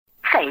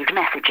saved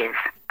messages.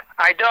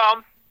 Hi,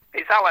 Dom.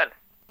 It's Alan,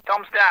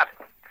 Tom's dad.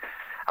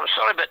 I'm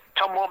sorry, but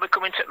Tom won't be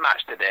coming to the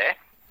match today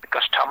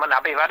because Tom and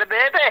Abby have had a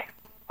baby.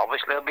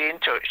 Obviously, he'll be in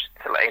touch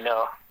to let you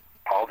know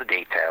all the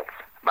details.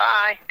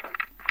 Bye.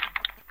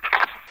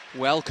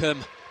 Welcome.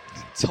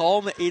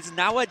 Tom is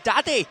now a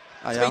daddy.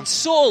 I It's am. been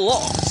so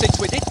long since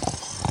we did.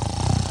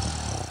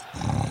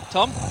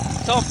 Tom?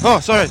 Oh,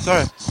 sorry.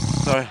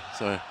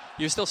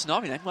 You were still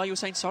snoring then while you were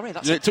saying sorry.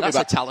 That's, Yeah, it took me that's a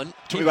about- talent.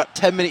 Took me about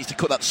 10 minutes to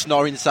cut that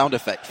snoring sound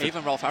effect. For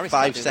Even Rolf Harris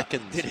 5 can't do that,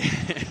 seconds. did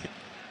he?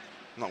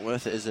 Not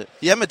worth it, is it?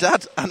 Yeah, my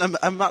dad, and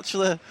I'm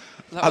actually,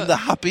 That I'm was- the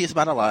happiest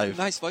man alive.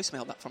 Nice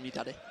voicemail that from your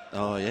daddy.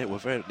 Oh yeah, it were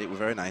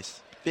very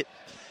nice.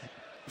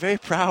 Very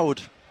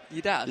proud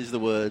Your dad? is the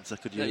words I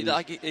could use.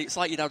 It's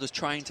like your dad was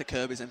trying to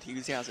curb his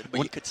enthusiasm,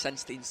 but you could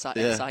sense the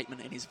Yeah.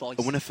 excitement in his voice.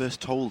 And when I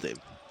first told him,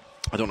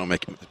 I want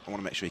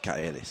to make sure he can't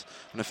hear this.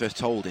 When I first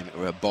told him it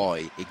were a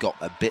boy, he got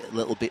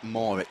little bit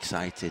more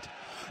excited.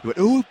 He went,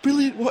 "Oh,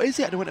 brilliant! What is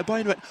it?" And I went to buy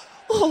and he went,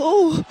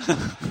 "Oh!"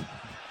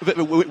 A bit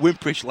of a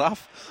whimperish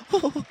laugh,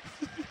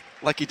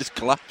 like he just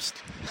collapsed.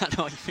 I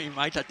know what you mean.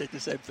 My dad did the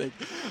same thing.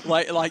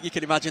 Like you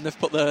can imagine, they've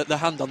put the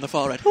hand on the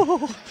forehead.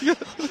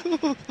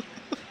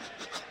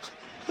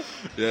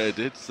 Yeah, he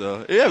did.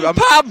 So yeah,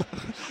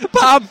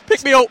 Pam,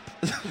 pick me up.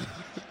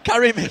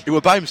 Carry me. He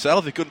was by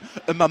himself. He couldn't.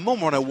 And my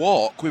mum were on a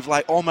walk with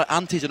like all my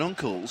aunties and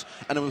uncles,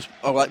 and I was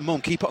like, "Mum,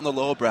 keep it on the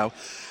lowbrow."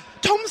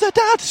 Tom's a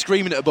dad,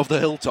 screaming it above the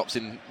hilltops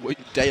in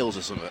Dales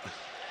or something.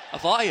 I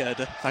thought I heard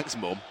her. Thanks,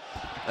 Mum.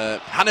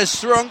 Hannah's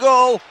through on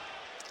goal.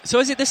 So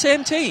is it the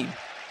same team?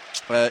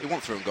 He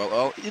won't through on goal.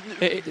 Well,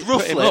 Pretty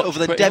roughly, much, other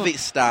than pretty Devitt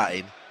much.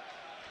 starting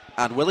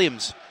and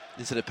Williams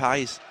instead of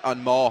Pies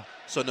and Moore.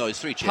 So no, it's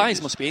 3 changes.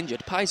 Pies must be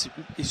injured. Pies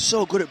is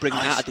so good at bringing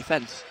Pies. out of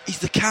defence. He's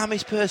the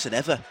calmest person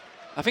ever.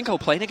 I think I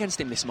was playing against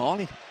him this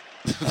morning.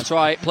 That's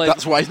right.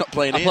 That's why he's not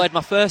playing I here. played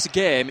my first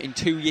game in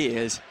 2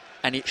 years,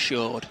 and it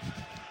showed.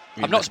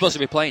 I'm not supposed to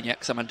be playing yet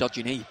because I'm on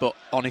dodgy knee, but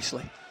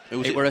honestly,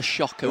 it were a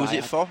shocker. Who was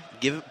it for?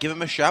 Give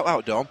him a shout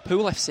out, Dom.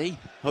 Pool FC.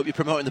 Hope you're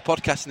promoting the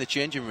podcast in the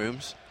changing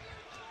rooms.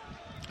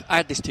 I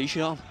had this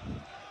T-shirt on.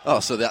 Oh,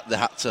 so they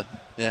had to,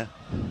 yeah.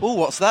 Oh,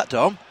 what's that,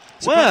 Dom?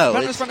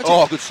 Brandon's It's,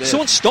 Banter good save.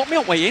 Someone stopped me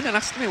on way in and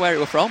asked me where it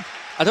were from.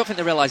 I don't think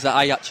they realised that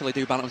I actually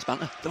do Bantam's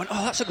Banter. They went,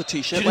 "Oh, that's a good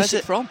T-shirt. Should Where's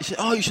have it from?" You said,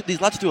 "Oh,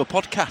 these lads do a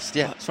podcast."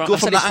 Yeah, That's right. Go I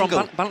from said it's that from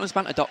angle.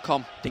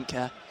 bantamsbanter.com. Didn't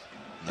care.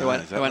 They No,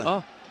 went, exactly.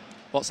 "Oh,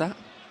 what's that?"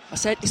 I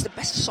said, "It's the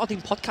best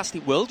sodding podcast in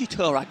the world, you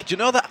tour rag." Do you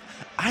know that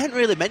I hadn't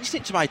really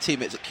mentioned it to my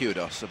teammates at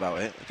Kudos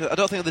about it? I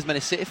don't think there's many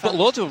City fans. But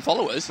loads of them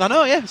follow us. I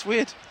know, yeah, it's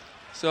weird.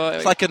 So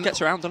It's it like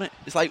gets around, doesn't it?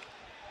 It's like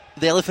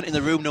the elephant in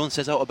the room. No one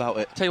says out about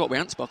it. Tell you what we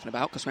haven't spoken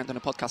about, because we haven't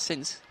done a podcast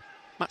since.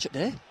 Match at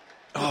Day.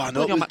 Oh, I know.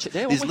 Bloody on Match at Day,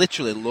 There's weren't we?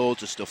 literally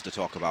loads of stuff to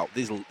talk about.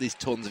 These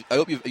tons. I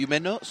hope you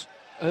made notes.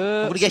 I'm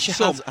gonna guess your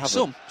hands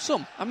haven't.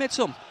 Some. I made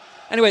some.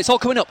 Anyway, it's all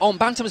coming up on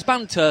Bantam's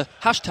Banter.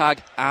 Hashtag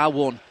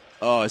R1.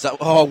 Oh, is that?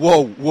 Oh,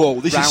 whoa!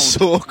 This Round- is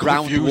so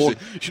round confusing. one.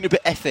 Shouldn't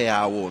it be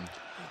FAR1?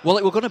 Well,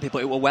 it were going to be,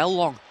 but it were well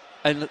long.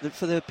 And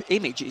for the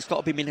image, it's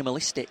got to be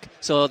minimalistic.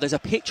 So there's a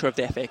picture of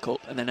the FA Cup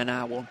and then an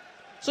R1.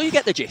 So you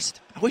get the gist.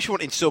 I wish we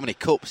wanted so many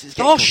cups. It's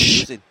getting Oh, shh.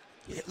 confusing.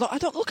 Look, I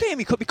don't look at him.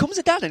 He becomes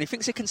a dad and he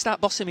thinks he can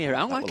start bossing me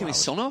around like will I'm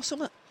his allow son or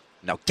something.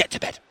 Now get to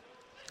bed.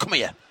 Come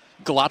here.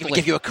 Gladly. Let me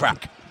give you a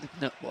crack.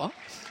 No, what?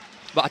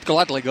 But I'd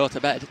gladly go to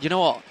bed. You know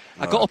what?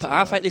 I got up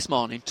at 8:30 this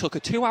morning, took a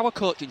 2-hour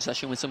coaching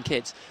session with some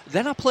kids,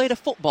 then I played a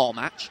football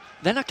match,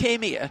 then I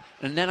came here,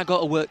 and then I got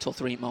to work till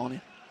 3 in the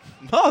morning.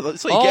 No,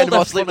 that's what you're All getting the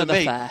more fun sleep of than the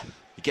me. fair.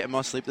 You're getting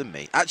more sleep than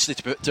me. Actually,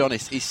 to be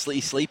honest, he's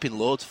sleeping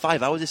loads.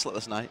 5 hours he slept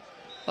last night.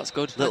 That's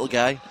good. Little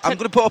guy. I'm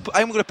going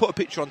to put a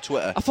picture on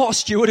Twitter. I thought a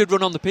steward had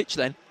run on the pitch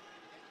then.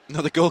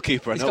 No, the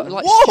goalkeeper. I He's know. got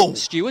like Whoa!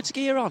 steward's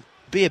gear on.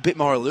 Be a bit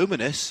more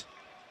luminous.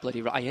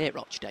 Bloody right, I hate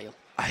Rochdale.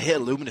 I hate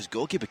luminous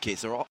goalkeeper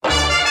kits. They're all.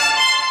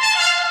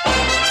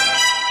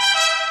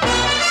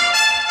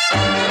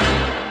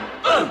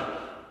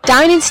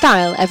 Dine in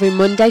style every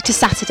Monday to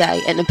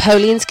Saturday at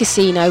Napoleon's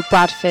Casino,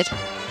 Bradford.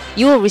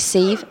 You will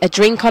receive a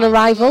drink on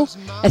arrival,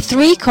 a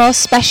 3-course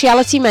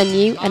speciality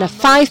menu and a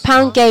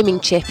 £5 gaming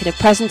chip in a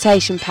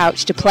presentation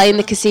pouch to play in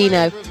the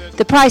casino.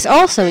 The price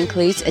also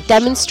includes a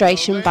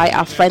demonstration by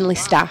our friendly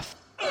staff.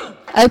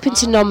 Open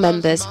to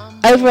non-members,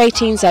 over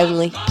 18s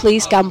only,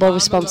 please gamble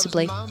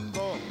responsibly.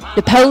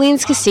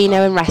 Napoleon's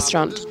Casino and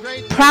Restaurant,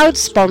 proud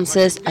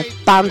sponsors of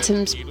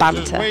Bantam's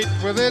Banter. Wait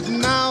with it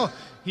now.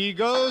 He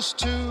goes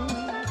to.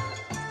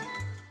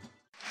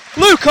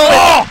 Luke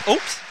Oliver!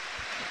 Oops.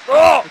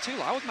 You're too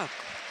loud, man.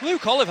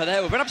 Luke Oliver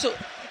there with an absolute...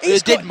 He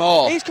did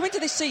more. He's come into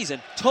this season,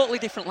 totally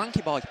different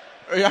lanky boy.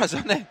 He has,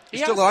 hasn't he?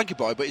 He's still a lanky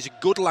boy, but he's a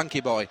good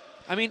lanky boy.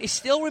 I mean, he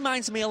still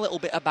reminds me a little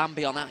bit of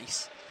Bambi on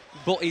ice,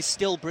 but he's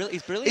still brilliant.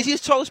 He's brilliant. Is he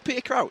as tall as Peter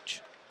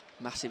Crouch?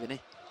 Massive, isn't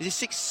he? Is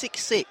he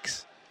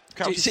 6'6"?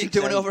 Do you see him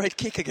do an overhead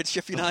kick against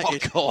Sheffield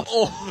United? Oh,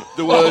 God.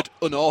 The word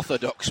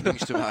unorthodox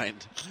springs to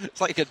mind.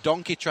 It's like a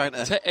donkey trying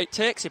to... It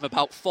takes him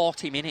about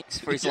 40 minutes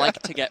for his leg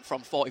to get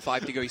from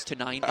 45 degrees to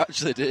 90.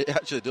 It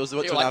actually does. They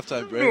went to an You're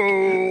half-time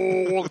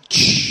break.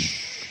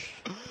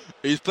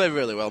 He's played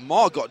really well.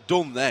 Moore got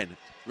done then.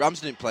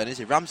 Ramsden didn't play, is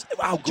he? How Do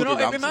good you know were what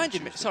it Ramsden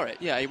reminded me? Tuesday? Sorry,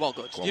 yeah, he was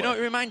good. Go Do you know on,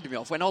 what it reminded me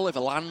of? When Oliver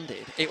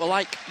landed, it was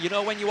like, you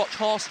know when you watch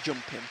horse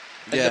jumping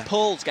and Yeah. the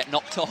poles get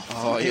knocked off?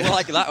 Oh, It yeah. was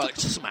like that, like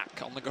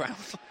smack on the ground.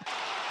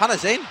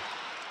 Hannah's in.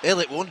 He'll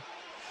hit one.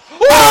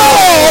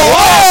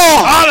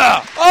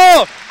 Hannah!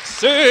 Oh!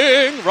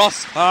 Sing,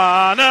 Ross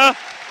Hannah!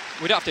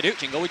 We don't have to do it,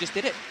 Jingle, we just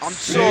did it. I'm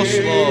so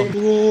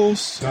slow.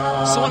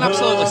 Someone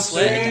absolutely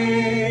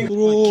slated.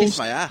 Kiss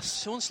my ass.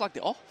 Someone slagged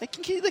it off. They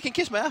can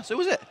kiss my ass. Who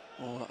was it?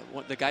 Oh,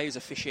 the guy who's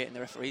officiating the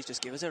referees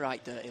just give us a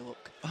right dirty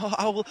look.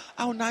 Oh,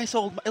 how nice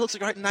old. It looks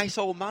like a right nice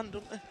old man,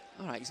 doesn't it?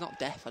 All right, he's not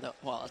deaf. I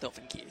don't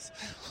think he is.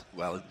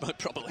 Well, But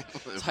probably.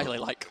 It's highly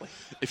likely.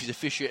 if he's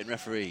officiating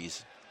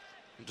referees,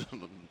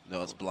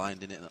 no, it's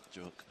blind, isn't it? That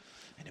joke.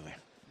 Anyway,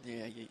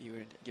 Yeah, you're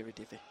a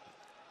divvy.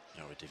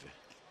 you're a divvy.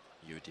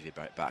 You're a divvy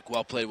right back.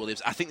 Well played,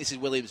 Williams. I think this is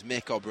Williams'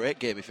 make or break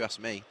game, if you ask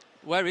me.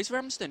 Where is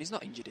Ramsden? He's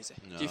not injured, is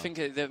he? No. Do you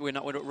think that we're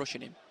not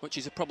rushing him? Which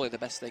is probably the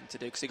best thing to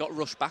do, because he got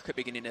rushed back at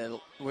the beginning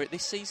of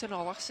this season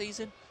or last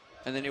season,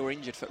 and then he were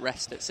injured for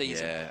rest at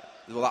season. Yeah.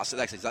 Well, that's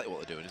exactly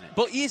what they're doing, isn't it?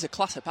 But he is a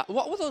class of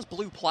What were those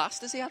blue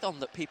plasters he had on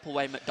that people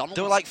wear McDonald's?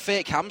 They were like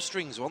fake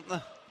hamstrings, weren't they?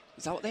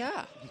 Is that what they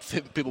are?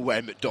 People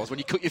wearing McDonald's when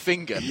you cut your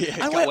finger. Yeah, I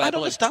got don't wear blue.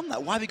 understand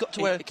that. Why have you got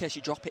to wear? In case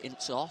you drop it in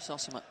sauce or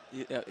something,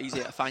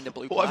 easier to find a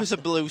blue What if it's a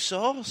plaster. blue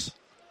sauce?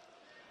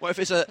 What if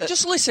it's a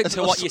Just listen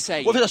to what you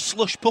say. What if it's a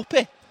slush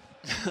puppy?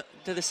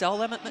 Do they sell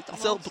them at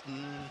McDonald's?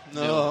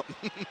 No.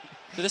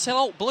 Do they sell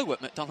old blue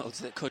at McDonald's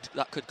that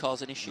could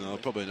cause an issue? No,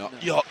 with? probably not. No.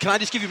 Yo, can I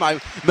just give you my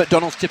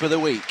McDonald's tip of the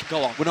week?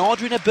 Go on. When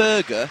ordering a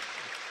burger,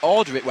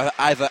 order it with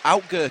either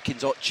out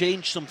gherkins or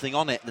change something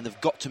on it, then they've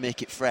got to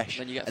make it fresh.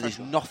 Then you get a and fresh there's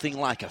one. nothing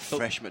like a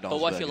fresh McDonald's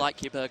But what if burger. you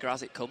like your burger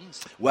as it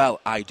comes?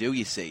 Well, I do,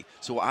 you see.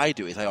 So what I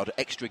do is I order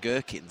extra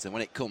gherkins, and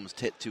when it comes,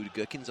 take 2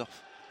 gherkins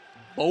off.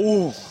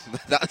 Oh.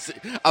 That's it.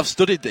 I've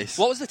studied this.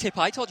 What was the tip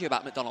I told you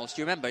about McDonald's?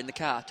 Do you remember in the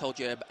car I told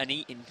you an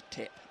eating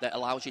tip that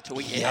allows you to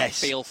eat it and Yes.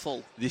 feel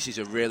full? This is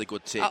a really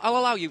good tip. I'll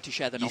allow you to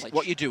share the knowledge.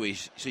 What you do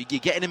is, so you're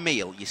getting a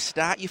meal, you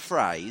start your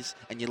fries,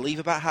 and you leave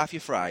about half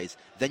your fries,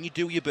 then you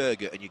do your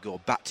burger, and you go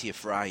back to your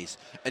fries.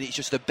 And it's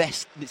just the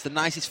best, it's the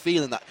nicest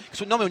feeling that,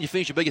 because normally when you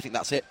finish your burger, you think,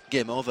 that's it,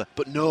 game over.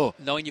 But no,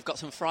 Knowing you've got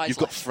some fries You've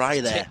got left,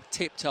 fry there.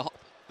 Tip top.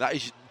 that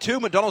is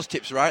 2 McDonald's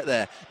tips right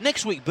there.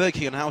 Next week, Burger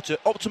King on how to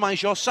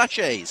optimise your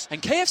sachets.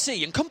 And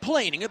KFC and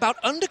complaining about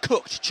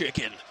undercooked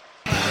chicken.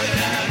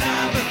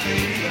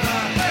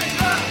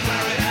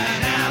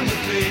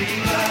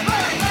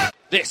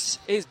 This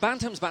is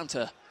Bantam's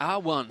Banter,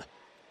 R1.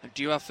 And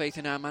do you have faith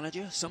in our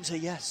manager? Some say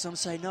yes, some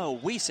say no.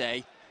 We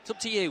say, it's up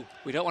to you.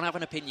 We don't want to have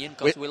an opinion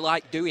because we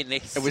like doing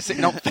this. And we're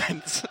sitting on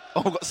fence.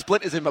 Oh, I've got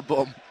splinters in my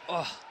bum.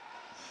 Oh,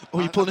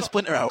 You're pulling a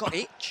splinter I've out. got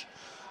itch.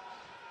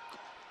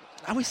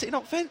 Are we sitting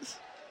on fence?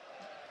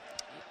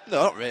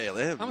 No, not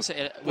really. I'm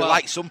sitting... We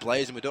like some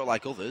players and we don't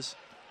like others.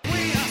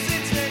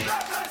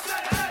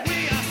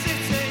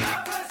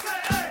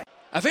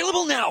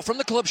 Available now from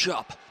the club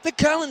shop. The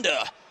calendar.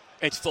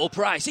 It's full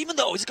price, even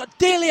though it's got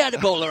Daily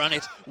Adibola on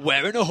it,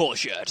 wearing a horse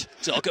shirt.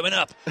 It's all coming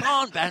up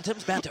on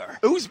Bantam's Banter.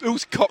 Who's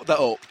cocked that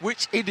up?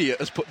 Which idiot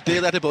has put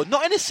Daily Edible?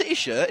 Not in a City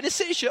shirt. In a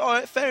City shirt, all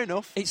right, fair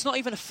enough. It's not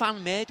even a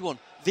fan-made one.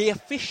 The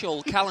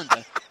official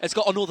calendar has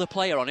got another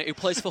player on it who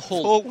plays for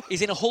Hull. Hull.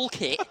 He's in a Hull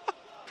kit.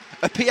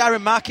 A PR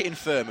and marketing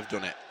firm have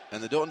done it,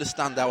 and they don't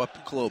understand our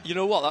club. You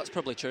know what? That's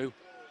probably true.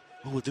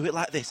 Oh, we'll do it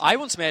like this. I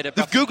once made a...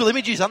 They've Google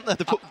Images, haven't they?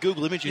 They've put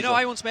Google Images You know, on.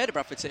 I once made a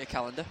Bradford City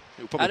calendar.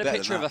 It was I probably had a better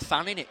picture than of that. a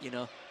fan in it, you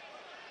know.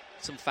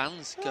 Some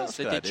fans, Oh, because that's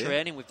they a did good idea.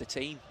 training with the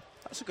team.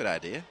 That's a good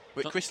idea.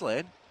 With Not- Chris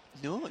Lane.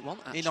 No, it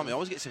wasn't, actually. He normally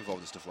always gets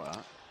involved in stuff like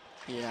that.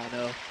 Yeah, I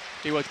know.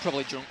 He was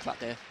probably drunk that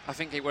day. I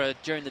think it were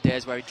during the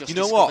days where he just You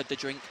know discovered what? the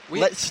drink.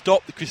 Let's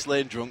stop the Chris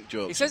Lane drunk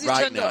jokes He says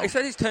right now. he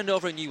says he's turned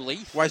over a new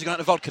leaf. Why is he going out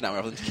to vodka now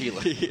rather than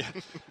tequila?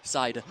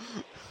 Cider.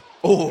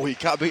 Oh, you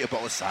can't beat a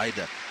bottle of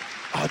cider.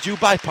 Oh, do you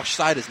buy posh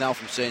ciders now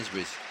from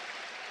Sainsbury's?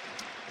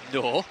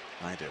 No.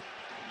 I do.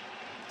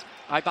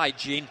 I buy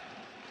gin.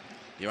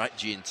 You're right,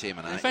 G&T,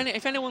 man.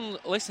 If anyone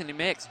listening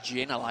makes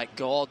gin, I like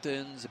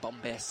Gordon's,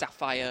 Bombay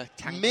Sapphire,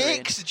 Tanqueray.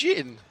 Makes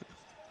gin?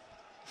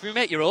 If you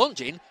make your own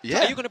gin,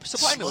 Yeah. are you going to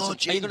supply me with Slow some? Are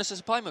gin. you going to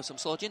supply me with some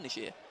slow gin this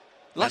year?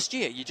 Last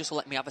year, you just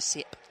let me have a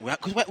sip.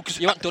 Because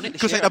You haven't done it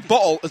this Because I year, had a have you?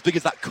 bottle as big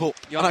as that cup.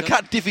 You And I haven't done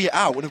can't divvy it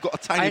out when I've got a I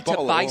tiny had to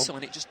bottle. buy at home. some,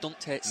 and it just don't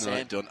taste the No,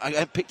 same. it don't. I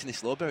haven't picked any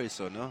slowberries,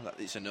 so no.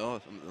 It's a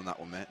no on that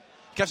one, mate.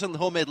 Can I have some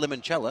homemade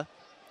limoncello?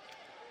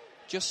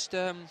 Just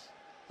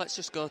let's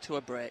just go to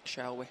a break,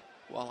 shall we?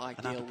 While I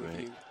Another deal with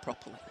break. you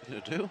properly. I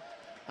do.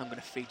 I'm going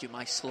to feed you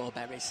my slow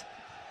berries.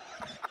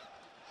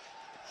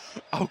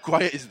 How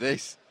quiet is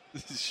this?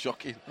 This is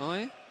shocking. Oh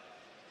yeah.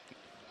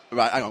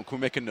 Right, hang on. Can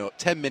we make a note?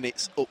 10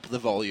 minutes, up the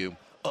volume.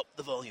 Up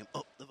the volume,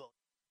 up the volume.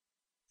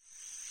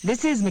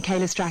 This is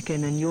Michaela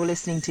Strachan, and you're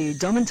listening to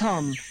Dom and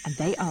Tom, and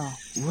they are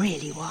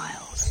really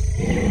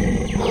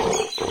wild.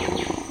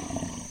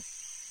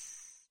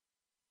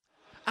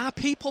 Are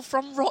people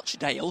from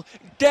Rochdale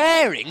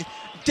daring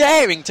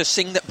to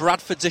sing that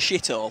Bradford's a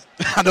shithole?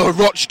 I know,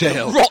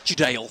 Rochdale.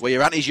 Rochdale. Where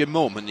your auntie's your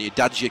mum and your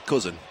dad's your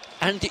cousin.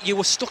 and you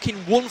were stuck in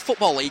one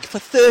football league for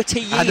 30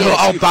 years. I know,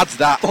 how bad's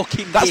that?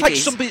 That's like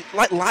somebody,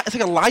 I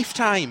think a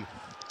lifetime.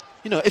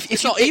 You know, if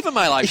it's not even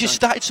my lifetime. If you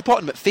started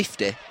supporting them at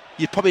 50,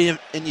 you'd probably, and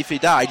if you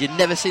died, you'd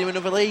never see them in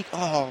another league.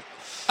 Oh.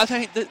 I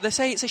think they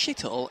say it's a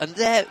shithole, and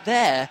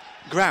their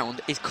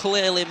ground is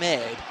clearly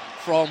made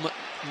from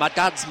my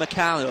dad's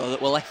Meccano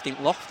that were left in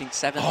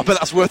 70s. Oh, but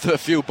that's worth a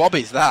few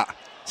bobbies, that.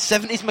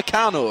 70s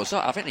Meccanos. I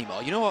don't have it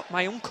anymore. You know what?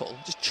 My uncle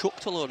just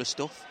chucked a load of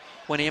stuff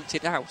when he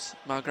emptied the house,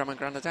 my grandma and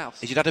granddad's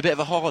house. Is your dad a bit of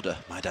a hoarder?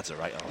 My dad's a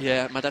right hoarder.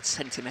 Yeah, my dad's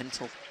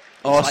sentimental.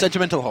 Oh,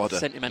 sentimental hoarder.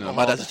 Sentimental My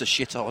hoarder. dad's just a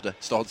shit hoarder.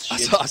 Stores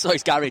shit. I saw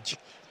his garage.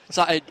 It's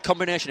like a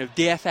combination of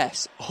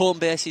DFS, home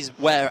bases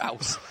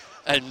warehouse,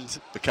 and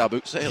the car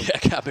boot sale. Yeah,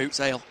 car boot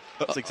sale.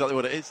 That's exactly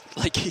what it is.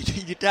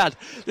 Like your dad.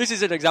 This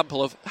is an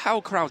example of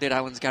how crowded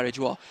Alan's garage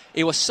was.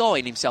 He was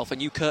sawing himself a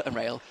new curtain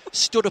rail,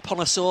 stood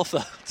upon a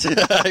sofa.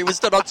 He was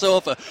stood on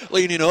sofa,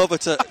 leaning over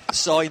to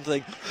sawing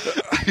thing.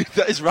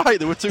 That is right.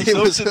 There were two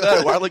sofas in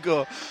there a while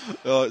ago.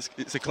 Oh,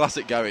 it's a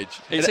classic garage.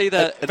 It's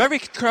either very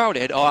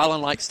crowded or Alan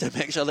likes to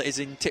make sure that he's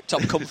in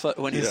tip-top comfort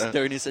when he's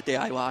doing his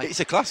DIY. It's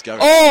a class garage.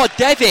 Oh,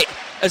 Devitt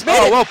has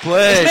made well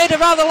played. He's made a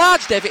rather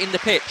large Devitt in the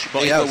pitch,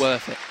 but it's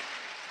worth it.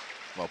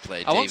 Well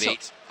played, David.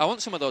 I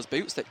want some of those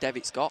boots that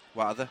Devitt's got.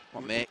 What are they?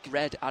 What make?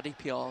 Red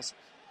Adipures.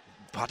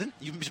 Pardon?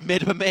 You've just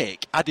made up a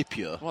make?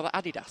 Adipure? Well, they're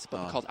Adidas,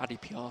 but they're called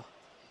Adipure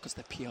because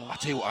they're pure. I'll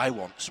tell you what I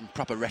want. Some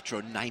proper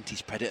retro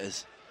 90s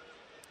Predators.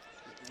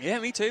 Yeah,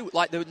 me too.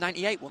 Like the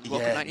 98 ones.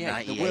 Yeah,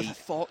 98. They're worth a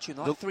fortune.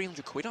 They're like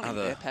 300 quid on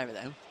a pair of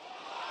them.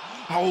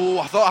 Oh,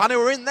 I thought Hannah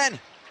were in then.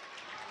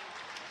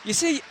 You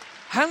see,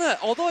 Hannah,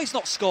 although he's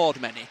not scored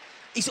many,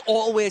 he's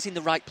always in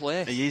the right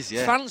place. He is,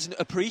 yeah. Fans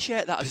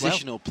appreciate that as well.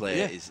 Positional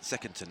play is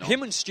second to none.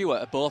 Him and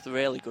Stewart are both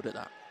really good at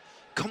that.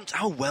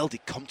 How well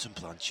did Compton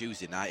play on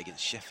Tuesday night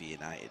against Sheffield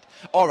United?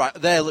 All right,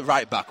 their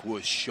right back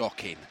was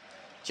shocking.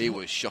 He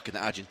was shocking, the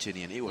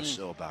Argentinian. He was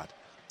so bad.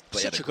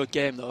 But Such a good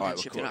game, though,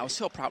 against Sheffield United. I was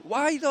so proud.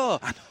 Why, though?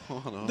 I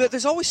know.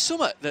 There's always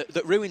something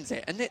that ruins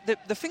it. And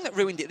the thing that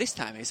ruined it this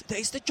time is that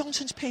it's the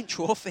Johnson's Paint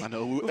Trophy. I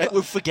know.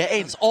 We're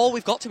forgetting. That's all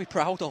we've got to be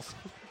proud of.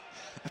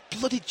 A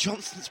bloody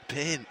Johnson's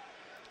Paint.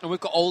 And we've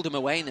got Oldham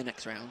away in the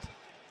next round.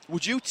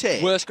 Would you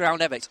take... Worst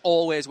ground ever. It's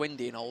always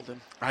windy in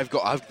Oldham.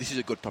 This is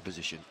a good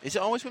proposition. Is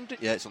it always windy?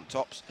 Yeah, it's on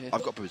tops. Yeah.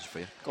 I've got a proposition for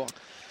you. Go on.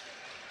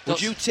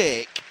 Would you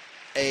take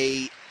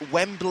a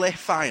Wembley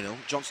final,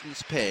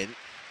 Johnson's Paint,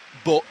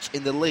 but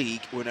in the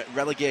league we're in a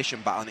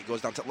relegation battle and it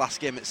goes down to the last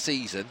game of the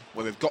season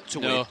where we've got to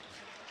win?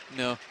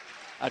 No.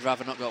 I'd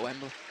rather not go to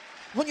Wembley.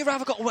 Wouldn't you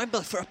rather go to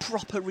Wembley for a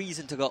proper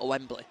reason to go to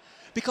Wembley?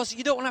 Because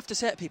you don't want to have to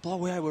say to people,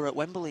 oh, yeah, we were at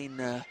Wembley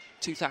in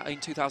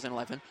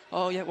 2011.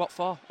 Oh, yeah, what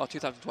for? Or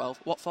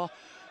 2012. What for?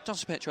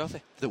 Johnson's Paint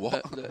Trophy. The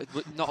what?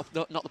 Not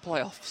the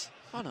playoffs.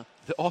 Oh, no.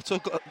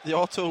 The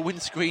auto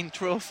windscreen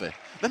trophy.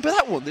 Remember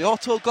that one? The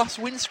auto glass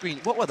windscreen.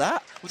 What was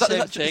that? Was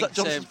that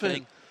Johnson's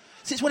Paint?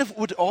 Since when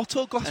would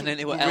auto glass and then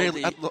it were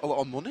really add a lot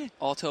of money?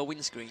 Auto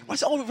windscreen. Why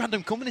is it all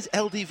random companies?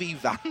 LDV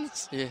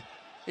vans? Yeah.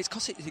 It's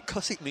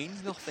because it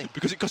means nothing.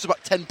 Because it costs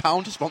about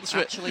 £10 to sponsor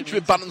it. It should be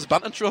Bantam's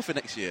Bantam Trophy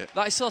next year.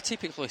 That is so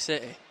typically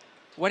City.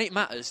 When it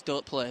matters,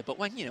 don't play. But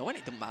when it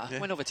doesn't matter,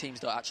 when other teams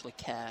don't actually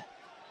care,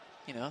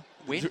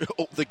 win.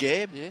 Up the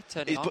game. Yeah,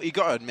 turn it on. But you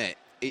got to admit,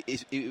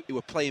 it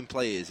were playing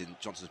players in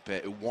Johnson's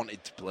Paint who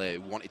wanted to play,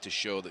 who wanted to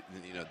show that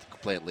they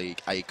could play at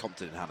league, i.e.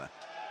 Compton and Hannah.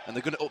 And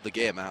they're going to up the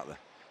game, aren't they?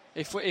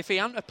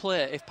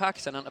 If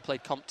Pakistan hadn't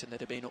played Compton, they'd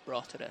have been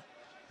uproar today.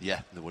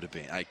 Yeah, there would have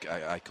been. I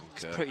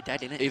concur. It's pretty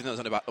dead, isn't it? Even though there's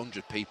only about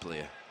 100 people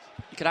here.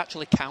 You could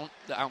actually count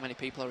how many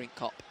people are in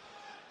Cop.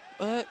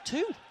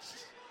 2.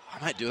 I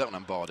might do that when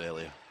I'm bored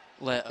earlier.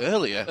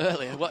 Earlier?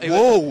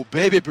 Whoa,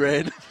 baby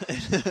brain.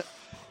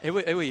 Who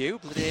are you?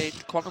 Bloody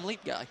Quantum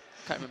Leap guy?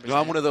 Can't remember. No,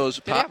 I'm one of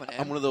those.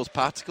 I'm one of those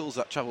particles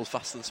that travels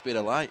faster than the speed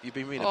of light. You've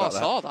been reading about that?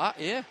 I saw that.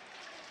 Yeah.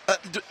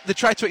 They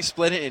tried to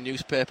explain it in a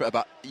newspaper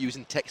about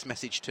using text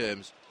message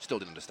terms. Still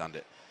didn't understand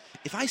it.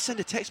 If I send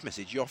a text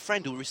message, your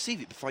friend will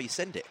receive it before you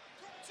send it.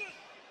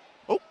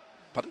 Oh,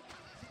 pardon?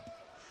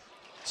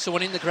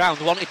 Someone in the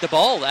ground wanted the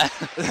ball there.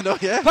 No,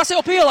 yeah. Pass it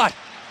up here, lad.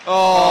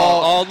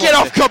 Oh, get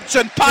off,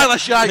 Compton, pile of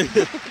shite.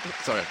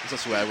 Sorry, that's a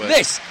swear word.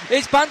 This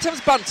is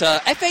Bantam's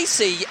Banter,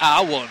 FAC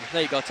R1.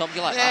 There you go, Tom,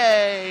 you like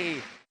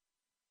that?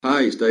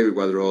 Hi, it's David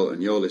Weatherall,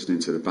 and you're listening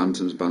to the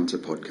Bantam's Banter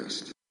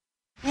podcast.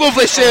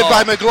 Lovely save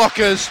by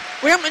McLaughlins.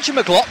 We haven't mentioned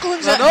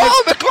McLaughlin's.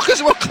 No,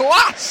 McLaughlins were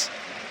class.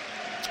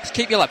 Just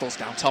keep your levels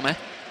down, Tommy.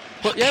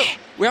 But yeah,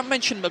 we haven't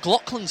mentioned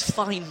McLaughlin's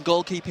fine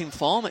goalkeeping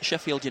form at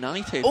Sheffield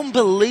United.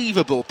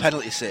 Unbelievable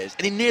penalty saves,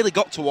 and he nearly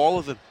got to all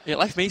of them. It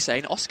left me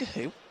saying, Oscar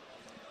who?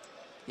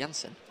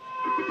 Janssen.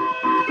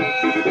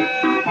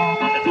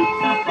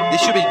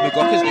 This should be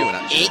McLaughlin's new one,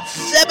 actually. It's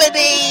 70!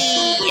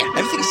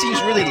 Everything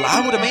seems really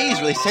loud. I mean, he's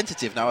really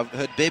sensitive now. I've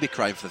heard baby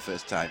crying for the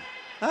first time.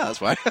 Ah,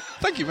 that's why.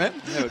 Thank you, mate.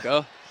 There we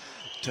go.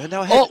 Turned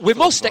our head. Oh, we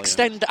must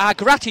extend our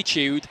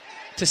gratitude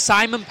to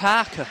Simon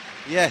Parker.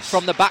 Yes.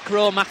 From the Back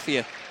Row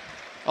Mafia.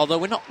 Although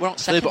we're not It's a little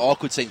second. bit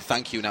awkward saying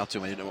thank you now to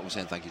him. I didn't know what we're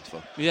saying thank you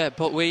for. Yeah,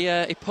 but he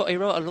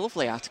wrote a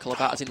lovely article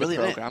about us in the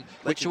brilliant, programme,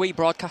 innit? which we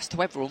broadcast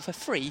to everyone for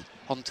free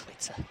on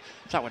Twitter.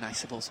 That were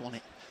nice of us, wasn't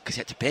it? Because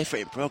you had to pay for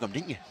it in programme,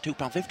 didn't you?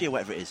 £2.50 or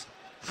whatever it is.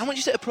 How much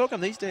is it a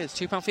programme these days?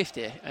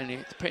 £2.50, and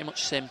it's pretty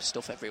much the same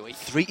stuff every week.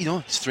 It's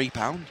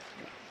 £3.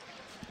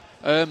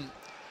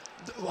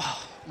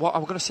 What I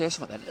was going to say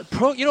something then.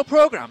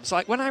 Programmes,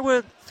 like when I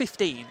were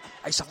 15,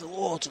 I used to have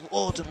loads and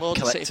loads and loads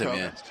Collect of city them,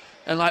 programmes.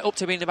 And like up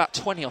to being about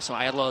 20 or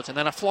something, I had loads, and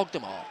then I flogged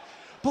them all.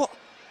 But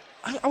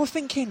I was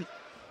thinking,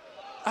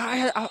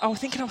 I was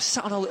thinking I was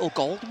sat on a little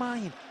gold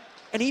mine.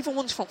 And even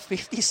ones from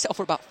 50 sell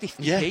for about 50p.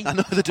 Yeah, I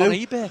know they do. On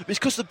eBay. It's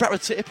because the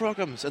Bradford City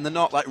programmes, and they're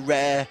not like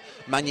rare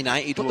Man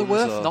United But ones. they're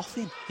worth or...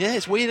 nothing. Yeah,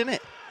 it's weird, isn't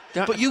it?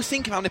 Yeah. But you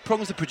think of how many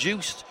programmes they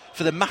produced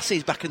for the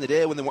masses back in the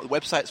day when the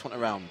websites went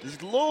around.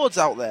 There's loads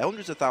out there,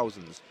 hundreds of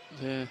thousands.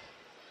 Yeah.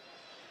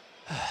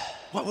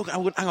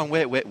 Hang on,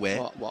 wait.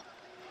 What?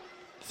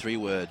 3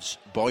 words.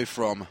 Boy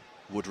from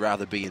would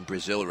rather be in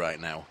Brazil right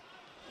now.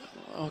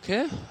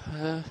 Okay.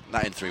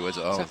 Not in 3 words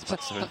at all.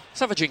 Let's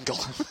have a jingle.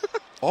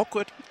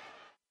 Awkward.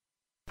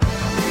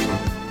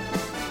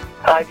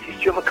 Hi, this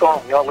is Joe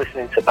McCall. You're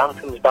listening to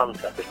Bantam's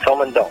Banter with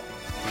Tom and Dom.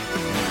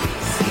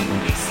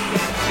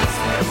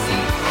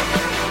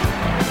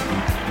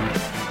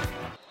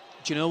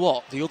 Do you know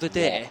what? The other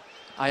day,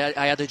 I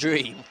had a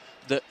dream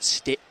that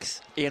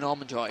Styx, Ian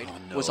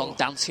Ormondroyd, was on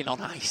Dancing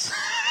on Ice.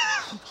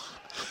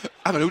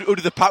 I mean, who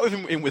did the pat with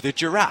him with a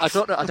giraffe? I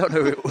don't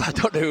know who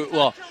it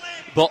was.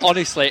 But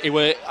honestly, it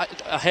were.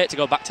 I hate to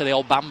go back to the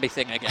old Bambi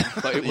thing again,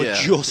 but it was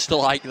Yeah. just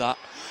like that.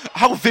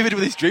 How vivid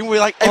was this dream? We were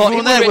like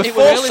everyone there with it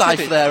were really Forsyth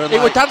vivid. there. And It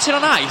like, were Dancing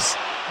on Ice,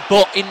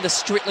 but in the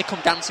Strictly Come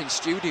Dancing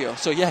studio.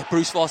 So yeah,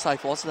 Bruce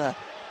Forsyth was there.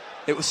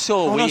 It was so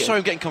Oh weird. no, sorry,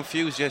 I'm getting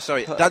confused. Yeah,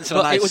 sorry. Dancing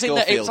on But Ice. it was in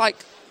the, Schofield. it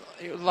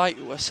was like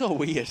it was so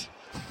weird.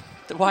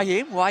 Why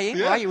him? Yeah. Why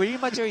are you reading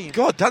my dream?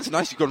 God, Dancing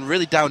on Ice has gone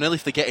really downhill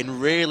if they're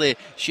getting really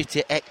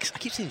shitty I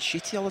keep saying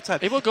shitty all the time.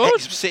 He was good.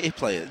 Ex-City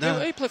player.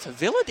 No. He played for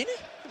Villa, didn't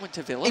he? He went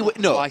to Villa.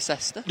 No.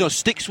 Leicester. No,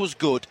 Styx was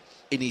good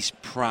in his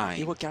prime.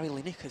 He was Gary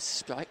Lineker's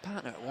strike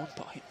partner at one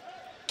point.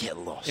 Get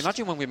lost.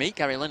 Imagine when we meet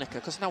Gary Lineker,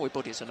 because now we're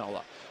buddies and all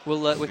that.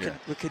 We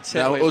could say.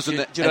 Now, do us and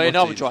you the know Ian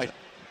MOT. Ormondroyd?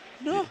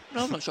 No,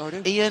 I'm not sure I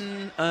do.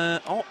 Ian, nah.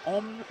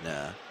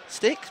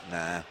 Styx?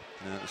 Nah.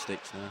 No,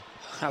 Styx, no.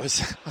 I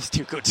was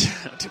too good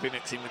to be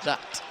mixing with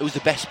that. Who's the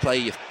best player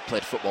you've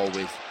played football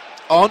with?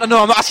 Oh, no,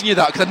 I'm not asking you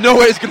that because I know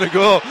where it's going to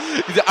go.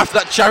 After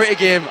that charity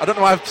game, I don't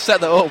know why I've set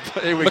that up.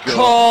 Here we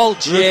McCall, go.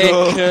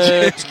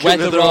 Jacobs,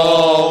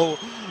 Weatherall,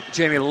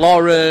 Jamie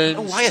Lawrence. I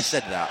don't know why I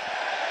said that.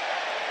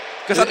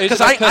 Who's the Because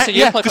best person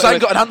you I played ain't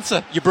with? got an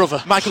answer. Your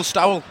brother. Michael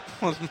Stowell.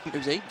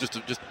 Who's he? just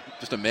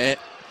a mate.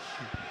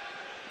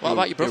 What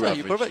about your brother?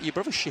 You're Your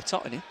brother's shit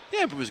hot, isn't he?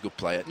 Yeah, brother's a good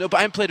player. No, but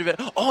I haven't played with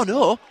it. Oh,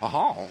 no.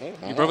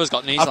 Your brother's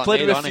got knees I've like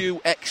played me, with a hasn't he?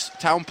 few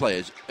ex-town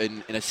players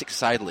in a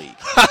 6-side league.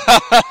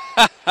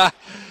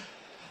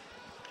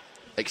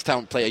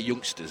 Ex-town player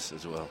youngsters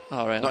as well.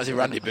 Oh, right. Not as in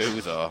Randy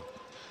Booth or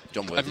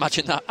John Worthington.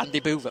 Imagine that, Andy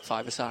Booth at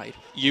 5-a-side.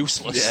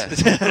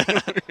 Useless. Yeah.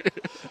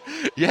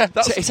 Yeah,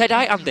 He said,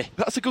 hi, Andy.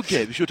 that's a good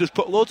game. You should just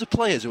put loads of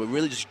players who are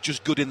really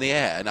just good in the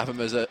air and have them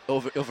as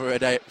over a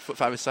day foot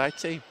 5-a-side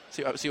team.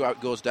 See how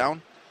it goes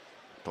down.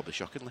 Probably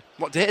shockingly.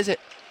 What date is it?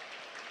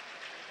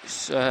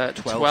 It's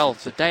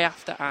 12, the day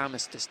after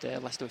Armistice Day,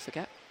 lest we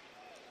forget.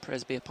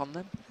 Praise be upon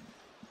them.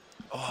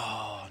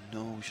 Oh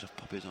no, we should have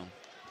puppies on.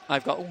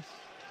 I've got one.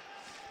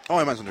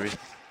 Oh, mine's underneath.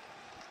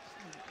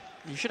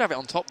 You should have it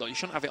on top, though. You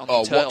shouldn't have it on the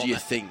Oh, turtle. what do you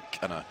think?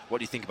 Anna, what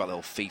do you think about the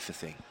whole FIFA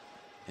thing?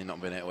 You're not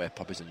being able to wear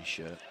puppies on your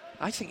shirt.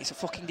 I think it's a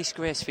fucking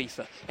disgrace,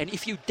 FIFA. And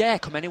if you dare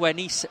come anywhere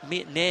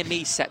near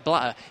me, Sepp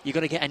Blatter, you're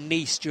going to get a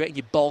knee straight in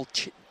your bald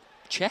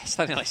chest,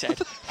 I think I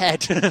said.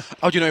 Head.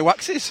 How do you know he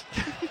waxes?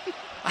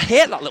 I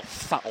hate that little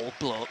fat old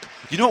bloke.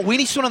 You know what? We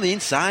need someone on the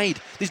inside.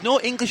 There's no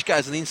English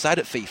guys on the inside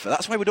at FIFA.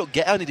 That's why we don't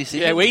get any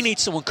decisions. Yeah, we need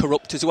someone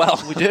corrupt as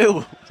well. We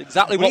do. It's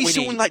exactly we what need we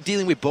someone need. like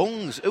dealing with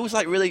bungs. Who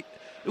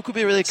could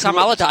be really Sam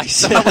corrupt? Allardyce.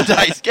 Sam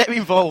Allardyce. Get me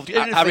involved.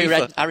 Get me in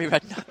FIFA. Harry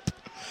Redknapp.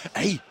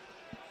 Hey,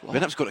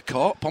 Redknapp's got to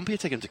court. Pompey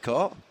take him to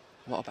court.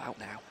 What about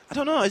now? I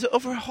don't know. Is it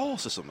over a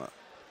horse or something?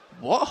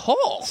 What, a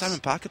horse? Simon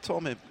Parker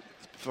told me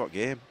before a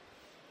game.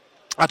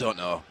 I don't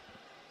know.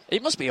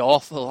 It must be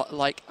awful.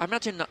 Like,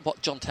 imagine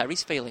what John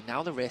Terry's feeling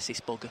now, the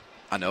racist bugger.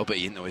 I know, but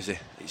he isn't, though, is he?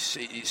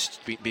 It's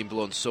been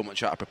blown so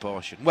much out of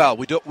proportion. Well,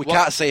 we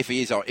can't say if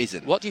he is or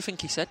isn't. What do you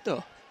think he said,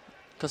 though?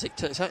 Because it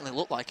certainly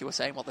looked like he was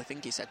saying what they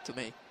think he said to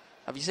me.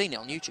 Have you seen it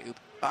on YouTube?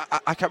 I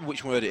can't remember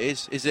which word it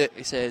is. Is it?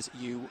 He says,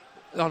 you...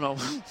 Oh, no.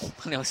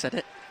 I nearly said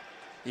it.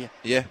 Yeah.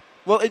 Yeah.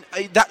 Well,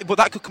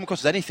 that could come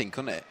across as anything,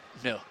 couldn't it?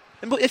 No.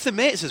 But if the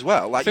mates as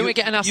well, like I think we're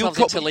getting ourselves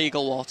couple- into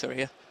legal water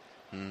here.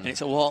 And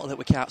it's a water that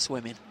we can't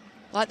swim in.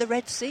 Like the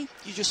Red Sea.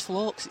 You just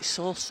float 'cause it's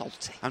so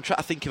salty. I'm trying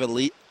to think of a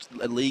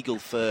legal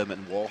firm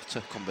and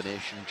water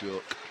combination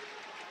joke.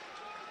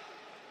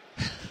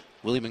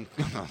 William and...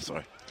 Oh,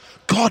 sorry.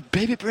 God,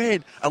 baby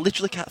brain. I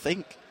literally can't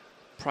think.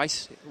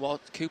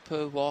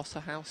 Cooper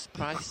Waterhouse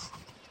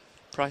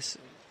Price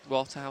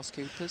Waterhouse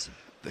Coopers.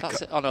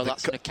 That's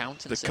an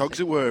accountant. The cogs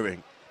are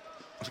whirring.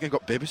 I think I've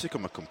got baby sick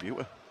on my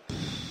computer.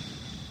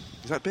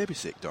 Is that baby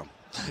sick, Dom?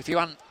 If you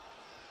hadn't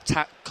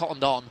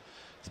cottoned on,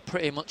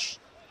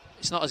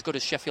 it's not as good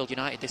as Sheffield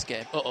United this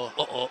game.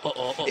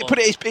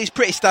 It's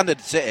pretty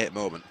standard City at the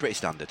moment. Pretty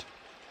standard.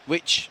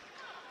 Which,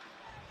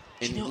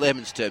 in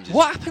layman's terms, is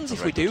what happens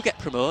if we do get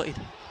promoted?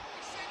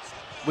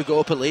 We go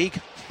up a league.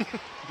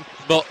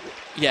 But,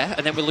 yeah,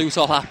 and then we lose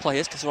all our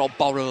players because they're all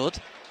borrowed.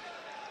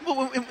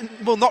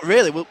 Well, not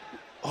really. Go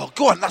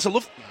on, that's a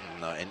love...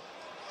 No, it ain't.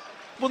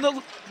 Well,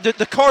 no,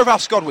 the core of our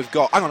squad we've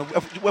got... Hang on,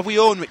 have we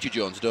own Richard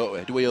Jones, don't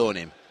we? Do we own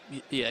him?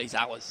 Yeah, he's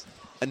ours.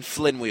 And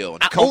Flynn we own.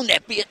 I own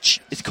that bitch.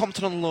 Is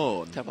Compton on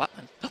loan? To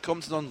Blackman.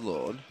 Compton on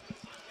loan.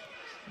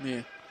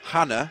 Yeah.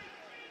 Hannah.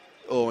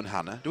 Own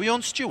Hannah. Do we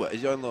own Stewart?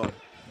 Is he on loan?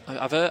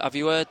 Have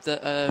you heard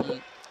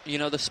that,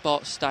 the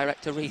Sports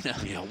Direct Arena?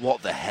 Yeah,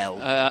 what the hell?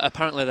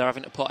 Apparently they're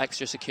having to put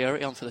extra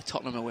security on for the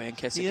Tottenham away in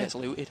case it gets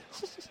looted.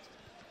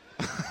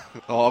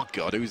 Oh,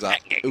 God, who's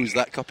that? Who's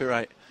that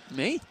copyright?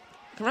 Me?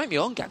 I can write my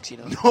own gags, you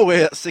know. No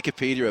way, that's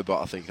Wikipedia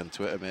bot, I think, on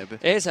Twitter, maybe.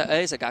 Here's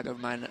a gag of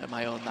my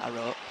own that I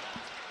wrote.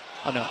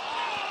 Oh, no.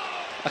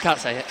 I can't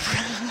say it.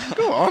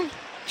 Go on.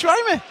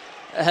 Try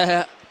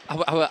me.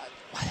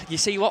 You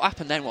see, what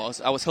happened then was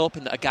I was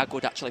hoping that a gag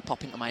would actually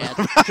pop into my head.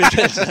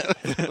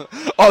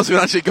 Oh, so you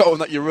actually got one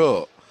that you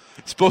wrote?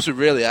 It's supposed to be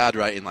really hard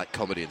writing like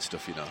comedy and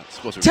stuff, you know. It's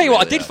supposed to be Tell you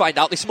what, really I did find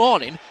out this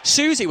morning.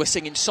 Susie was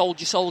singing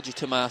 "Soldier, Soldier"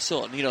 to my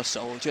son. You know,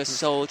 "Soldier,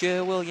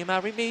 Soldier, will you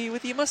marry me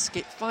with your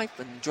musket, fife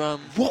and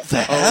drum?" What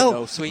the hell?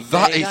 No, sweet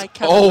that day, is I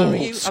cannot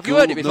marry you. Have you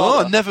heard it before? No,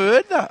 I've never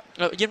heard that.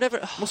 You've never.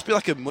 Must be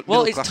like a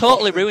well, it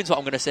totally ruins what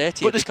I'm going to say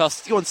to you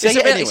because go on, say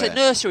it anyway. It's a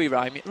nursery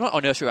rhyme, not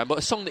a nursery rhyme, but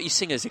a song that you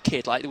sing as a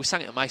kid. Like we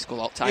sang it at my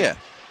school all the time. Yeah.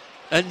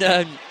 And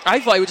I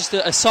thought it was just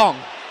a song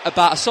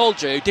about a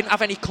soldier who didn't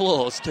have any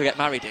clothes to get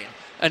married in,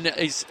 and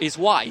his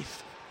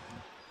wife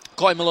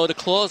got him a load of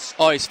clothes,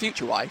 or his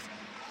future wife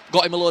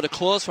got him a load of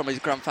clothes from his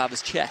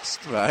grandfather's chest.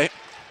 Right.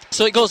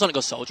 So it goes on and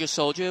goes, "Soldier,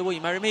 soldier, will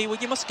you marry me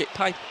with your musket,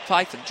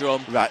 fife and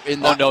drum?" Right.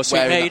 Oh no,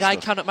 sweet maid, I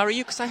cannot marry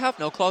you because I have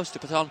no clothes to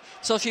put on.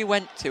 So she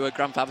went to her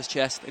grandfather's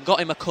chest and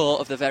got him a coat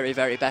of the very,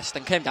 very best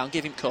and came down,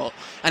 give him coat.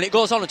 And it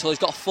goes on until he's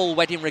got a full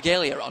wedding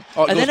regalia on.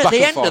 And then at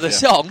the end of the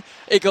song,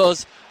 it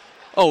goes,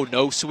 "Oh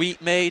no,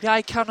 sweet maid,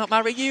 I cannot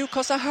marry you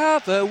because I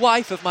have a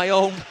wife of my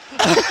own."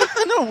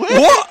 No way.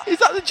 What? Is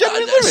that the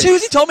genuine lyrics?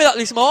 Susie told me that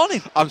this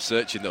morning. I'm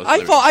searching those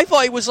lyrics. I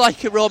thought it was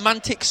like a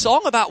romantic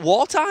song about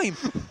wartime.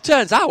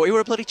 Turns out he were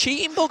a bloody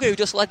cheating bugger who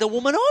just led the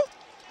woman on.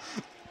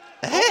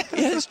 Yeah,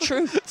 it's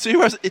true. So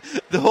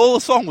the whole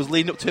song was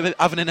leading up to him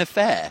having an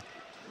affair?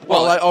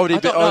 Well, like already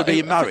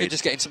being married?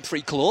 Just getting some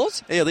free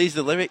clothes. Here, these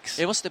are the lyrics.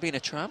 It must have been a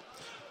tramp.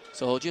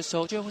 Soldier,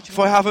 soldier, what do you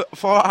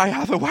For I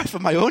have a wife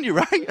of my own, you're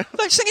right.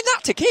 Like singing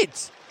that to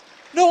kids.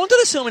 No wonder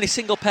there's so many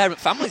single-parent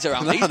families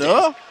around these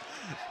days.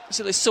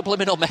 So there's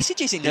subliminal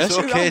messages in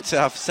nursery. It's okay to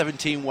have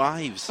 17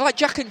 wives. Like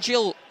Jack and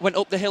Jill went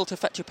up the hill to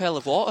fetch a pail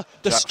of water.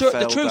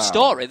 The true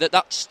story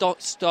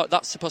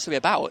that's supposed to be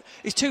about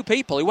is two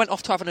people who went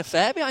off to have an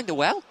affair behind a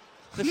well.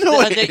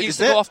 They used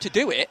to go off to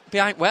do it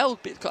behind well.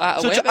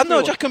 I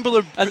know Jack and Bill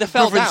are and they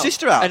fell brother down, and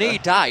sister out and there. he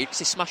died because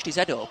he smashed his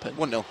head open.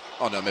 1-0.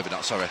 Oh no, maybe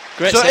not. Sorry.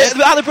 Great so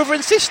save. are they brother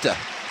and sister?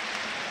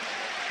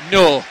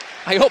 No,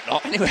 I hope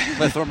not. Anyway,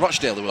 they're from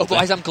Rochdale. They will.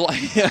 Otherwise, I'm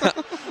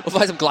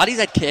glad his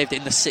head caved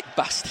in. The sick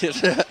bastard.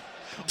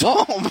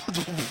 What?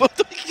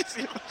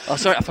 Oh,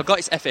 sorry, I forgot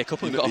it's FA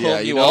Cup. We've got a whole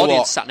new audience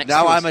what? Sat next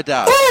now to us. I'm a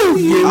dad. Oh,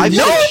 you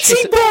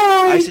naughty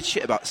boy! I said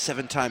shit about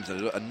 7 times,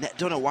 and I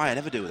don't know why I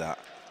never do that.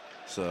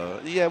 So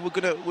yeah,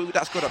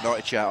 that's good at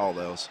Naughty Chat. All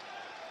those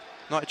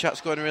Naughty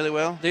Chat's going really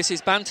well. This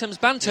is Bantam's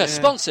Banter,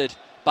 sponsored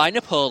by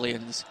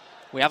Napoleon's.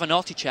 We have a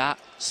Naughty Chat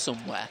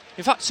somewhere.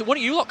 In fact, so one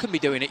of you lot can be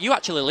doing it. You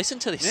actually listen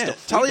to this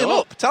stuff. Tally him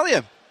up. Tally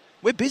him.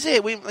 We're busy.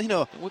 We're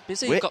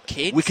busy. We've got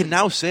kids. We can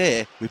now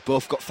say we've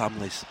both got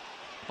families.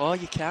 Oh,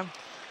 you can.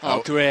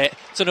 Oh, great.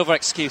 It's another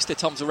excuse to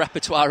Tom's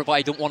repertoire of why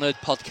he don't want a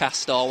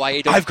podcast or why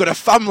he don't... I've got a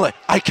family.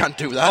 I can't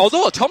do that.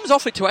 Although Tom's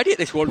offered to edit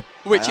this one,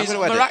 which is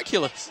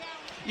miraculous.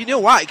 You know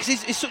why? Because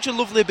he's such a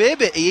lovely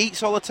baby. He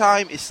eats all the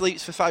time. He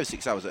sleeps for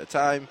 5-6 hours at a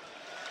time.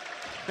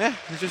 Yeah,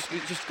 he's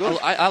just good.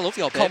 I love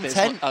your baby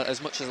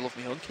as much as I love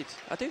my own kids.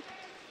 I do.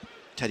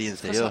 Teddy and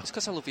Theo. It's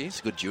because I love you. It's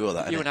a good duo,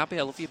 that, You and Abby,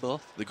 I love you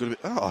both. They're good.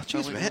 Oh,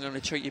 cheers, mate. I'm going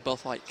to treat you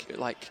both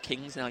like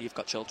kings now you've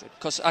got children.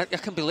 Because I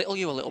can belittle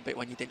you a little bit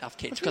when you didn't have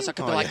kids. Because I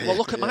can be like, well,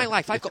 look at my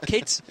life. I've got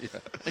kids.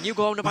 And you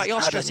go on about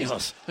your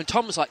stresses. And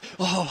Tom's like,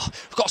 oh,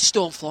 I've got a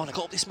stone floor and I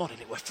got up this morning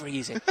and it was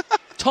freezing.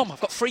 Tom,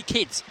 I've got 3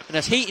 kids. And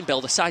a heating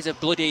bill the size of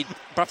bloody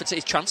Bradford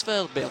City's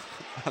transfer bill.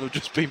 And I've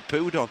just been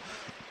pooed on.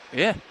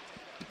 Yeah.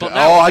 But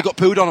now, I got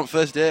pooed on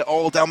first day,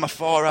 all down my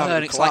forearm.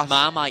 And it's like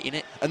Marmite,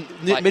 innit? And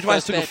like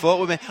midwives took a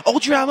photo with me.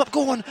 Hold your arm up,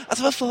 go on,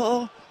 let's have a photo.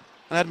 And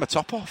I had my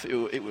top off. It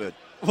would.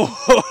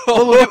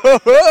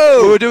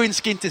 We were doing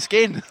skin to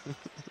skin.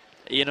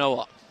 You know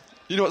what?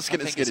 You know what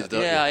skin to skin is, don't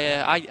you?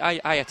 Yeah.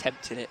 I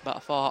attempted it, but I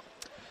thought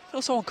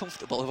feel so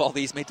uncomfortable with all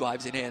these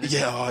midwives in here.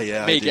 Yeah, oh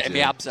yeah. Me getting my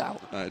abs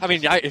out. I I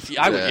mean, if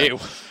I were you,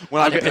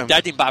 When I'd I have been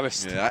dead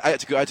embarrassed. Yeah, I had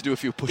to do a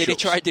few push-ups.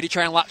 Did he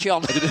try and latch you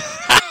on?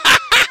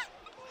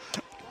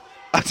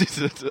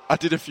 I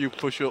did a few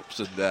push-ups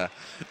and a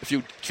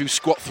few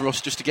squat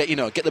thrusts just to get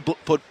the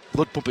blood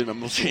pumping in my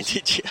muscles.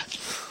 Did you?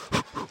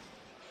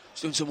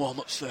 Just doing some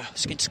warm-ups for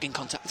skin-to-skin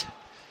contact.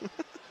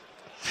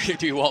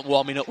 Do you want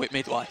warming up with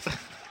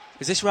midwife?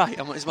 Is this right?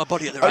 Is my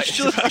body at the right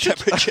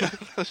temperature?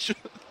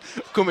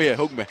 Come here,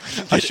 hug me.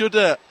 I should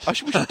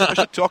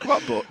talk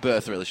about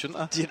birth, really, shouldn't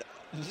I?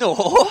 No.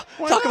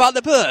 Why Talk not? about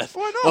the birth.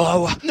 Why not?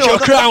 Oh, No,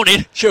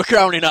 show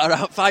crowning at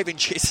around 5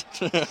 inches.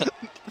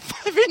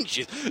 5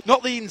 inches?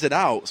 Not the ins and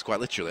outs, quite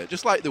literally.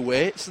 Just like the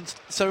weights and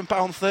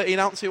 £7 13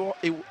 ounce he wore.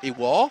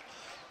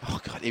 Oh,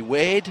 God, he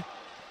weighed.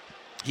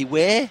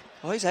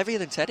 Oh, he's heavier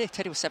than Teddy.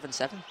 Teddy was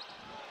 7'7".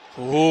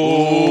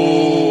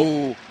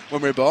 Oh.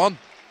 When we were born?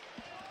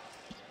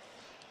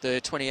 The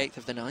 28th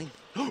of the 9th.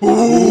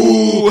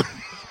 Ooh.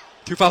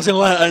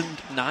 2011.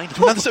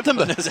 9th of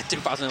September. Was it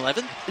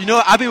 2011? You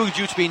know, Abby was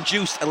due to be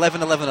induced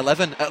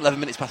 11:11:11 at 11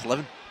 minutes past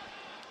 11.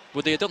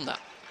 Would they have done that?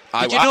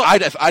 I'd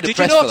Did you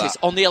pressed notice for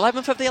that. on the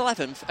 11th of the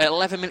 11th, at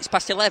 11 minutes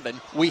past 11,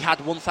 we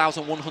had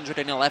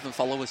 1,111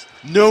 followers?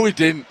 No, we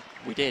didn't.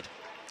 We did.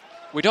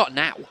 We don't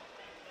now.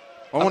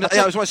 I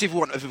just want to see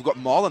if we've got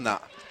more than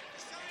that.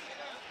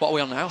 What are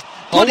we on now?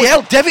 Bloody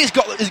hell, Devitt's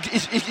got.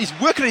 He's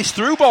working on his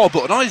through ball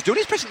button. All he's doing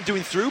is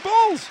doing through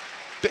balls.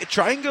 Bit of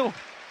triangle.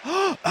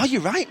 Oh,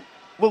 you're right.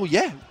 Well,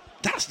 yeah.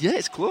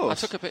 It's close. I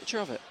took a picture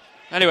of it.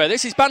 Anyway,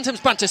 this is Bantam's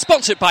Banter,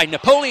 sponsored by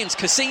Napoleon's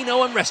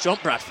Casino and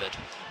Restaurant Bradford.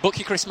 Book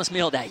your Christmas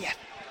meal there, yeah.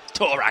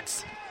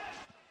 Torags.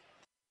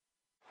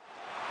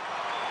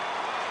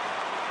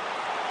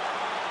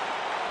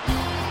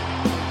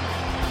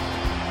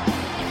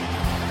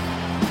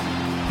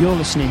 You're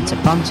listening to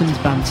Bantam's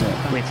Banter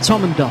with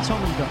Tom and Dot.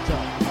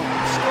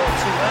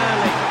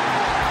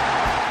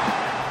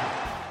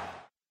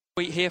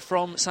 We hear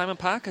from Simon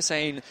Parker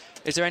saying,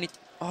 is there any...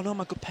 Oh no,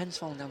 my good pen's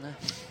falling down there.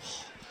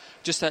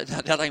 Just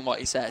that ain't what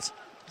he says.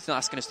 He's not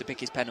asking us to pick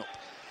his pen up.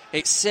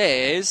 It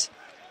says,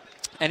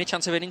 any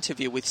chance of an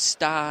interview with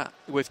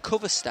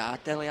cover star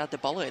Dele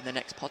Adebola in the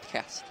next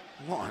podcast?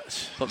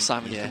 What? Look,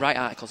 Simon, you can write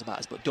articles about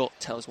us, but don't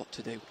tell us what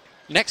to do.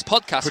 Next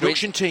podcast...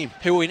 Production team.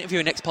 Who will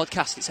interview next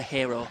podcast? It's a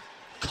hero.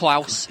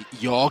 Klaus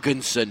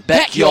Jorgensen.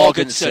 Beck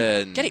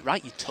Jorgensen. Get it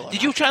right, you toad.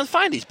 Did you try and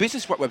find his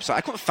business website? I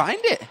couldn't find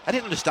it. I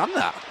didn't understand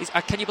that.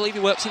 Can you believe he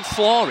works in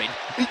flooring?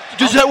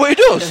 Is that what he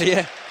does?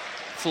 Yeah.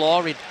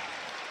 Flooring.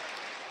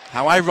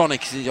 How ironic,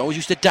 because he always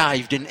used to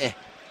dive, didn't he?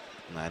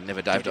 No,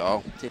 never dived at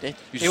all. Did he?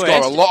 Used to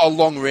score a lot of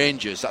long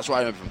ranges. That's what I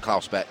remember from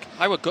Klaus Beck.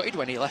 I was gutted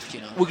when he left,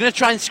 you know. We're going to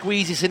try and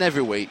squeeze this in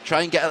every week.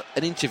 Try and get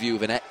an interview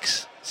with an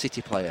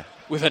ex-City player.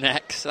 With an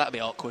ex? That'd be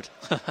awkward.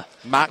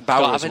 Mark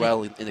Bauer as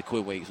well in the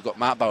coming weeks. We've got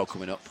Mark Bauer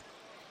coming up.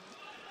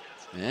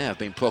 Yeah, I've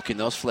been poking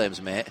those flames,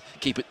 mate.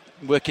 Keeping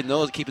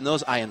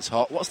those irons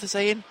hot. What's the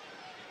saying?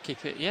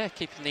 Keeping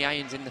the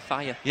irons in the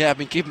fire. Yeah, I've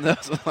been keeping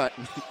those, like,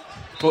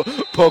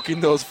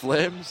 poking those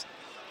flames.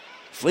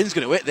 Flynn's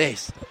going to hit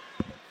this.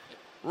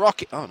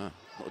 Rocket. Oh, no.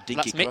 Little dinky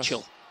That's cross.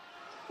 Mitchell.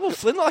 Well,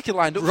 Flynn looked like he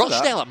lined up Rochdale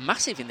for that. are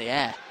massive in the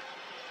air.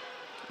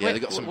 Yeah,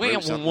 they've got some We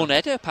groups, have haven't one they?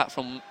 header apart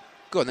from...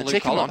 Go on then, Luke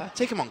take him Oliver. on.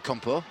 Take him on,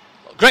 Compo.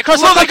 Great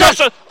cross.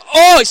 Look,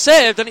 Oh, it's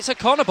saved, and it's a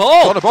corner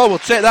ball. Corner ball, we'll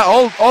take that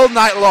all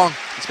night long.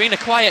 It's been a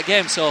quiet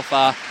game so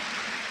far.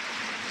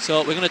 So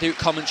we're going to do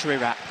commentary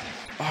rap.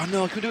 Oh,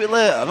 no, can we do it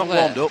later? I'm not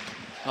warmed up.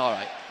 All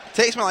right.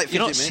 Takes me like 50 You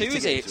know, minutes to get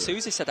into it.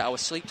 Susie said that I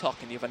was sleep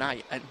talking the other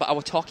night, but I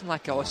was talking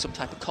like I was some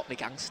type of Cockney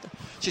gangster.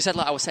 She said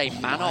like I was saying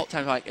man all the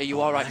time. Like, are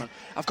you all right, man?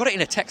 I've got it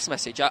in a text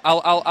message.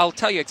 I'll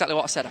tell you exactly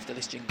what I said after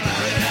this jingle.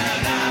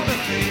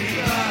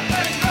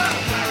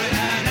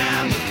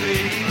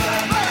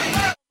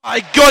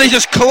 My God, he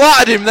just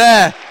clattered him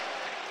there.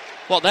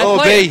 What then?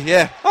 OB,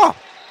 yeah. Oh,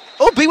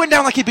 OB went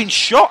down like he'd been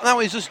shot. Now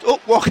he's just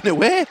up walking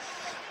away.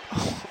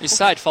 He's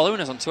started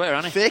following us on Twitter,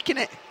 hasn't he? Faking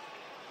it.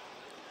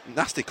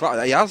 Nasty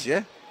clatter. He has,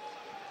 yeah.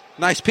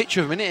 Nice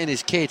picture of him, innit, in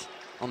his kid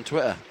on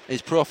Twitter.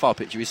 His profile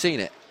picture. Have you seen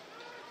it?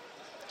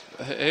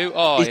 Who?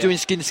 Oh, He's yeah. doing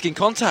skin-to-skin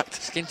contact.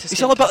 Skin-to-skin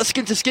It's all about the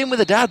skin-to-skin with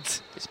the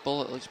dads. It's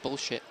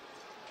bullshit.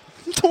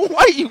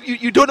 Why?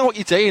 You don't know what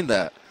you're saying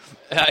there.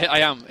 I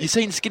am. You're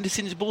saying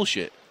skin-to-skin is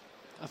bullshit.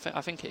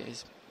 I think it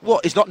is.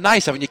 What? It's not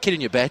nice having your kid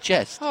in your bare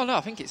chest. Oh no,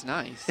 I think it's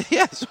nice.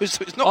 Yeah, so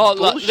it's not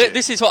bullshit.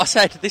 This is what I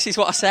said. This is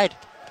what I said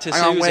to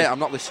Hang on, Susie. wait, I'm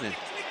not listening.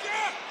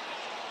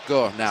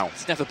 Go now.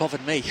 It's never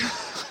bothered me.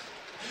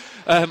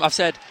 I've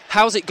said,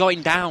 how's it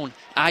going down?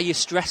 Are you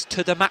stressed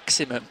to the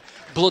maximum?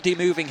 Bloody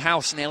moving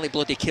house nearly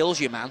bloody kills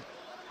you, man.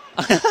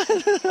 Who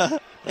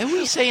are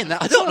you saying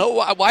that? I don't know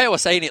why I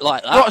was saying it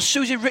like that. What,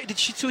 did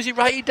Susie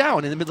write it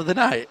down in the middle of the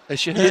night as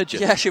she heard you?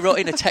 Yeah, she wrote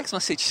in a text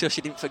message so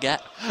she didn't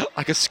forget.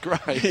 Like a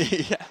scribe.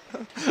 Yeah.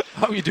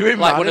 How are you doing,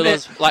 Like man? one of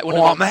those. Like one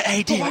Oh, of mate,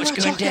 hey, why what's am I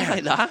going talking down?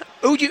 like that?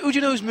 Who do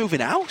you know who's moving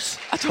house?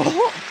 I don't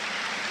know.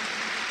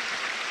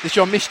 This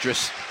your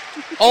mistress?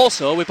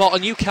 Also, we bought a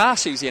new car,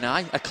 Susie and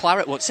I, a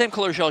claret one, same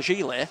colour as your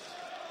Gilet.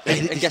 Hey,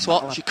 And this guess is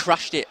what? not She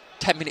crashed it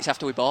 10 minutes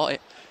after we bought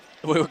it.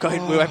 We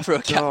went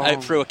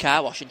through a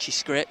car wash and she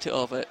scraped it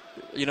over.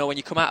 You know, when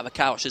you come out of a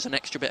car wash, there's an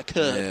extra bit of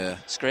curb. Yeah.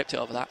 Scraped it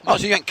over that. Oh,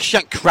 so you ain't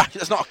crash.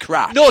 That's not a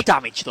crash. No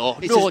damage, though.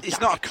 It's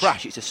not a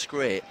crash, it's a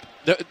scrape.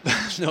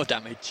 No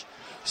damage.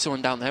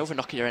 Someone down there with a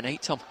Nokia N8,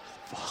 Tom.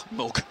 Oh,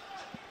 mug.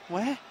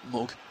 Where?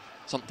 Mug.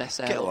 It's on desk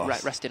there. Get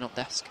lost. Resting up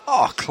desk.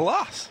 Oh,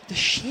 class. The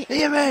shit.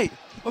 Here, mate.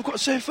 I've got the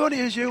same funny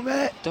as you,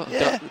 mate. Don't.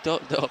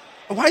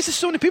 Why is there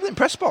so many people in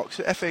press box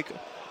at FA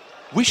Cup?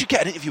 We should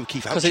get an interview with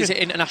Keith Houchin. Because it's an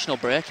international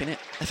break, isn't it?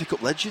 FA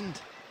Cup legend.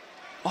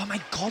 Oh,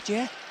 my God,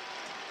 yeah.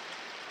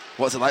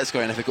 What's it like to go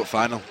in an FA Cup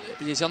final?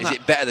 Is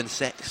it better than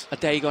sex? A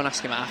day you go and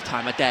ask him at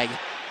half-time, a day.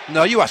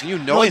 No, you asking. You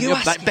know him. You You're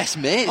ask like best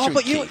mates. Oh,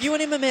 but Keith. you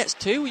and him are mates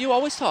too. You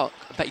always talk.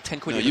 I bet you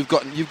 10 quid. No, you've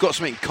got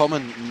something in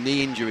common.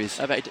 Knee injuries.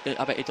 I bet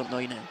he don't know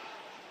your name.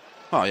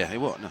 Oh yeah, he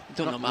won't. No,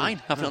 Don't know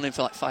mine. I've known him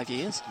for like 5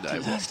 years. No, he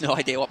There's no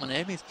idea what my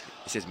name is.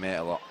 He says mate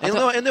a lot.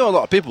 He'll know a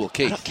lot of people.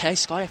 Keith. I don't care.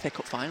 Sky FA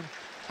Cup final.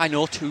 I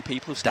know 2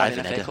 people who started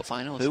in Diving FA header. Cup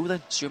finals. Who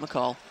then? Stuart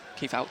McCall,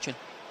 Keith Houchin.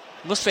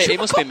 It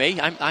must be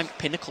me. I'm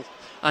pinnacle.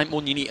 I'm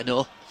one you need to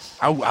know.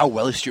 How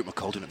well is Stuart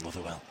McCall doing at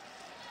Motherwell?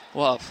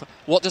 Well,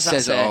 what does that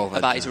Says it say all,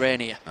 about his reign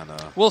here? I know.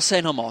 We'll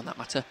say no more on that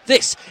matter.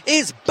 This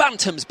is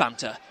Bantam's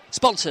Banter,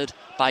 sponsored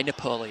by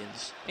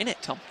Napoleon's. In it,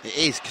 Tom? It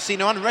is.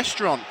 Casino and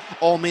restaurant.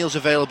 All meals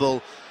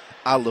available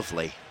are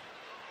lovely.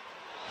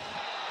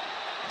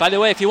 By the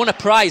way, if you want a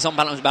prize on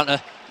Bantam's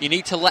Banter, you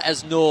need to let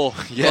us know.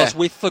 Yeah, because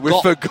we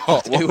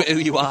forgot who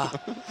you are.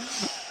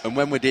 And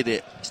when we did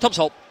it... It's Tom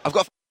Salt. I've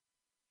got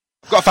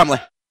a family.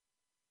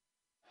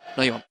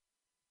 No, you won't.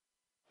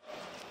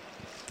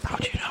 How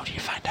do you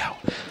find out?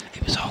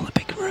 It was all a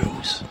big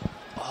ruse.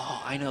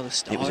 Oh, I know the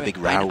story. It was a big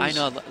rouse. I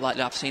know, like,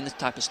 I've seen this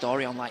type of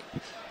story on, like,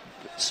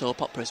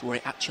 soap operas where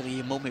it actually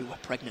your mummy were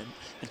pregnant,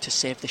 and to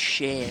save the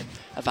shame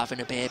of having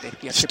a baby,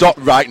 you have Stop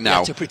to right now. You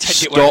have to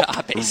pretend it were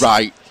habits.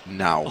 Right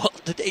now. Well,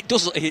 he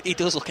does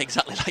look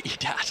exactly like your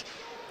dad.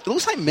 It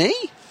looks like me.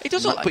 He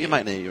does look like Put your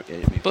mic near you.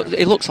 But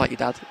it looks like your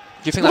dad. Do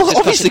you think Well, that's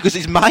obviously, because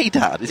he's my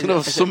dad. He's going to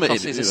have something in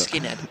it. He's a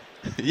skinhead.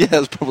 Yeah,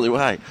 that's probably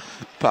why.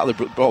 Part of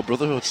the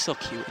brotherhood. He's so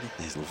cute, isn't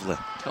he? He's lovely.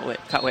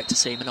 Can't wait to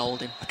see him and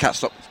hold him. I can't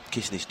stop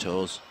kissing his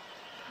toes.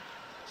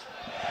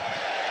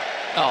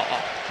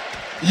 Oh.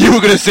 You were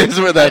going to say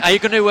something then. Are you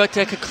going to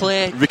take a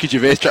clay... Ricky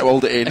Gervais tried to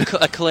hold it in.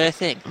 A clay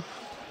thing?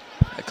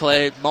 A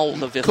clay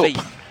mould of your Cup. feet?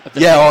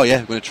 Yeah, oh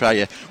yeah, we're going to try,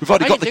 yeah. We've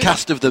already How got you the do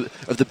cast of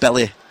the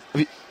belly.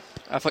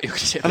 I thought you were going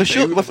to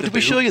say Did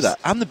we show you that?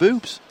 And the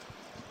boobs.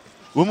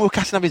 When we were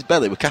casting up his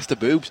belly, we cast the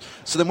boobs.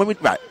 So then when we...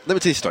 Right, let me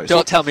tell you a story.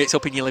 Don't tell me it's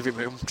up in your living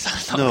room.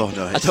 No,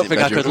 I don't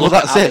think I could Well, look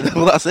that's at it.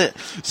 Well, that's it.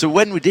 So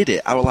when we did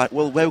it, I was like,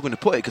 well, where are we going to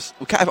put it? Because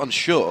we can't have it on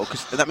show,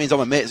 because that means all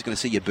my mates are going to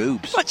see your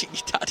boobs. Imagine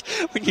your dad.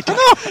 When your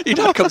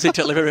dad comes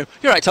into the living room.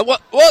 You're right, Tom,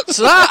 what's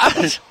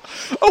that?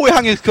 Oh, we're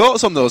hanging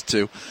coats on those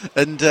two.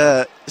 And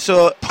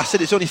so I said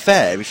it's only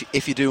fair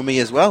if you do me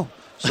as well.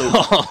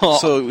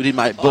 So we did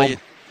my bum.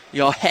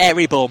 Your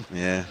hairy bum.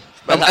 Yeah.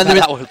 Well, and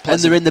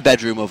they're in the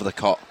bedroom over the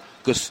cot.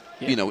 Because,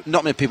 you know,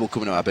 not many people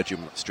come into our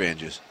bedroom,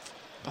 strangers.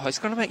 Oh, it's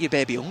going to make your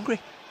baby hungry.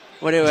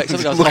 When he wakes up,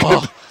 he goes,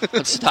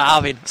 I'm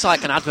starving. It's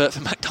like an advert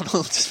for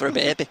McDonald's for a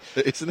baby.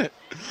 Isn't it?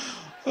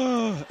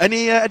 Oh.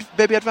 Any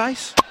baby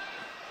advice?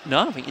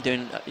 No, I think you're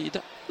doing...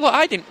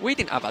 Look, we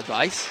didn't have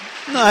advice.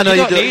 No, I know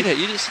you you don't need it.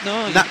 You just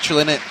know. Natural,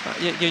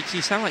 innit?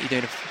 You sound like you're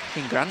doing a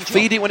fucking grand job.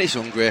 Feed it when it's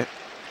hungry.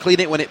 Clean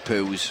it when it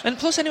poos. And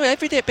plus, anyway,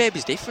 every day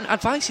baby's different.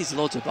 Advice is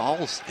loads of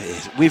balls. It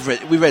is.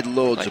 We read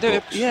loads of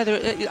books. Yeah,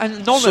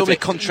 and none of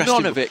it comes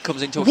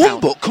into account.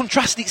 One book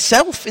contrasted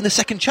itself in the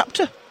second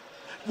chapter.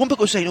 One book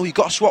was saying, you've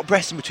got to swap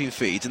breasts in between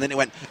feeds, and then it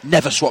went,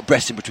 never swap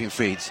breasts in between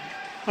feeds.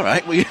 All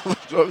right,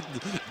 well,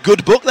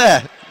 good book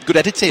there. Good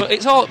editing.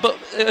 But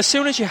as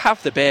soon as you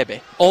have the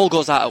baby, all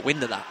goes out of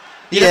window that.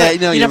 You're right.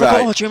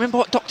 Do you remember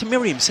what Dr.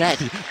 Miriam said?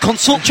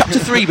 Consult chapter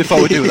 3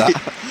 before we do that.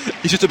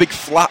 It's just a big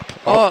flap.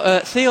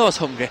 Theo's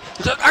hungry.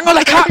 He's like, hang on,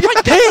 I can't find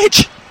the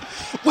page.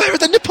 Where are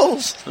the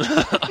nipples?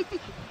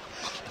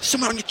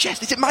 Somewhere on your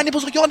chest. Is it my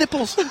nipples or your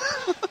nipples?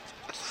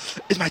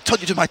 Does my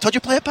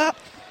Todger play a part?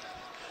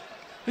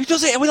 Who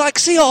does it? Are we like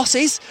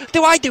seahorses?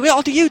 Do I do it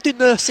or do you do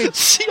nursing?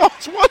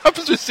 Seahorses? What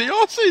happens with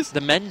seahorses?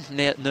 The men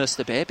nurse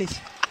the babies.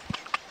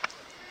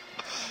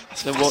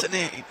 That's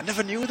fascinating. I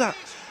never knew that.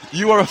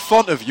 You are a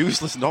font of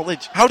useless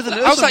knowledge. How do the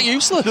nurse? How's that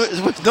useless?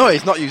 No,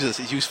 it's not useless.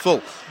 It's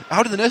useful.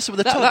 How do the nurse with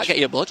the touch? That'll get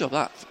you a blowjob,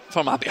 that.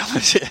 From Abby.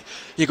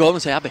 You go home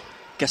and say, Abby,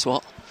 guess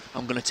what?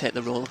 I'm going to take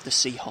the role of the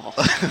seahorse.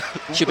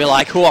 She'll be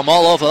like, I'm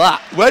all over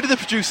that. Where do they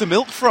produce the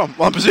milk from?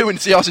 Well, I'm presuming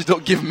seahorses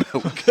don't give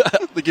milk.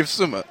 They give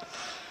summer.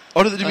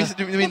 Or do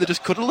you mean they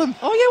just cuddle them?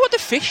 Oh, yeah, what do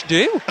fish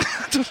do?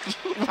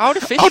 How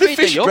do fish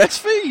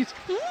breastfeed?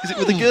 Is it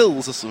with the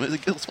gills or something? The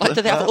gills like,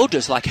 do they have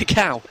udders like a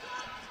cow?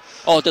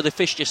 Or do the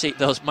fish just eat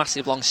those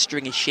massive, long,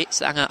 stringy shits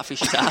that hang out of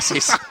fish's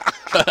asses?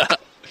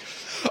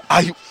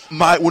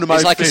 One of my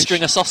it's like fish, a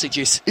string of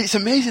sausages. It's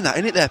amazing that,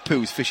 isn't it, their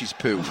poos, fish's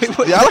poo?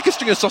 They are like a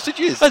string of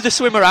sausages. They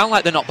swim around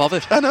like they're not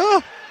bothered. I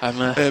know.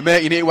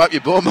 Mate, you need to wipe your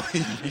bum.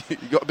 You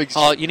got a big...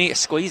 Oh, you need to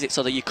squeeze it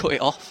so that you cut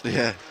it off.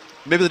 Yeah.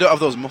 Maybe they don't have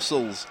those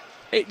muscles.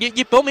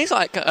 Your bum is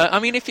like... I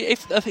mean, if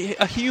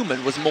a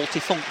human was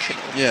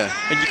multifunctional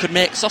and you could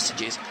make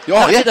sausages,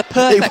 that'd be the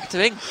perfect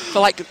thing for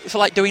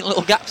like doing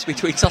little gaps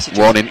between sausages.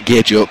 Warning,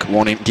 gay joke.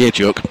 Warning, gay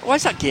joke. Why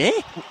is that gay?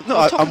 No,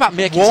 I'm talking about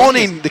making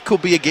warning, sausages. there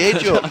could be a gay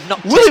joke.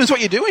 Williams, what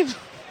are you doing?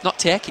 Not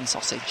taking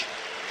sausage.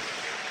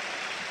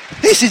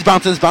 This is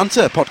Bantam's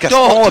Banter, podcast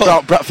all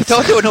about Bradford.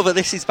 Don't do another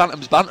This is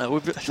Bantam's Banter.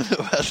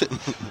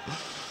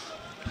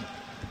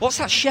 What's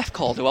that chef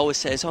called who always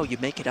says, "Oh, you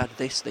make it out of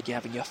this that you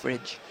have in your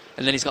fridge,"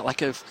 and then he's got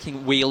like a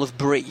fucking wheel of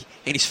brie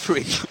in his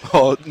fridge?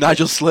 Oh,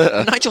 Nigel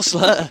Slater. Nigel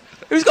Slater.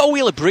 Who's got a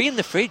wheel of brie in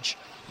the fridge?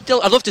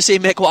 I'd love to see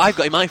him make what I've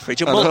got in my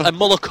fridge: a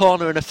muller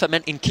corner and a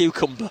fermenting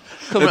cucumber.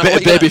 A bit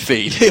of baby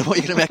feed. What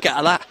are you going to make out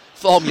of that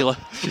formula?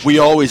 We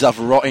always have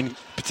rotting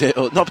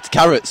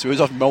carrots. We always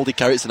have mouldy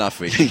carrots in our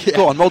fridge.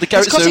 Go on, mouldy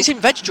carrots. Because it's in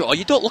veg drawer.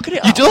 You don't look at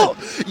it. You don't.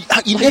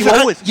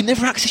 You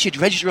never access your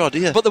veg drawer, do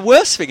you? But the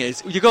worst thing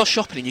is, you go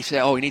shopping and you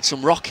say, "Oh, you need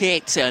some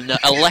rockets and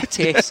a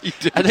lettuce,"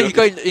 and then you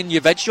go in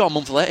your veg drawer a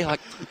month later, you're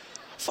like,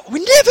 "We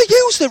never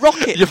use the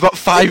rocket." You've got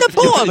five. You've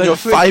got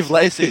 5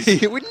 lettuces.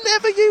 We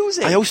never use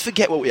it. I always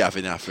forget what we have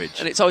in our fridge,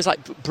 and it's always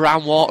like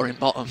brown water in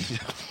bottom.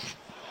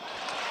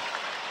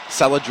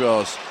 Salad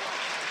drawers.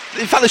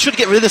 In fact, they should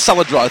get rid of the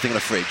salad drawer thing in a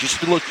fridge.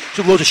 Just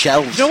load of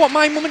shelves. You know what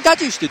my mum and dad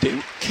used to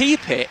do?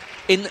 Keep it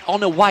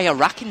on a wire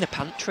rack in the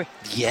pantry.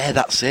 Yeah,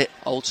 that's it.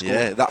 Old school.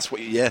 Yeah, that's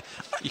what. Yeah,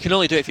 you can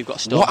only do it if you've got a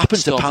stove. What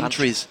happens to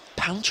pantries?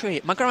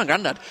 Pantry. My grandma and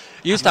granddad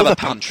used to have a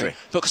pantry,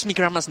 but because my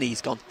grandma's knee's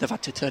gone, they've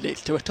had to turn it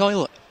into a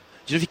toilet.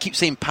 Do you know if you keep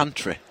saying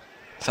pantry?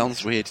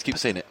 Sounds weird. Just keep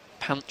saying it.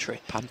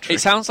 Pantry. Pantry. It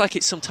sounds like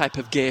it's some type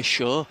of gay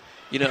show.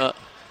 You know,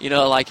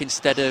 like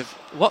instead of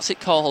what's it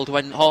called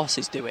when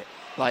horses do it?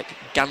 Like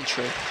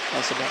gantry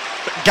or something.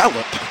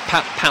 Gallop.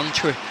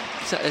 Pantry.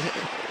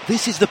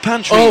 This is the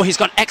pantry. Oh, he's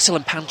got an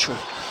excellent pantry.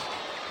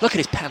 Look at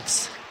his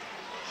pants.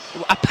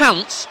 A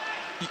pants,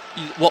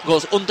 what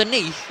goes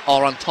underneath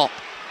or on top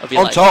of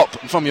your leg? On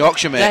top, from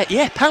Yorkshire, mate.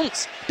 Yeah,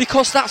 pants.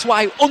 Because that's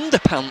why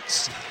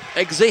underpants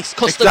exist.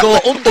 Because they go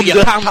under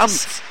your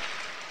pants.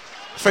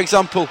 For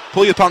example,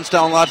 pull your pants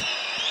down, lad.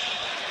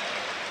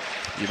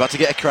 You're about to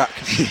get a crack.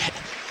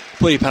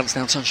 Pull your pants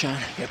down, sunshine.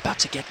 You're about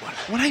to get one.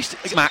 When I used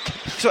to smack.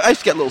 So I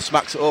used to get little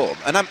smacks at home,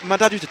 and my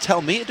dad used to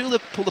tell me to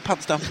pull the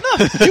pants down.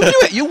 No, you do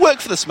it. You work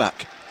for the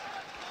smack.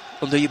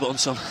 Undo your button,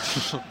 son.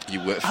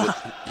 You work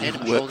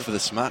for the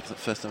smack. That's the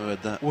first time I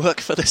heard that.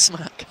 Work for the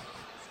smack.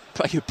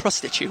 Are you a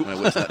prostitute? I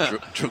work for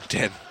that drug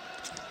den.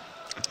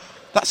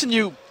 That's a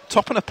new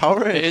top and a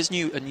Powerade. It is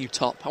a new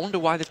top. I wonder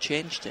why they've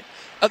changed it.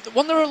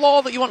 Wasn't there a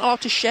law that you weren't allowed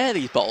to share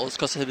these bottles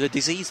because of the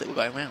disease that were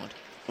going around?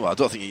 Well, I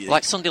don't think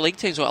like Sunday League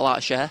teams weren't allowed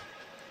to share.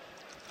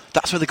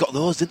 That's where they got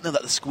those, didn't they?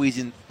 That they're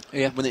squeezing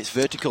when it's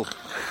vertical.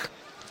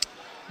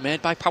 Made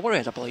by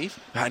Powerade, I believe.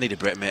 I need a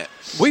break, mate.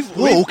 Can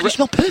you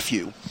smell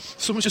perfume?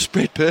 Someone just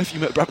sprayed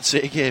perfume at a Bradford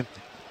City game.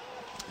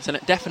 It's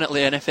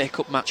definitely an FA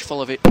Cup match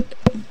full of it.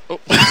 Oh.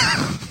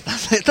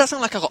 It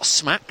doesn't like I got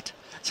smacked.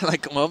 So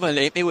like come over and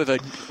hit me with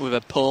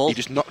a pole. He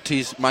just knocked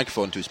his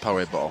microphone to his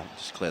Powerade bottle.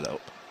 Just clear that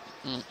up.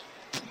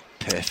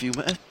 Perfume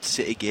at a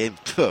City game.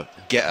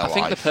 Get alive. I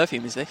think the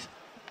perfume is this.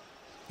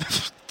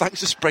 Thanks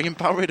for spraying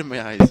Powerade in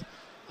my eyes.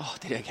 Oh,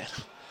 did it again.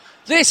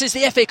 This is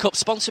the FA Cup,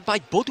 sponsored by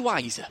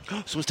Budweiser.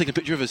 Someone's taking a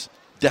picture of us.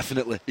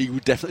 Definitely. He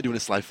would definitely doing a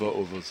slide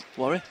photo of us.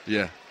 Worry?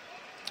 Yeah.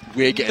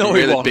 We're getting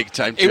really big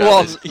time. It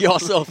was.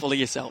 You're so full of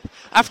yourself.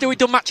 After we'd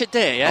done Match of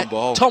Day, yeah,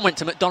 Tom went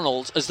to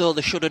McDonald's as though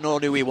they should have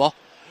known who he was.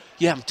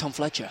 Yeah, I'm Tom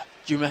Fletcher.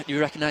 Do you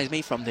recognise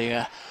me from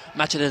the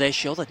Match of the Day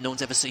show that no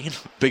one's ever seen?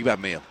 Big bad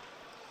meal.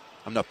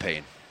 I'm not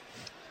paying.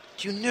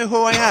 Do you know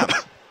who I am?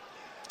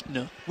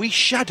 No. We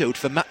shadowed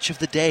for Match of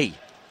the Day.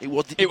 It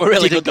were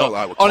really good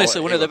though. Honestly,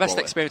 one of the best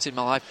experiences in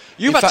my life.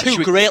 You've had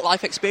two great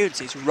life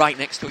experiences right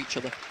next to each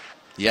other.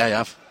 Yeah, I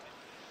have.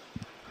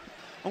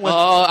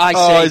 I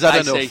see. He's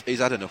had enough. He's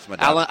had enough, my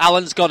dad.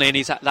 Alan's gone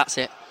in. That's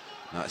it.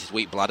 That's his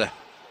weak bladder.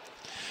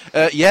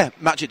 Yeah,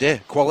 Match of Day,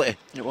 quality.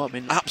 It was,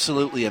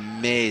 absolutely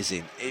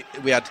amazing.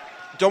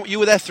 You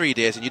were there 3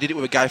 days, and you did it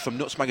with a guy from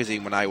Nuts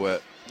Magazine when I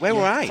were. Where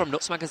were I? From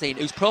Nuts Magazine,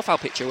 whose profile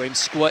picture were him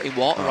squirting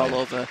water all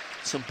over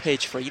some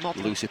Page 3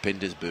 model. Lucy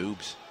Pinder's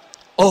boobs.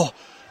 Oh,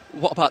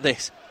 what about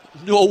this?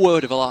 No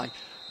word of a lie.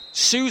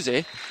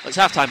 Susie, it's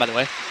half time by the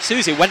way,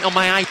 Susie went on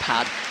my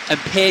iPad and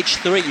Page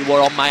 3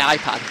 were on my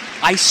iPad.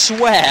 I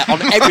swear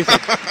on everything.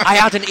 I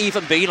hadn't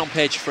even been on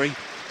Page 3.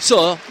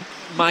 So,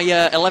 my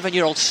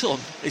 11-year-old son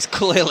is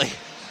clearly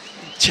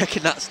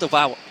checking that stuff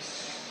out.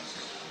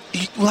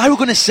 Well, I was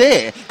going to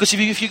say, because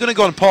if you're going to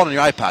go on porn on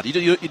your iPad,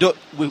 you don't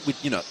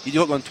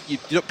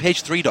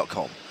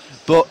page3.com.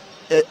 But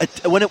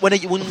what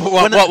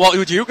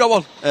would you go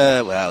on?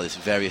 Well, there's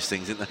various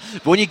things, isn't there?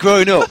 But when you're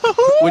growing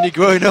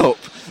up,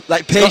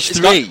 like page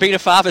 3, being a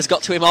father's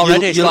got to him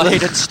already. It's like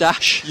hidden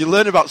stash. You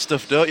learn about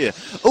stuff, don't you?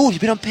 Oh,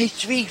 you've been on page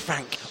 3,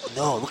 Frank. Oh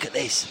no, look at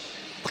this.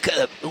 Look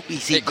at the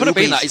it could have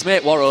been that his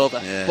mate wore over,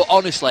 but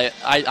honestly,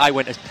 I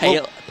went as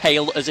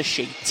pale as a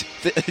sheet.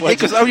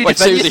 Because how you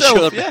defend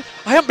yourself? Yeah.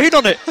 I haven't been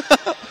on it.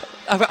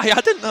 I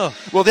hadn't though.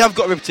 Well, they have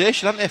got a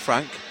reputation, haven't they,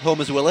 Frank?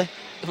 Homer's Willie.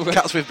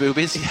 Cats with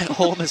boobies. Yeah,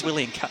 Homer's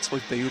Willie and cats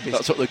with boobies.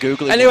 That's what they're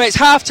Googling. Anyway, it's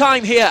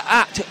half-time here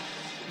at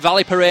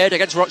Valley Parade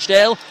against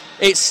Rochdale.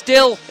 It's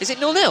still... Is it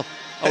 0-0?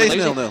 It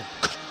is 0-0.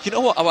 You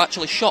know what? I'm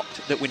actually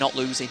shocked that we're not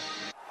losing.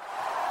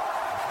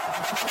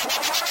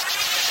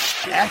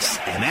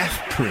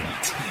 SMF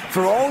Print.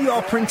 For all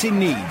your printing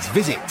needs,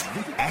 visit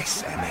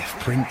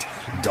smfprint.com.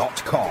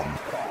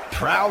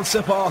 Proud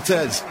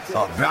supporters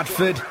of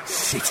Bradford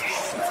City.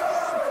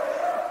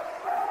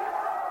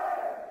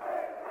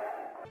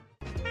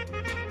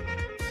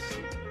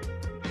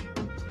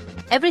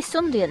 Every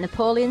Sunday at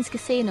Napoleon's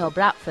Casino,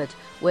 Bradford,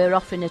 we're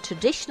offering a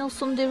traditional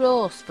Sunday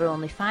roast for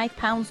only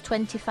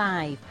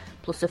 £5.25,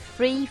 plus a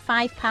free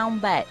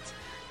 £5 bet.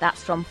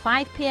 That's from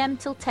 5 p.m.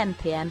 till 10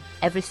 p.m.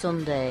 every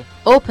Sunday.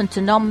 Open to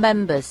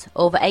non-members,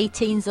 over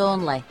 18s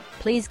only.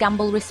 Please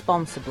gamble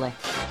responsibly.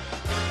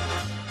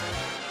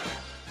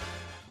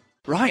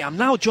 Right, I'm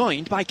now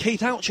joined by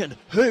Keith Ouchen,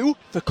 who,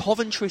 for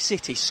Coventry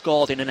City,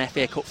 scored in an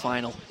FA Cup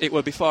final. It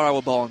were before I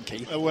were born,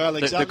 Keith. Well,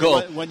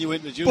 exactly. When you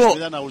introduced me,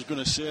 then I was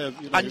going to say,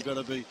 you've got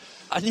to be...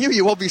 I knew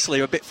you obviously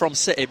were a bit from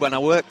City when I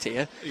worked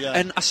here,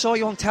 and I saw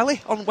you on telly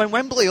when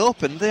Wembley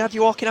opened. They had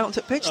you walking out onto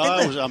the pitch,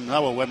 didn't they? I'm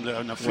now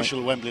an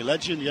official Wembley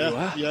legend,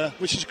 yeah,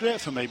 which is great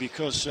for me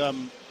because, as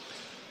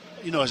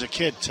a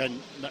kid,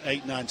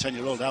 8, 9,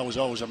 10-year-old, I was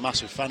always a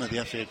massive fan of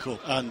the FA Cup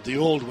and the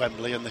old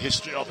Wembley and the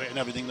history of it and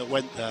everything that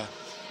went there.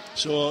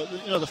 So,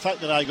 the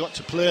fact that I got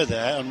to play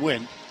there and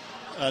win,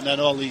 and then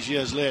all these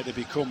years later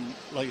become,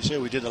 like you say,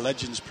 we did a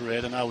Legends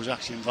Parade and I was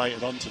actually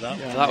invited onto that.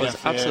 Yeah, that was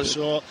absolutely...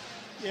 So,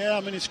 yeah, I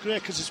mean, it's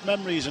great because it's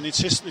memories and it's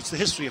the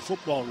history of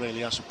football,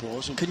 really, I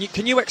suppose. And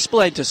can you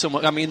explain to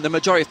someone, I mean, the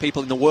majority of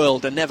people in the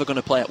world are never going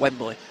to play at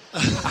Wembley.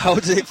 How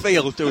does it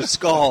feel to have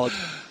scored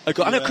a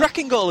goal? And a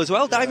cracking goal as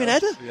well, diving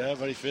header? Yeah,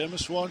 very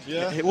famous one,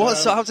 yeah. It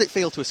was, so how does it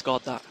feel to have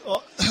scored that?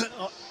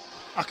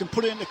 I can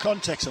put it into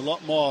context a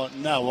lot more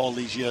now, all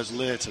these years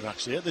later,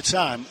 actually. At the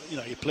time,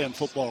 you're playing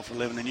football for a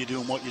living and you're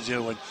doing what you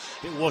do, and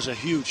it was a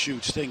huge,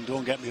 huge thing,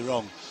 don't get me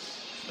wrong.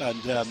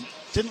 And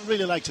didn't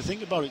really like to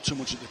think about it too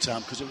much at the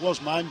time because it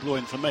was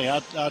mind-blowing for me.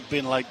 I'd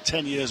been like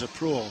 10 years a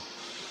pro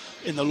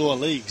in the lower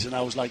leagues and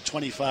I was like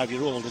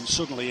 25-year-old, and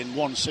suddenly in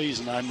one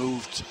season I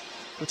moved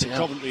to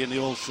Coventry in the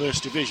old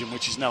First Division,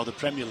 which is now the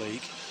Premier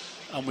League,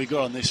 and we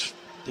got on this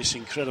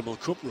incredible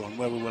cup run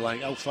where we were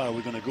like, how far are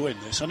we going to go in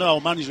this? I know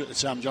our manager at the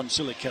time, John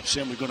Sillick, kept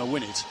saying we're going to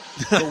win it,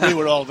 but we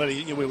were all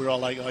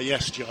like, oh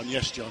yes John.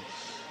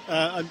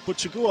 But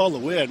to go all the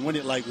way and win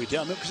it like we did,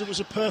 I mean, because it was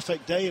a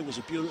perfect day, it was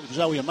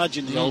how we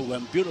imagined the old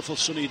one, beautiful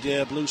sunny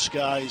day, blue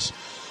skies,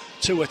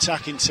 2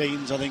 attacking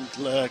teams. I think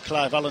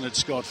Clive Allen had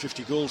scored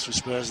 50 goals for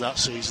Spurs that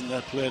season. They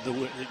played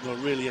the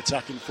really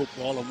attacking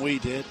football, and we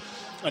did,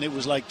 and it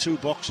was like 2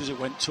 boxes. It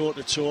went toe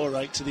to toe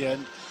right to the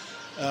end.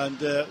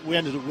 And we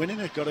ended up winning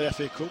it, got an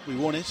FA Cup, we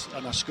won it,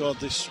 and I scored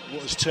this,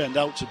 what has turned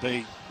out to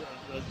be,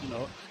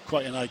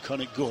 quite an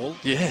iconic goal.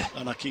 Yeah.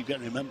 And I keep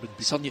getting remembered.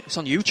 It's on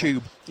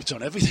YouTube. It's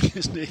on everything,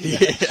 isn't it?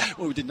 Yeah.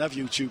 Well, we didn't have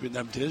YouTube in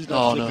them days.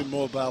 Flipping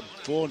mobile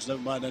phones,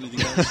 never mind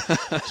anything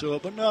else.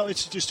 But no,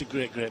 it's just a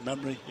great, great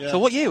memory. Yeah. So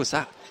what year was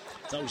that?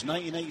 That was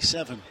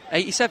 1987.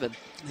 87?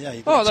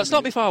 Yeah. Oh, that's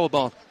not before I was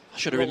born. I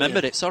should have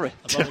remembered it, sorry.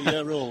 About a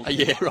year old. A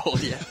year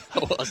old, yeah. I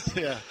was.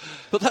 Yeah.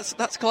 But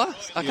that's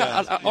class.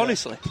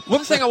 Honestly.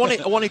 One thing I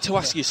wanted to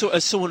ask you, so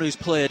as someone who's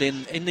played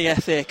in the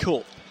FA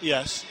Cup,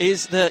 yes,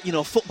 is that,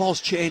 football's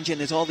changing,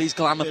 there's all these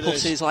glamour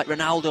pusses like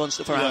Ronaldo and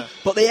stuff around,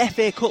 but the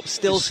FA Cup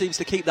still seems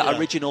to keep that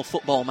original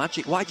football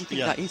magic. Why do you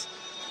think that is?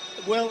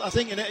 Well, I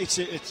think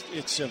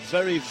it's a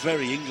very,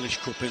 very English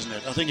cup, isn't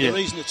it? I think the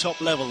reason at top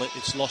level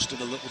it's lost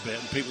it a little bit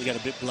and people get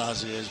a bit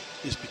blasé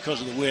is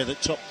because of the way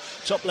that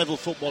top level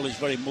football is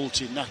very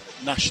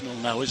multinational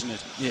now, isn't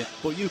it? Yeah.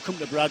 But you come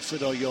to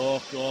Bradford or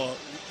York or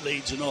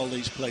Leeds and all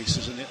these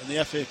places, and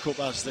the FA Cup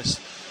has this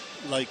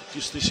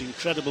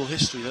incredible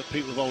history that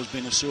people have always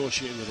been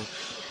associated with it.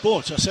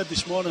 But I said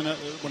this morning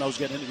when I was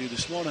getting interviewed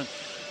this morning,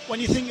 when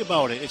you think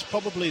about it, it's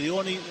probably the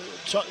only...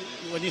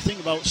 when you think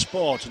about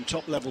sport and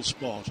top-level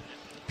sport,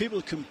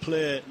 people can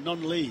play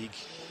non-league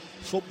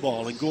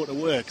football and go to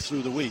work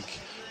through the week,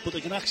 but they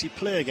can actually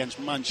play against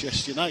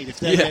Manchester United. If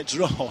they get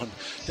drawn,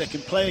 they can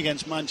play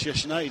against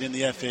Manchester United in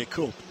the FA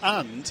Cup,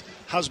 and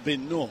has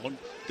been known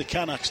they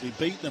can actually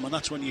beat them, and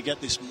that's when you get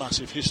this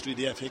massive history of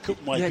the FA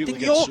Cup. Why people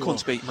did York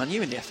once beat Man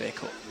U in the FA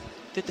Cup?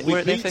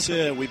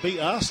 We beat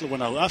Arsenal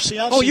when I've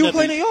seen. You were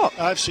playing at York?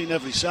 I've seen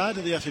every side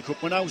of the FA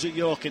Cup. When I was at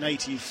York in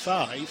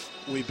 '85,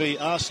 we beat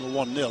Arsenal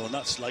 1-0, and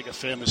that's like a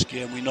famous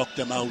game. We knocked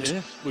them out.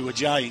 Yeah. We were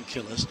giant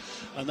killers.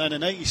 And then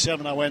in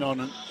 '87, I went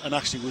on and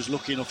actually was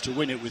lucky enough to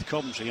win it with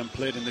Coventry and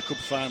played in the cup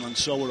final and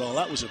saw what all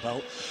that was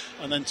about.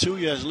 And then 2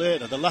 years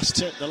later, the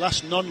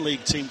last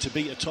non-league team to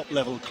beat a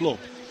top-level club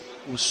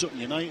was Sutton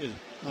United.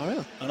 Oh,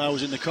 really? And I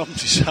was in the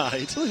commentary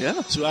side. Oh,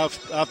 yeah. So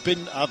I've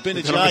been a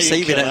You're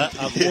giant killer.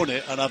 I've won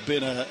it, and I've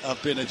been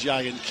a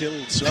giant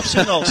killed. So I've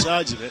seen all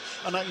sides of it,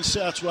 and I can say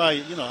that's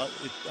why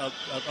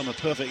I'm a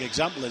perfect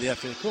example of the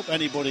FA Cup.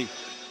 Anybody.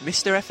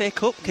 Mr. FA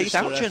Cup, Keith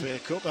Ouchen.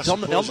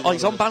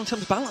 He's on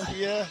Bantam's Banter.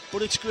 Yeah,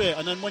 but it's great.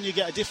 And then when you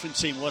get a different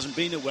team who hasn't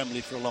been at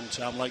Wembley for a long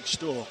time, like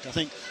Stoke, I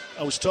think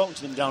I was talking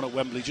to them down at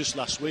Wembley just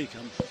last week.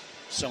 I'm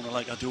sounding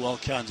like I do all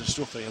kinds of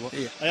stuff here, but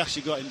I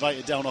actually got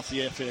invited down off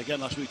the FA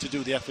again last week to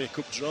do the FA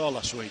Cup draw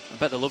last week. I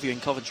bet they love you in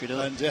Coventry,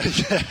 don't they?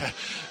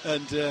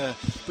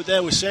 But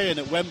they were saying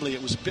at Wembley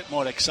it was a bit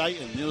more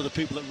exciting. You know, the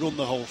people that run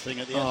the whole thing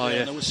at the FA,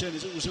 and they were saying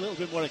it was a little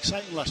bit more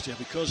exciting last year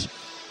because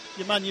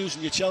your Man U's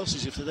and your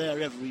Chelsea's, if they're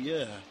there every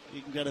year,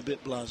 you can get a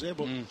bit blasé.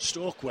 But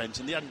Stoke went,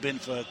 and they hadn't been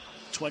for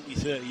 20,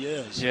 30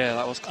 years. Yeah,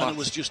 that was class. And it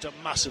was just a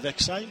massive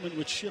excitement,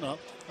 which, and that's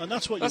what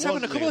that's you want. That's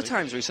happened a couple of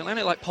times recently,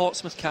 isn't it? Like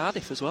Portsmouth,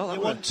 Cardiff as well.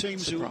 You want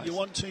teams to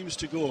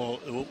go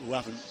who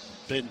haven't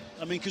been.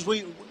 I mean, because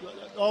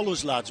all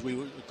those lads, we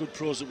were good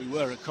pros that we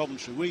were at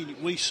Coventry.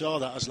 We saw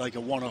that as like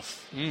a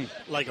one-off,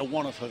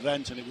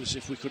 event, and it was,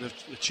 if we could have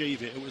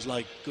achieved it, it was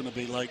like going to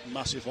be like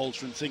massive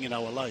altering thing in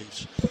our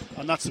lives,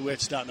 and that's the way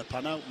it's starting to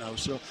pan out now.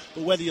 So,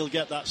 but whether you'll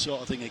get that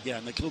sort of thing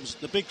again,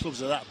 the big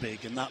clubs are that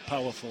big and that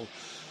powerful.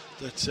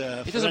 That,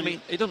 it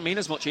doesn't mean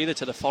as much either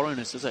to the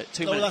foreigners, does it?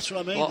 That's what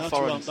I mean. That's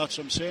what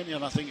I'm saying,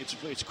 and I think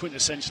it's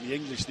quintessentially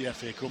English, the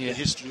FA Cup, the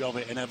history of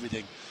it and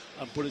everything.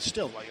 But it's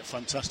still like a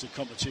fantastic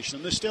competition,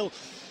 and there's still,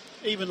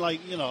 even like,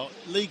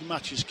 league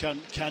matches can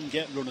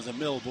get run of the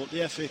mill, but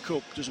the FA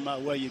Cup, doesn't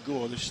matter where you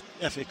go, this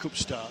FA Cup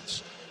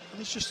starts,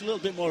 and it's just a little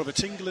bit more of a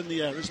tingle in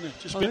the air, isn't it?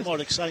 Just a bit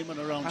more excitement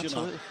around.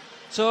 Absolutely.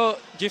 So,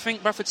 do you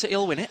think Bradford City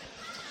will win it?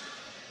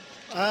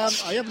 I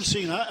haven't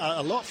seen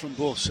a lot from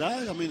both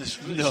sides. I mean,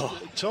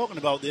 talking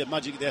about the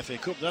magic of the FA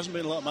Cup, there hasn't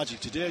been a lot of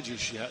magic today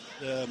just yet.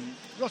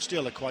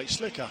 Rochdale are quite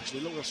slick, actually.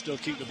 Look, Rochdale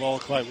keep the ball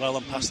quite well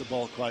and pass the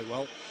ball quite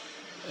well.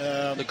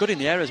 They're good in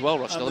the air as well,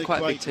 Rochdale. They're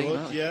quite a big team,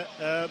 aren't they?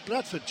 Yeah.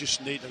 Bradford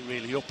just need to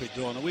really up it,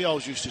 don't they? We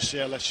always used to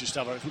say, let's just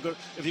have if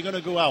you're going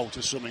to go out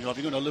or something, or if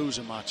you're going to lose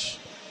a match,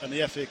 and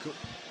the FA Cup,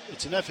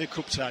 it's an FA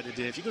Cup tie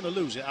today. If you're going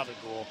to lose it, have a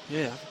go.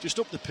 Yeah. Just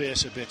up the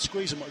pace a bit,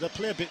 squeeze them. They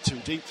play a bit too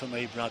deep for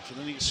me, Bradford.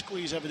 They need to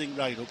squeeze everything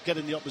right up, get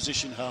in the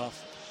opposition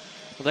half.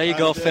 Well, there you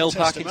go, Phil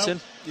Parkinson.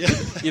 Yeah.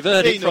 You've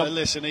heard it from.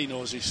 Listen, he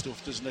knows his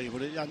stuff, doesn't he?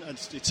 But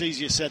it's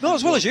easier said. Not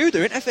as well as you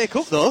do in FA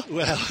Cup, though.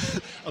 Well,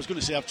 I was going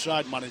to say I've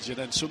tried managing,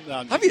 and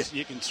sometimes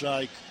you can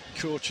try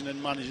coaching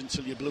and managing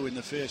until you're blue in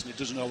the face, and it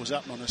doesn't always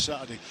happen on a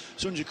Saturday.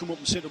 As soon as you come up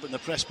and sit up in the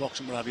press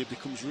box and what have you, it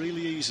becomes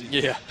really easy.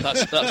 Yeah,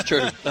 that's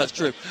true. That's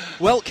true.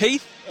 Well,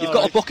 Keith, you've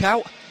got a book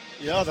out.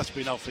 Yeah, that's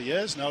been out for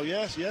years now.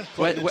 Yeah.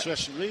 Quite an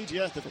interesting read.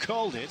 Yeah, they've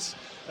called it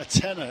a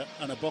tenner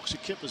and a box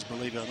of kippers.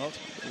 Believe it or not.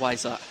 Why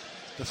is that?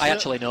 I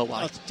actually know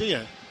why. Do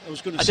you? I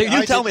was going to say.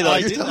 You tell me though.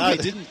 I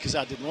didn't because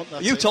I didn't want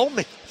that. You told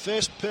me.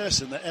 First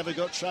person that ever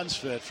got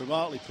transferred from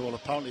Hartlepool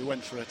apparently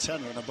went for a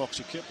tenner and a box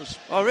of kippers.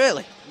 Oh,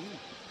 really?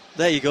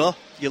 There you go.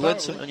 You learn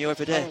something new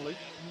every day. Apparently.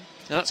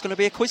 And that's going to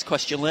be a quiz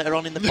question later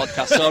on in the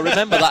podcast, so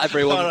remember that,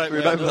 everyone. All right,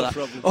 remember no that.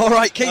 problem. All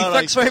right, Keith,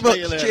 thanks very much.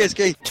 Cheers,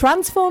 Keith.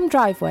 Transform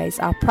Driveways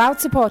are proud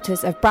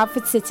supporters of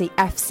Bradford City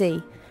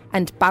FC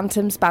and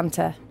Bantam's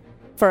Banter.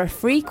 For a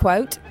free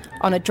quote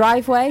on a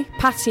driveway,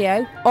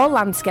 patio or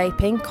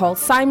landscaping, call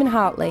Simon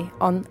Hartley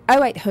on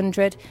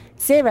 0800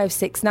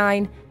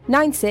 069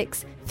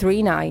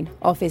 9639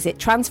 or visit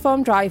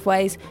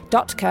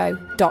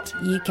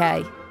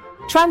transformdriveways.co.uk.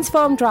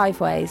 Transform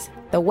Driveways,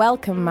 the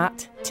welcome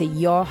mat to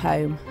your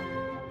home.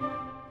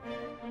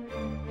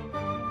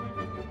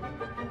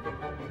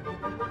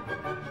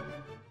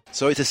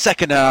 So it's the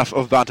second half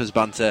of Bantam's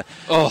Banter.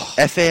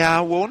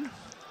 FAR1.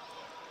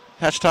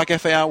 Hashtag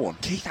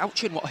FAR1. Keith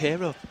Ouchen, what a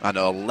hero. I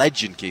know,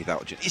 legend Keith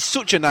Ouchen. He's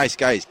such a nice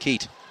guy, is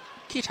Keith.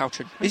 Keith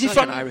Ouchen. Is he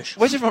from Irish?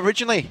 Where's he from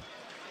originally?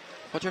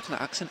 What do you reckon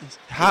that accent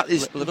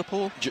is?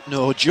 Liverpool?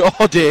 No,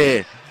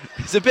 Geordie.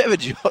 It's a bit of a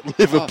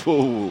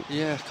Liverpool.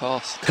 Yeah, of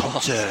course.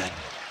 Compton.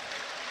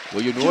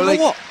 Well, you know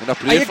what?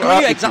 I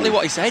agree exactly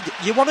what he said.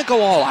 You want to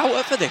go all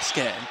out for this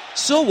game.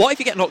 So what if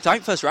you get knocked out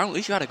in first round? At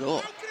least you had a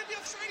go.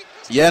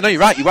 Yeah, no,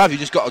 you're right. You have. You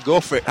just got to go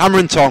for it. Hammer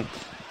and Tom.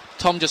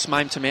 Tom just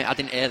mimed to me. I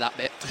didn't hear that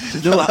bit.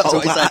 No, that's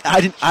what he said.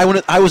 I didn't. I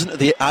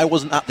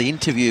wasn't at the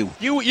interview.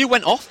 You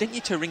went off, didn't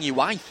you, to ring your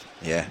wife?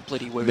 Yeah.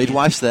 Bloody weird.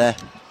 Midwife's there.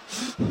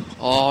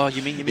 Oh,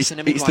 you mean you're missing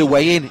a midwife? It's the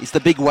weigh-in. It's the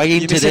big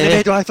weigh-in today. You're missing a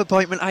midwife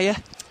appointment, are you?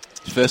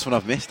 First one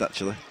I've missed,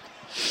 actually.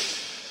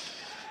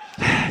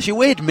 She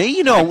weighed me,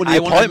 you know, one of the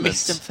appointments. I wouldn't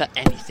miss them for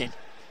anything.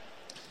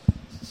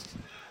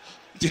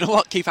 Do you know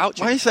what, Keith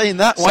Ouchen? Why are you saying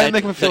that? Why are you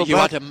making me feel bad? You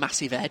had a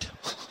massive head.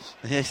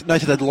 Yes, no,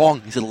 he said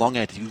long. He said long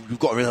head. You've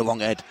got a really long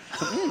head.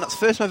 That's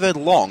the first time I've heard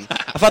long.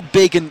 I've had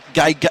big and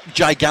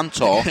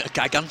gigantor.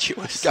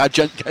 Gigantuous.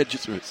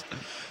 Gigantuous.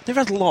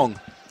 Never had long.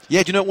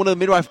 Yeah, do you know one of the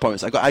midwife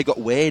appointments? I got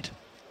weighed.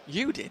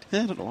 You did?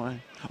 Yeah, I don't know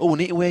why. Oh, we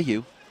need to weigh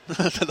you.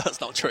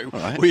 That's not true. All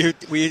right.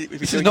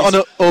 This is not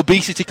an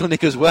obesity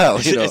clinic as well.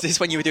 Is this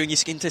when you were doing your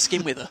skin to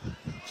skin with her?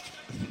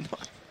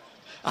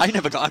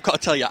 I've got to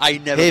tell you, I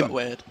never got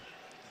weighed.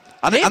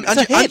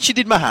 And she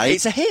did my height.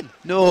 It's a him.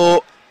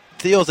 No,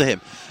 Theo's a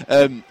him.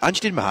 And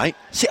she did my height.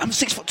 See, I'm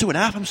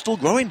 6'2.5". I'm still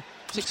growing.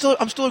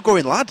 I'm still a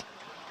growing lad.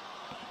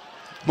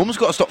 Mum's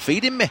got to stop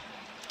feeding me.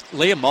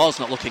 Liam Moore's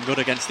not looking good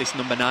against this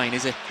number 9,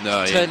 is he?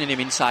 No, turning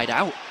him inside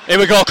out. Here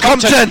we go,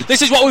 Compton.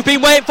 This is what we've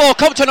been waiting for.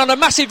 Compton on a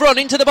massive run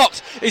into the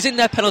box. He's in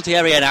their penalty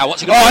area now.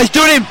 What's he going to do? He's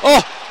doing him.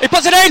 Oh, he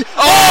puts it in.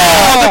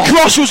 Oh, the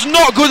cross was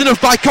not good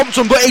enough by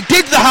Compton, but he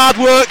did the hard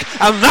work,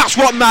 and that's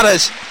what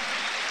matters.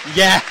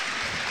 Yeah,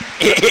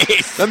 it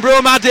is. And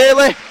Omar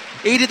Daly,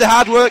 he did the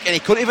hard work, and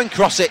he couldn't even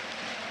cross it.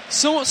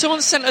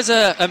 Someone sent us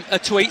a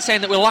tweet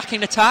saying that we're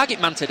lacking a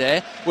target man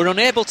today. We're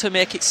unable to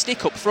make it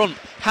stick up front.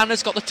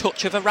 Hannah's got the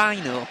touch of a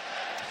rhino.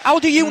 How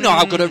do you know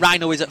how good a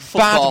rhino is at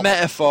football? Bad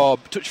metaphor.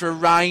 Touch for a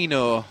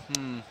rhino.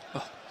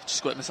 Oh, just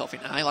squirt myself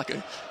in the eye like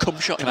a cum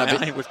shot in my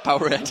eye with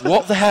Powerade.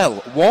 What the hell?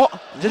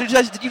 What? Did you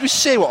just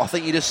say what I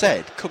think you just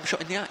said? Cum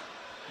shot in the eye.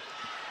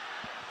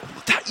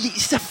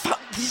 This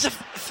is a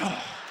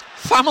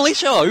family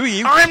show. Who are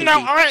you? I'm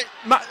now.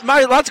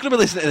 My lad's going to be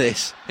listening to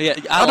this. Yeah,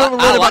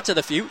 our lad to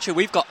the future.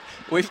 We've got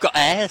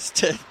heirs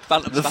to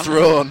Phantom's the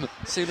throne.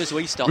 As soon as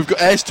we stop, we've got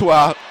heirs to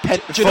our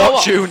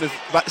fortune of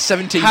about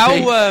 17p.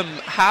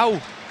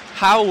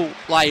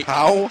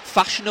 How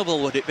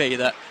fashionable would it be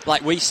that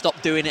we stop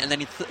doing it and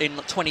then in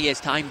 20 years'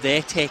 time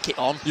they take it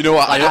on? You know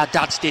what? Our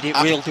dads did it,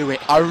 we'll do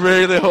it. I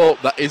really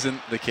hope that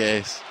isn't the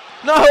case.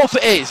 No, I hope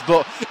it is,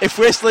 but if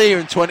we're still here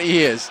in 20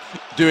 years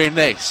doing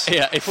this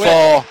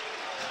for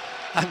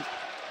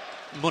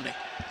money,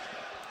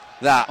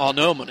 or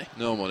no money,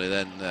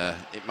 then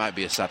it might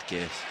be a sad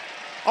case.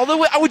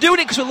 Although we're doing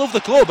it because we love the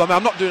club. I mean,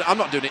 I'm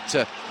not doing it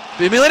to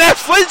be a millionaire.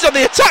 Flynn's on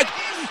the attack.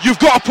 You've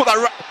got to put that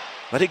right.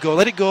 Let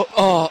it go.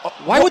 Oh,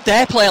 why would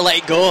their player let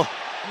it go?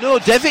 No,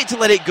 Devitt to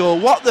let it go.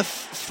 What the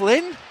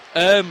Flynn?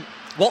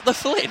 What the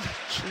Flynn?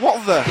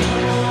 What the?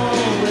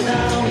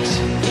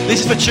 This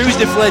is for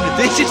Tuesday, Flynn.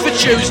 This is for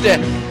Tuesday.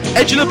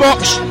 Edge of the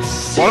box.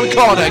 Bottom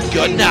corner.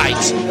 Good night.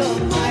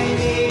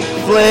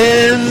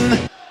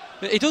 Flynn.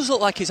 He does look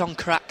like he's on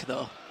crack,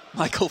 though.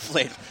 Michael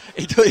Flynn.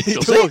 He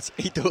does.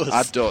 He does.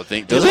 I don't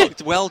think. Does he?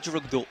 Looked well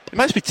drugged up. He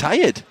must be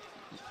tired.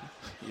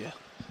 Yeah.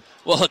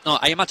 Well, no,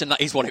 I imagine that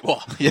is what it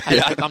was. Yeah.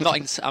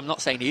 I'm not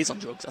saying he is on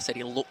drugs. I said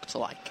he looked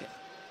like it.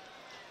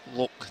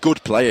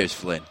 Good players,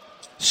 Flynn.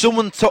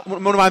 One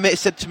of my mates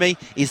said to me,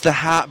 "He's the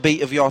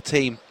heartbeat of your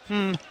team."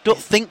 Don't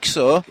think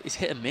so. He's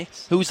hit and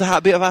miss. Who's the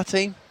heartbeat of our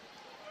team?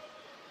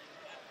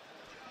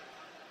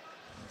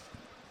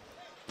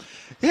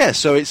 Yeah,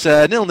 so it's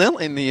 0-0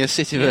 in the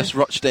City vs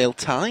Rochdale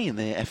tie in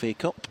the FA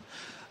Cup.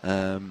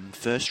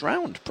 First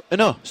round.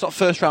 No, it's not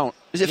first round.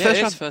 Is it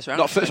first round? First round.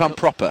 Not first round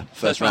proper.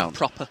 First round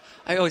proper.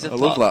 I always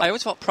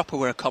thought proper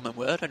were a common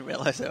word and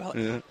realised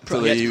that.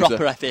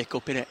 Proper FA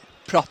Cup, innit?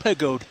 Proper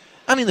good.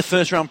 And in the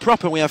first round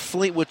proper, we have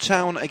Fleetwood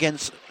Town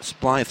against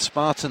Blyth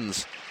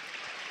Spartans.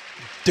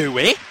 Do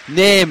we?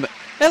 Name.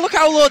 Hey, look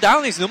how low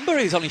down his number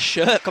is on his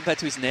shirt compared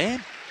to his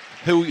name.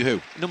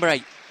 Who? Number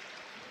 8.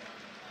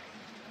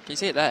 Can you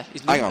see it there?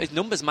 His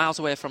number's miles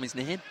away from his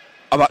name.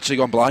 I've actually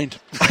gone blind.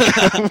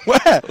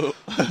 Where?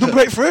 Number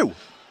 8 through?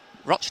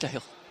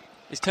 Rochdale.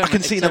 I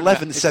can see an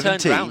 11, 17.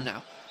 It's turned round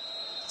now.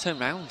 Turn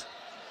round.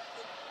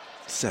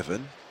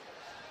 7.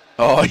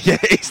 Oh, yeah,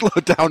 it's low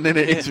down, isn't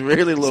it? Yeah. It's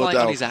really low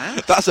down. On his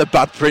hand. That's a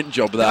bad print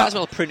job, that. He might as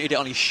well have printed it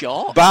on his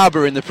short.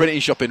 Barbara in the printing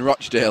shop in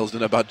Rochdale's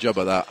done a bad job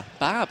of that.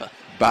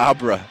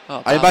 Barbara.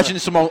 Oh, I imagine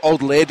some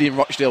old lady in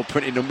Rochdale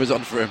printing numbers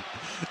on for him,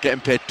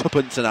 getting paid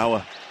 £2 an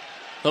hour.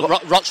 Look,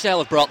 Rochdale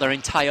have brought their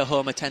entire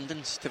home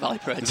attendance to Valley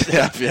Parade.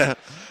 Yeah.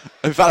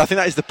 In fact, I think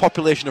that is the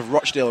population of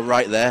Rochdale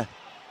right there.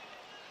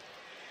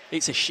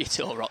 It's a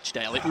shithole,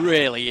 Rochdale. It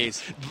really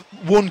is.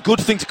 One good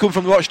thing to come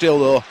from Rochdale,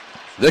 though,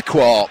 the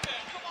Co-op.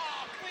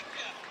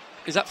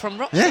 Is that from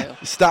Rochdale? Yeah,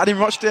 it started in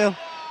Rochdale.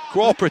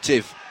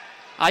 Cooperative.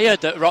 I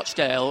heard that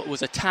Rochdale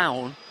was a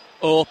town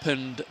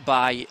opened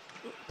by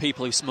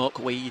people who smoke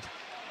weed.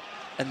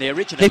 And they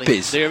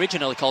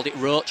originally called it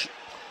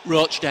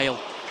Rochdale.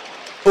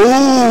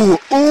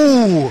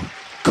 Ooh,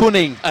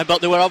 cunning. But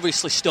they were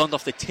obviously stoned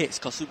off the tits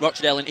because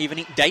Rochdale didn't even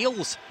eat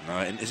Dales. No,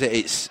 is it?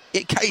 It's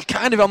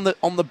kind of on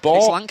the border.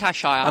 It's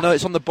Lancashire. I know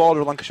it's on the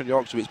border of Lancashire and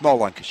Yorkshire. It's more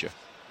Lancashire.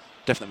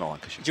 Definitely more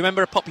Lancashire. Do you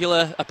remember a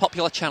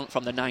popular chant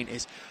from the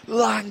 90s?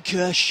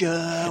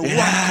 Lancashire,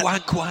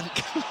 wank, wank,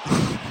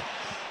 wank.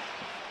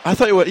 I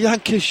thought you were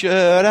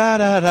Lancashire, da,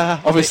 da,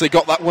 da. Obviously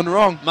got that one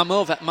wrong. My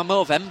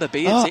Movember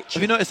beard's itchy.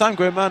 Have you noticed I'm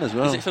growing man as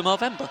well? Is it for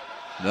Movember?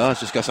 No,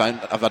 it's just because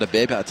I've had a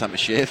baby, I had time to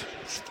shave.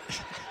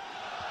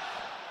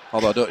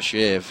 Although I don't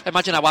shave.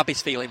 Imagine how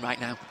Abby's feeling right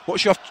now.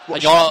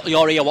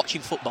 You're here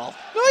watching football.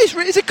 No,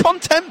 it's a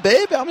content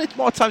baby. How many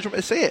more times do you want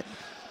me to see it?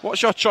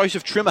 What's your choice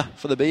of trimmer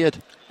for the beard?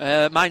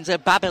 Mine's a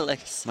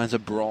Babyliss. Mine's a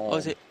brawn. Or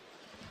is it?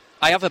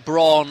 I have a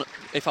brawn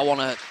if I want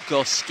to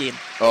go skin.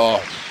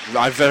 Oh,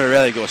 I very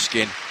rarely go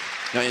skin.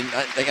 I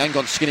ain't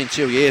gone skin in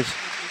 2 years.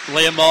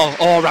 Liam Moore.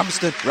 Oh,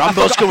 Ramsden.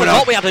 Rambo's coming on. I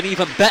thought we had an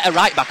even better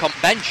right back on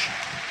bench.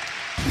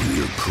 When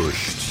you're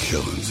pushed,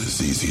 killing's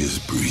as easy as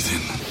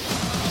breathing.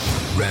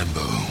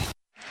 Rambo.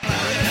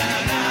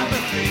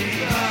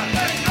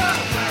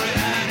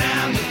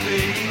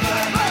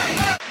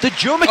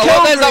 Joe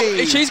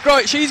McElroy.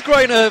 She's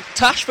growing a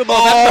tash for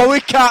November. Oh,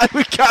 we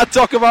can't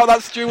talk about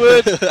that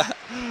steward.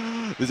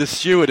 There's a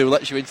steward who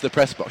lets you into the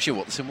press box. She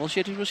wants will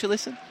she? Will she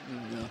listen?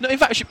 No, in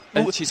fact,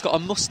 she's got a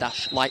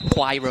moustache like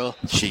Poirot.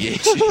 She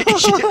is.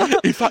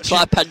 In fact,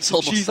 like a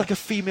pencil she's like a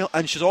female,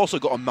 and she's also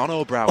got a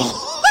monobrow. Do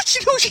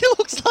you know what she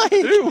looks like?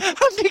 Who?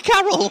 Andy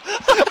Carroll.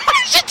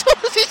 She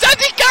does. It's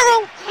Andy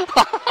Carroll.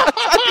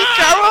 Andy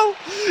Carroll.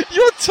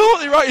 You're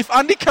totally right. If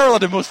Andy Carroll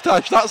had a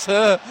moustache, that's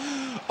her.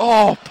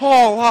 Oh,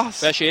 poor lass.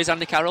 There she is,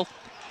 Andy Carroll.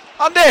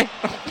 Andy,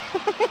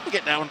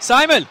 get down.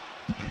 Simon,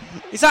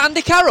 is that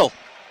Andy Carroll?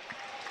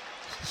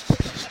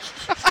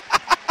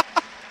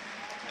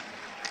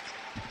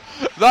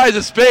 That is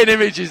a spitting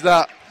image, is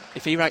that?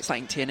 If he writes that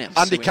in TNM.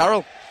 Andy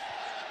Carroll.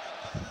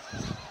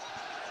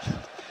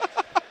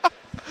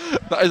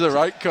 That is a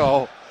right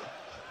call.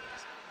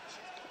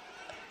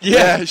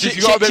 Yeah,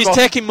 she's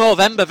taking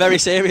Movember very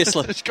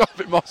seriously. She's got a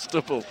bit more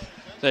stubble.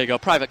 There you go,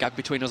 private gag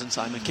between us and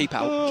Simon. Keep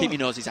out, keep your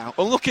noses out.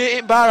 Unlucky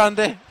at bar,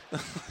 Andy.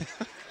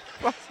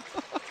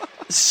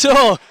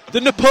 So, the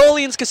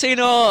Napoleon's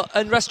Casino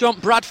and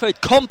Restaurant Bradford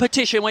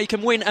competition where you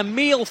can win a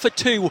meal for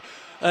two,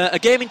 a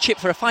gaming chip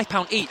for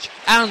 £5 each,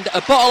 and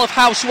a bottle of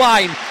house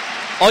wine.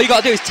 All you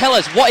got to do is tell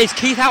us, what is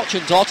Keith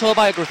Houchen's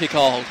autobiography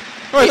called?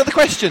 Right, is that the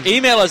question?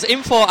 Email us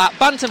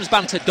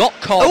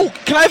info@bantamsbanter.com. Oh,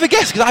 can I have a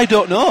guess? Because I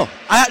don't know.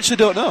 I actually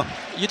don't know.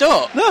 You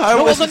don't? No, I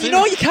well, then you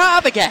know you can't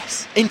have a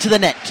guess. Into the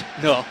net.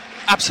 No,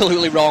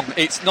 absolutely wrong.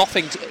 It's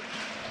nothing to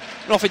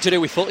do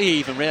with footy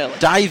even, really.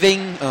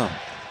 Diving. Oh.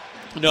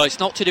 No, it's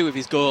not to do with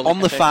his goal. On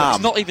the farm.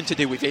 It's not even to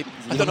do with him.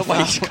 I don't know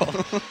what he's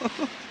called.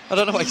 I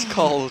don't know what he's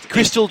called.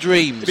 Crystal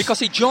Dreams. Because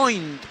he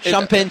joined...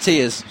 Champagne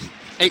Tears.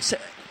 It's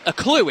a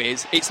clue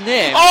is, it's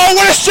named... Oh,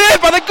 what a save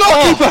by the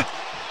goalkeeper! Oh.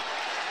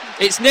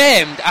 It's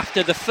named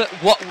after the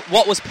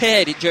what was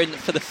paid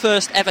for the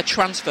first ever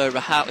transfer of a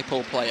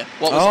Hartlepool player.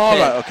 What was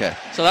paid. Right, okay.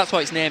 So that's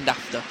what it's named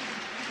after.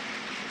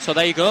 So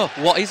there you go.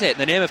 What is it?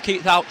 The name of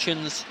Keith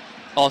Houchen's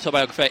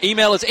autobiography.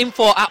 Email us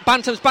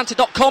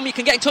info@bantamsbanter.com. You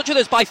can get in touch with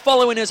us by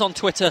following us on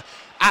Twitter.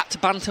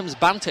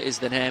 @BantamsBanter is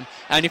the name.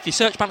 And if you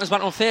search Bantam's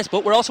Banter on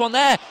Facebook, we're also on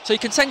there. So you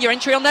can send your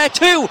entry on there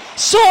too.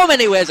 So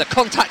many ways of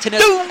contacting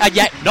us, and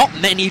yet not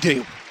many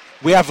do.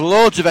 We have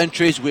loads of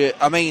entries.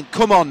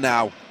 Come on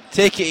now.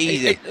 Take it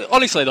easy.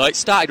 Honestly, though, it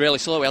started really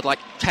slow. We had like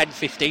 10,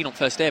 15 on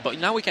first day, but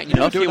now we're getting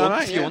a few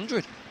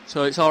hundred.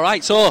 So it's all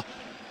right. So,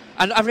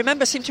 and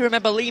I seem to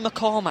remember Lee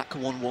McCormack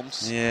won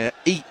once. Yeah,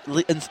 and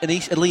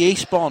Lee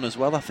Eastbourne as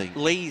well, I think.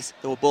 Lees.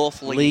 They were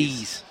both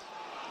Lees.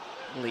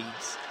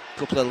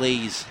 Couple of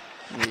Lees.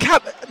 I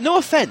can't. No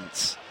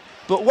offence,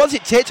 but what does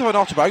it take to have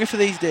an autobiography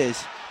these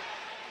days?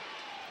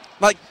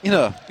 Like, you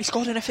know, he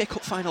scored an FA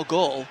Cup final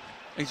goal.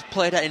 He's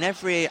played it in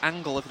every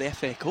angle of the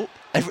FA Cup.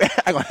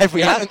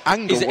 Every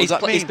angle.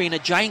 He's been a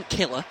giant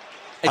killer,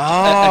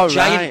 a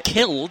giant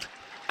killed,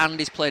 and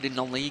he's played in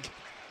non-league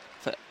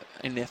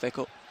in the FA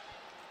Cup.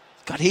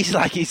 God, he's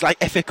like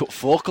FA Cup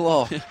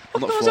folklore.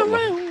 What goes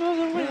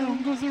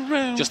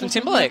around. Justin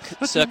Timberlake,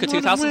 circa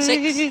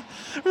 2006.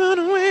 Run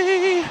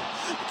away.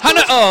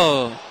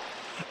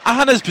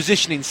 Hannah's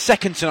positioning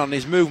second to none.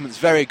 His movement's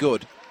very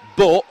good,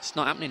 but it's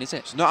not happening, is it?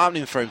 It's not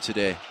happening for him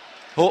today.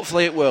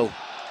 Hopefully it will.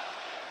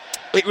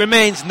 It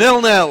remains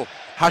 0-0.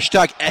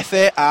 Hashtag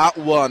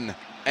FAR1.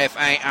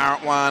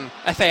 FAR1.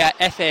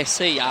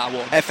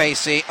 FACR1.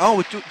 FAC. Oh,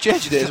 we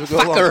changed it as we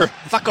go along.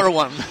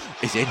 Facker1.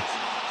 Is in.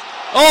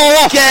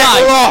 Oh, offside.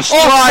 Get lost,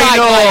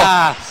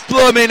 Rhino.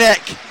 Blow me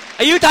neck.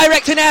 Are you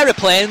directing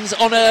aeroplanes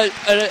on an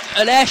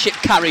airship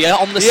carrier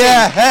on the sea?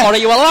 Yeah. Or are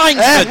you a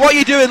linesman? What are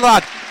you doing,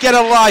 lad? Get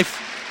a life.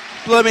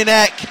 Blow me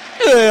neck.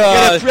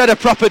 Get a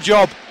proper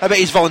job. I bet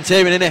he's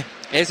volunteering, isn't he?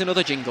 Here's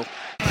another jingle.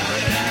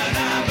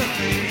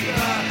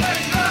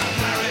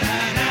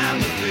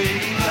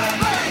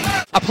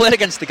 I played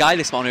against the guy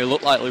this morning who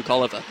looked like Luke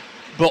Oliver,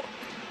 but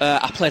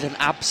I played an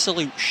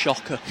absolute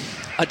shocker.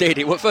 I did.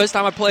 It was the first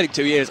time I played in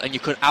 2 years, and you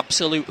could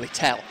absolutely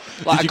tell.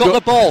 Like, I got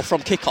the ball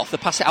from kick-off, they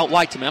passed it out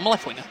wide to me. I'm a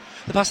left winger.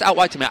 They passed it out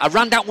wide to me. I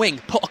ran down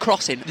wing, put a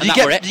cross in, and that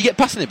were it. Did you get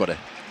past anybody?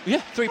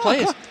 Yeah, 3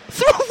 players.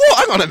 What?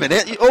 Hang on a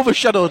minute. You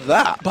overshadowed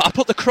that. But I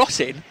put the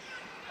cross in,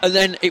 and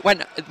then it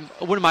went.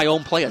 One of my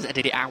own players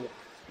headed it out.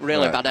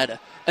 Really bad header.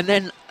 And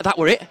then that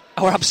were it.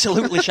 I were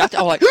absolutely shattered.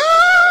 I was like...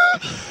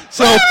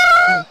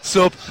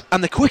 Sub,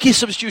 and the quickest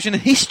substitution in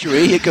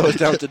history, it goes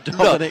down to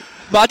Dominic. No,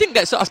 but I didn't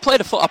get. I played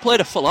a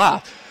full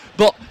half,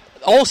 but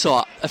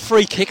also a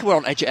free kick. We're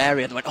on edge of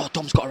area, and they went, "Oh,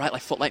 Dom's got a right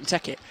left foot. Let him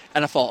take it."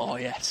 And I thought, "Oh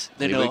yes,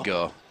 they know." Here we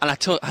go. And I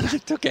took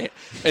it,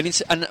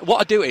 and what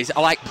I do is I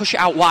like push it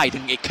out wide,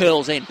 and it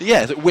curls in.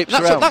 Yeah, it whips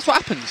around. That's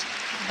what happens.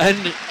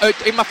 And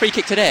in my free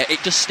kick today,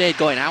 it just stayed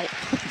going out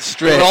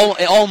straight.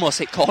 It almost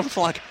hit corner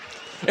flag.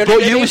 But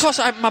because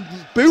my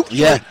boots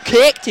were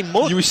caked in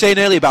mud. You were saying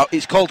earlier about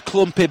it's called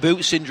clumpy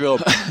boot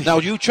syndrome. Now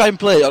you try and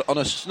play on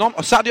a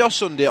Saturday or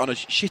Sunday on a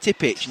shitty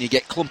pitch and you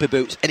get clumpy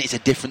boots, and it's a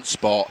different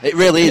sport. It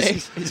really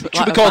is. It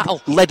should be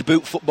called lead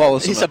boot football or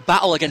something. It's a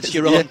battle against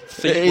your own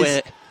feet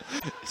weight.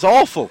 It's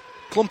awful.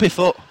 Clumpy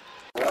foot.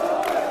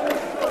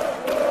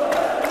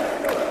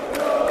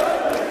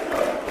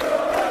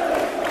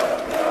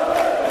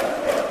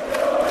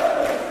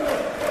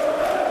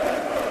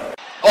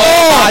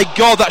 my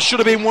God, that should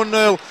have been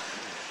 1-0.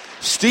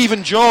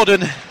 Stephen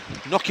Jordan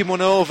knocking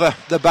one over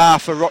the bar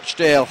for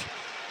Rochdale.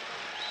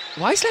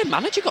 Why has their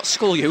manager got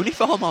school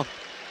uniform on?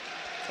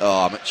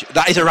 Oh,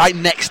 that is a right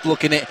next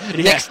look in it.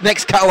 Yeah.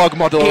 Next catalogue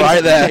model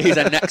right there. He's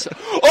a next.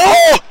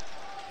 Oh!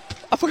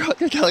 I forgot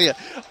to tell you.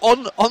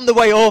 On the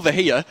way over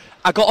here,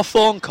 I got a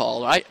phone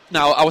call, right?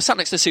 Now, I was sat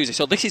next to Susie,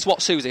 so this is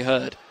what Susie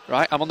heard,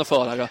 right? I'm on the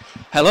phone, I go,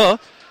 hello?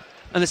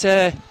 And they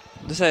say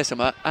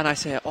something, and I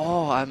say,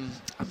 oh, I'm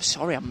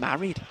sorry, I'm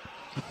married.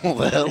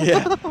 Well,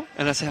 yeah.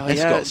 And I say, oh,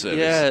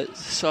 yeah.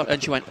 So,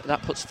 and she went,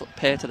 that puts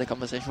pay to the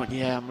conversation. She went,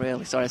 yeah, I'm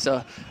really sorry.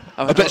 So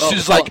I bet she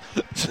was like,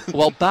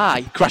 well,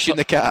 bye. Crashing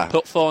the car.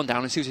 Put phone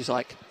down, and Susie's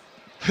like,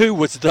 who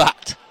was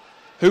that?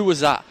 Who was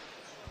that?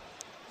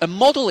 A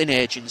modelling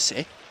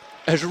agency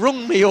has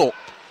rung me up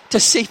to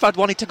see if I'd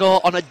wanted to go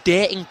on a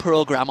dating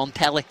programme on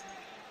telly,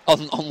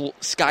 on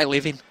Sky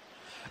Living.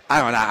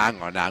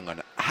 Hang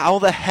on. How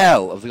the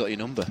hell have they got your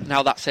number?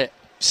 Now that's it.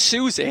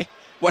 Susie,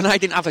 when I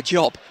didn't have a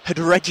job, had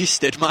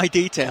registered my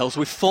details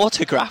with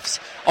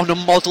photographs on a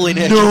modelling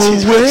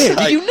agency's website.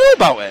 Did you know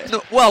about it?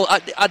 No, well,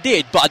 I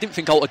did, but I didn't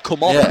think I would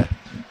come on. Yeah.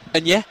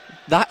 And yeah,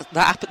 that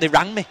happened. They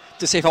rang me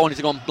to see if I wanted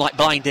to go on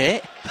blind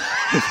date.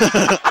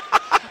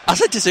 I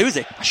said to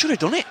Susie, I should have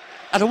done it.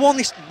 I'd have worn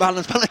this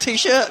Balance Banter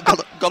t-shirt,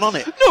 gone on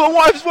it. No,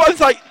 what if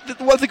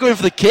they're going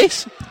for the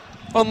kiss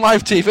on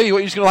live TV? What,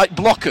 you're just going to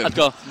block them? I'd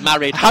go,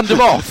 married. Hand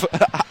them off.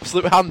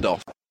 Absolute hand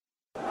off.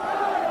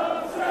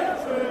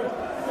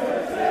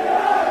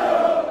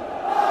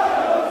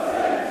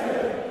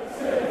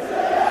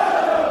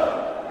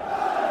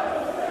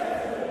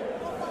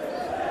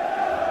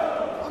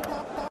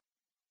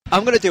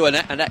 I'm going to do an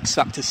X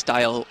Factor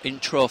style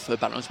intro for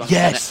Bantam's Banter.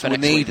 Yes, we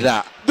need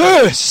that.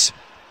 This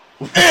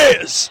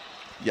is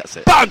That's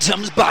it.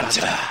 Bantam's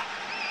Banter.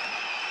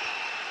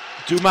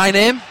 Do my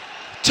name?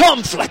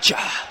 Tom Fletcher.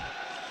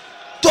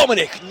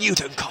 Dominic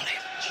Newton-Collins.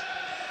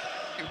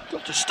 You've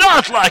got to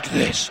start like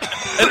this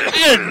and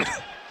end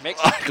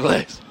like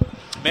this.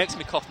 Makes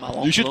me cough my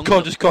lungs. You should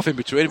just cough in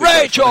between.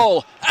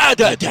 Rachel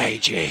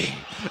Adedeji.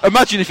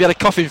 Imagine if you had a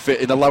coughing fit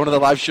in one of the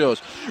live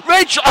shows.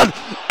 Rachel!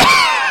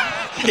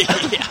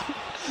 Yeah.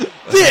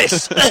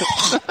 This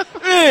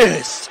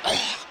is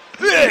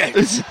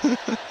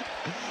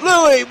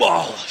Louis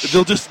Walsh.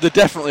 They're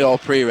definitely all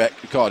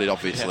pre-recorded,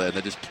 obviously, and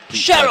they're just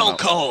Cheryl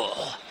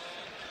Cole.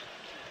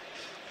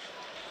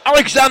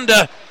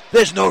 Alexander.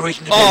 There's no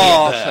reason to be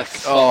here.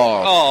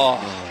 Oh.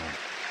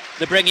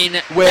 They're bringing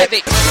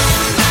Evic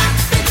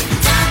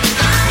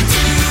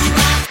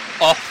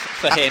off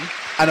for him,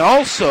 and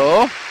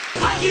also.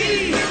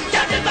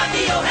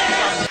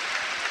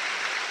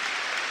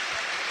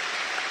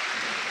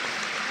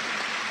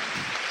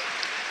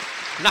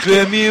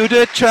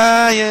 Bermuda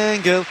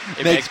Triangle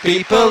makes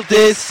people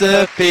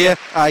disappear.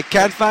 I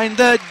can't find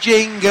the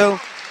jingle. I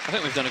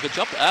think we've done a good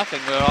job there. I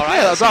think we're all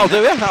right. Yeah, that'll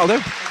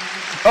do.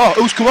 Oh,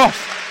 who's come off?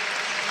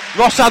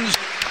 Ross Hands.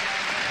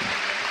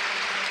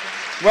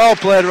 Well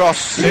played,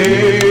 Ross. And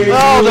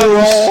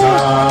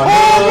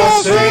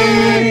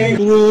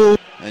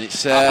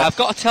it's. I've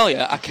got to tell you,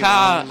 I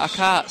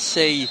can't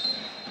see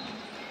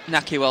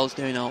Naki Wells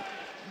doing out.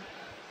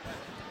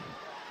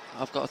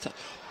 I've got to.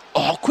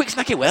 Oh, quick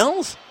Naki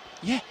Wells.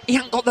 Yeah, he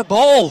hadn't got the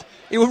ball.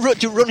 He was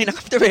running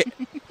after it.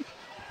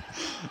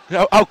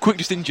 How quick,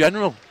 just in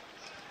general.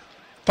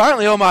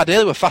 Apparently, Omar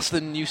Daly were faster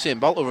than Usain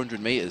Bolt over 100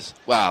 metres.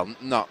 Well,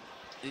 not.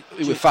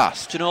 He was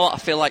fast. Do you know what? I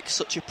feel like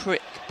such a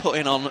prick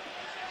putting on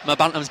my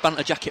Bantam's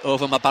Banter jacket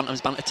over my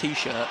Bantam's Banter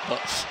t-shirt.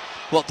 But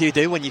what do you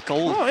do when you're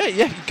cold? Oh,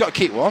 yeah, you've got to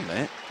keep warm,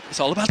 mate. It's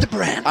all about the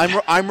brand.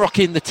 I'm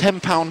rocking the £10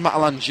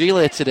 Matalan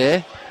gilet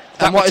today.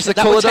 And what is the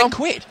colour, Dom?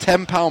 £10.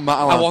 £10 Matalan.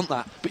 I want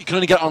that. But you can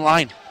only get it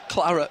online.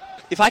 Clara,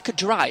 if I could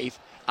drive,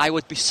 I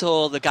would be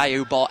so the guy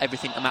who bought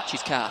everything to match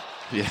his car.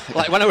 Yeah.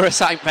 Like when I were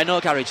sat in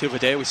Renault garage the other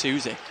day with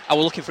Susie, I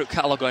was looking for a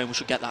catalogue going, we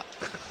should get that.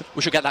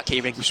 We should get that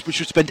keyring. We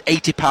should spend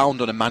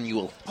 £80 on a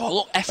manual. Oh,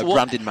 look, F1. A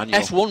branded manual.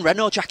 F1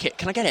 Renault jacket.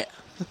 Can I get it?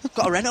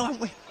 Got a Renault,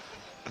 haven't we?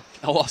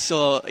 Oh,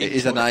 so... It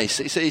is a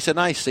nice... It's a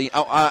nice scene.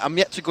 I'm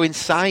yet to go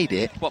inside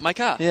it. What, my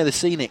car? Yeah, the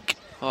scenic.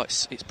 Oh,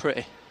 it's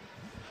pretty.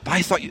 But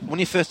I thought, when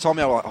you first told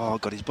me, I was like, oh,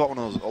 God, he's bought one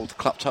of those old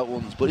clapped out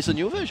ones. But it's a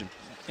new version.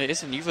 It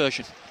is a new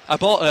version. I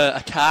bought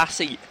a car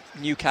seat,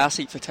 new car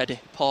seat for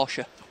Teddy,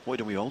 Porsche. What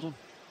do we hold on?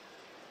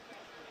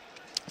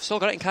 I've still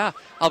got it in car.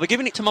 I'll be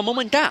giving it to my mum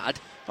and dad.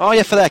 Oh,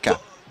 yeah, for their car.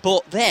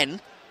 But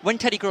then, when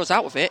Teddy grows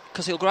out of it,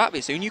 because he'll grow out of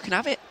it soon, you can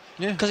have it.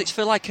 Yeah. Because it's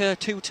for like 2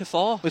 to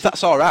 4. Well, if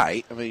that's all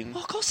right, I mean... Oh,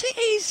 of course it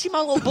is. You're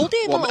my little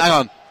buddy. Hang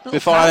on.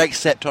 Before I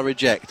accept or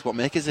reject, what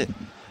make is it?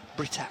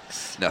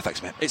 Britax. No,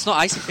 thanks, mate. It's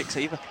not Isofix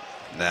either.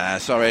 Nah,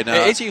 sorry, no.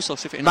 It is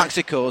useless if it...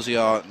 Maxi-Cosi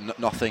or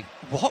nothing.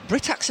 What?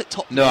 Britax at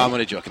top? No, I'm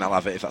only joking. I'll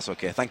have it if that's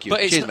okay. Thank you.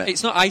 But Cheers, mate.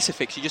 It's not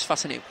Isofix. You just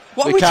fasten it.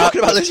 What are we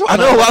talking about this one? I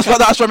know.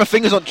 That's why my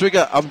fingers on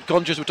trigger. I'm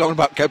conscious we're talking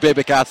about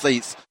baby car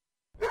seats.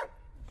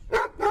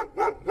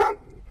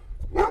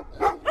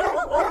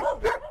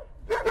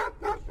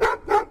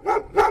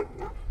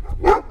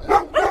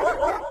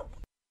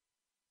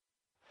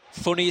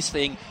 funniest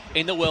thing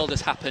in the world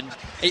has happened.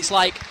 It's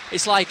like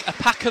a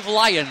pack of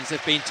lions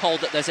have been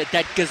told that there's a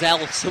dead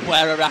gazelle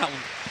somewhere around.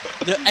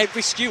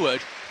 Every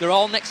steward, they're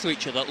all next to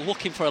each other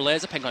looking for a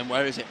laser pen going,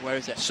 where is it? Where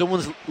is it?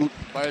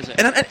 Where is it?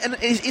 And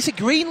it's a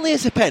green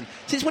laser pen.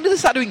 Since when did they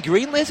start doing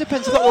green laser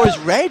pens? I thought it was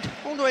red.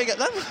 I wonder where you get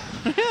them.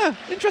 Yeah,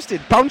 interesting.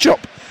 Pound Chop.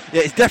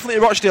 Yeah, he's definitely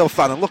a Rochdale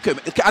fan. And look at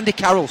him. Look at Andy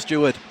Carroll,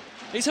 steward.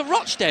 He's a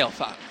Rochdale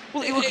fan.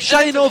 Well, he was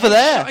shining over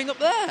there. Shining up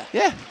there.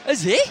 Yeah.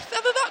 Is he ever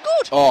that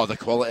good? Oh, the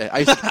quality. I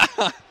used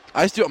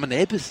to do it on my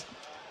neighbours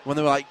when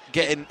they were like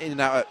getting in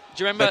and out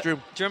of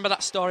bedroom. Do you remember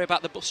that story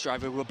about the bus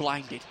driver who were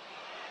blinded?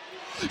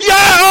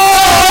 Yeah!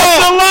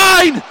 Oh, the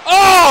line!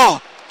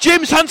 Oh!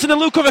 James Hansen and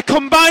Luke Over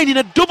combined in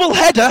a double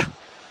header.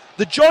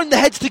 They joined the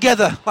heads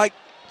together like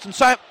some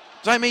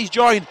Siamese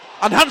join.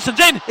 And Hansen's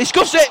in. He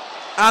scuffs it.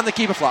 And the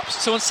keeper flaps.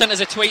 Someone sent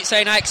us a tweet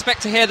saying, I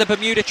expect to hear the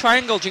Bermuda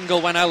Triangle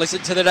jingle when I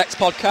listen to the next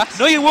podcast.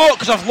 No, you won't,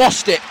 because I've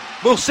lost it.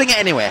 We'll sing it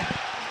anyway.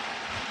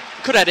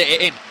 Could edit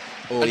it in.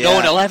 Oh, and no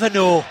one will ever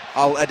know.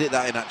 I'll edit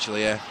that in,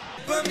 actually, yeah.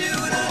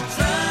 Bermuda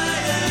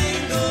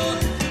Triangle,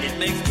 it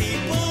makes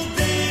people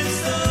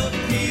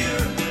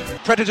disappear.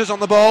 Predators on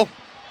the ball.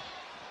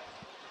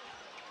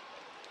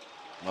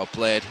 Well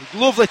played.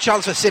 Lovely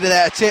chance for City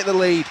there to take the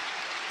lead.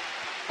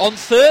 On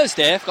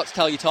Thursday, I forgot to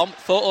tell you, Tom,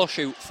 photo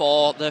shoot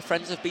for the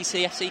Friends of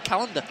BCFC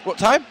calendar. What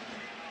time?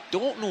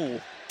 Don't know.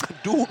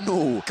 Don't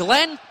know.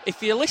 Glenn,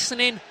 if you're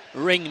listening,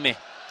 ring me.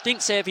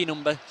 Didn't save your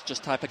number,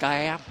 just type of guy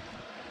I am.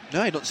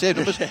 No, he doesn't save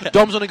numbers.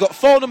 Dom's only got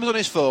 4 numbers on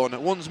his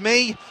phone. One's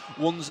me,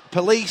 one's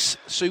police,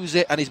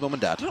 Susie, and his mum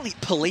and dad. I don't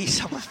need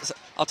police.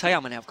 I'll tell you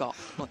how many I've got.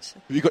 Have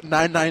you got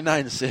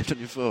 999 saved on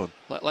your phone?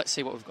 Let's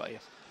see what we've got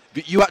here.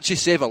 But you actually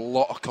save a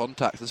lot of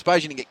contacts. I'm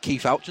surprised you didn't get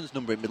Keith Ouchen's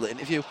number in middle of the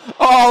interview.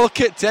 Oh,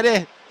 look at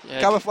Teddy. Yeah,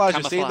 camouflage.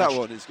 I've seen that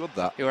one. It's good,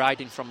 that. You were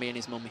hiding from me and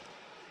his mummy.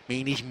 Me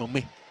and his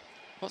mummy.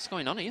 What's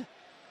going on here?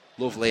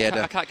 Lovely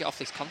header. I can't get off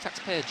this contacts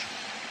page.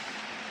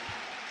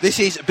 This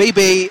is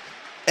BB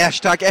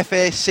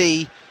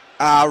 #FAC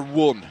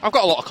R1. I've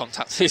got a lot of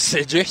contacts. It's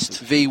the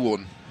gist.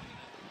 V1.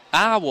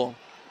 R1.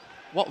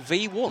 What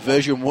V1?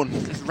 Version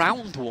 1.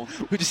 Round 1.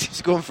 We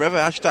just going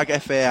forever.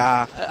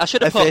 #FAR. I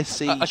should have put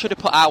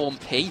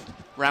R1P.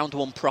 Round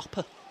 1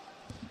 proper.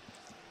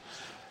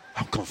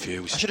 I'm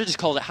confused. I should have just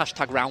called it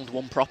 #round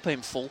 1 proper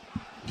in full.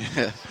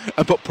 Yeah.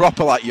 And put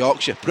proper like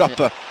Yorkshire.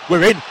 Proper. Yeah.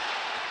 We're in.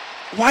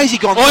 Why has he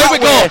gone here we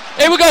go.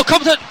 Here we go.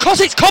 Compton.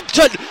 Because it's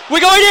Compton. We're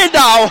going in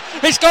now.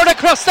 It's going to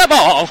cross the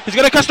ball. He's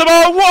going to cross the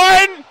ball.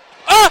 One.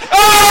 What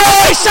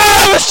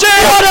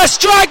a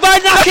strike by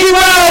Naki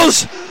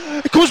Wells.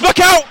 It comes back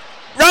out.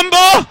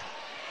 Rambo.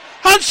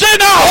 Hansen out!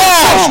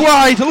 That's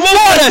wide.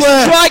 What a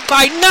strike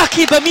by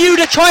Naki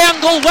Bermuda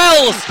Triangle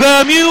Wells!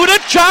 Bermuda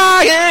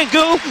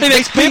Triangle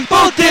makes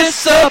people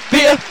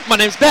disappear. My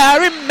name's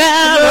Barry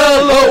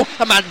Manilow,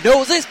 and my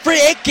nose is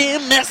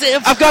freaking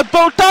massive. I've got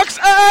Botox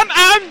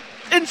and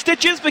in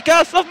stitches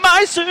because of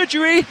my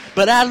surgery.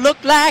 But I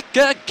look like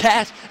a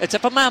cat,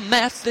 except for my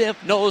massive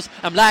nose.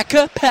 I'm like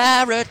a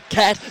parrot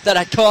cat that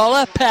I call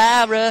a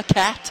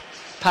paracat.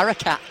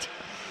 Paracat.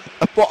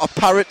 What, a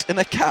parrot and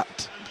a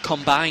cat?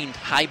 Combined,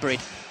 hybrid.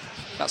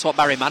 That's what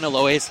Barry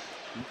Manilow is.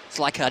 It's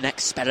like an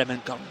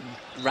experiment gone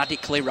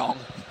radically wrong.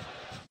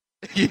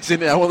 He's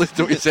in it. I want to listen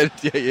to what you said.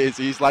 Yeah, he is.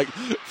 He's like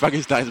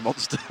Frankenstein's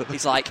monster.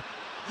 He's like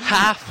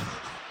half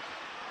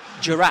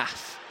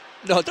giraffe.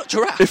 No, not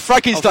giraffe. If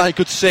Frankenstein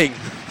could sing.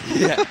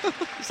 Yeah.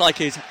 It's like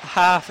he's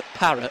half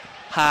parrot,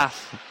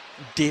 half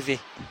divvy.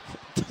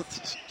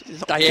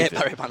 I hate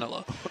Barry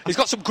Manilow. He's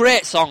got some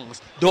great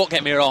songs, don't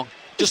get me wrong.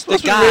 Just the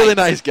guy, really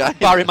nice guy,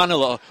 Barry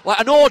Manilow. Like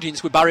an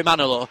audience with Barry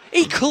Manilow.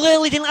 He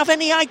clearly didn't have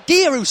any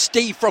idea who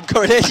Steve from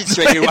Coronation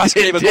Street, who asked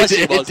him a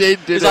question was.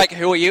 He's like,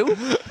 who are you?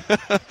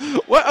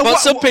 But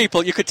some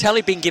people, you could tell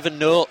he'd been given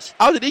notes.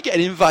 How did he get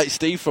an invite,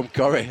 Steve from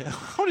Corrie?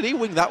 How did he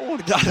wing that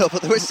one? I know,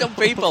 but there were some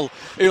people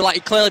who, like,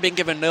 he'd clearly been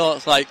given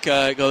notes. Like,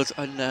 goes,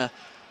 and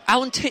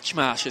Alan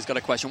Titchmarsh has got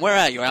a question. Where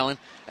are you, Alan?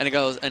 And he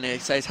goes, and he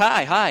says,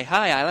 hi,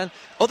 Alan.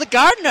 Oh, the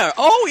gardener.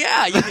 Oh,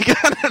 yeah.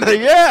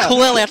 Yeah.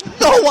 Clearly had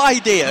no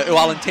idea who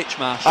Alan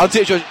Titchmarsh was. Alan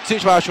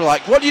Titchmarsh were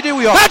like, what do you do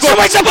with your... That's the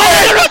way to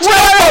play.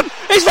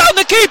 He's round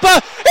the keeper.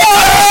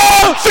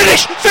 Oh!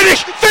 Finish!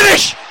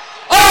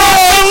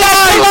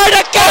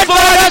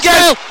 Oh,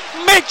 again.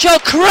 Mitchell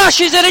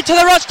crashes it into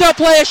the Rochdale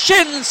player's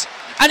shins.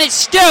 And it's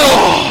still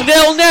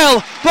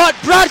 0-0. But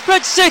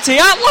Bradford City,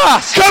 at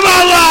last, come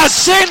on, lads!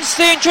 Since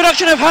the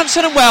introduction of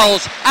Hansen and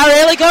Wells, are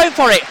really going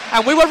for it.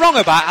 And we were wrong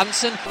about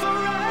Hansen.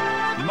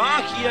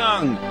 Mark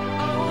Young.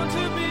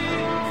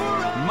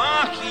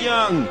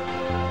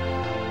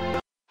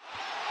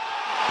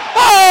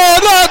 Oh,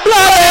 the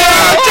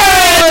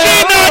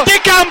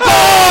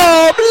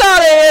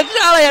bloody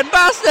Italian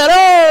bastard!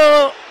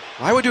 Oh!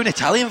 Why are we doing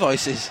Italian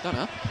voices? Don't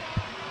know.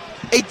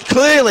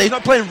 Clearly, he's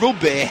not playing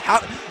rugby.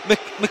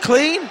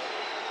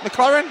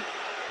 McLaren?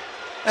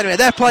 Anyway,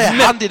 their player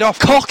handed off.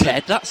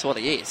 Cockhead, that's what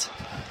he is.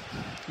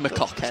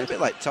 McCockhead. It's a bit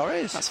like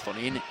Torres. That's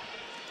funny, isn't it?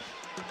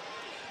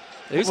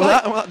 Who's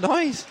that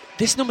noise?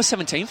 This number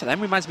 17 for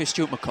them reminds me of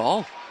Stuart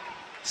McCall.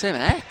 Same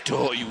there.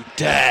 Don't you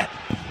dare.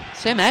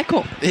 Same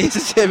haircut. It is the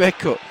same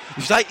haircut.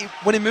 It's like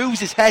when he moves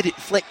his head, it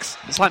flicks.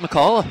 It's like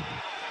McCullough.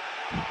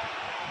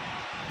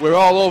 We're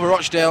all over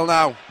Rochdale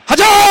now.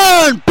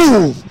 Hadon!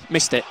 Boom!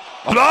 Missed it.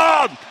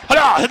 Hadon!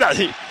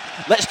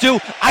 Let's do.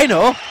 I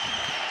know.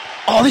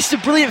 Oh, this is a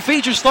brilliant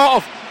feature. Just thought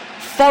of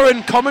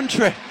foreign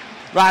commentary.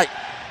 Right,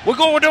 we're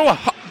going to do a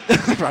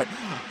right.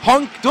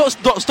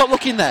 Don't stop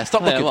looking there.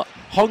 Stop looking. What?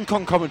 Hong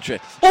Kong commentary.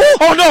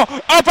 Oh no!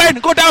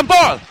 Open, go down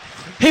ball.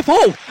 Hip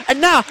ho!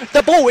 And now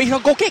the ball is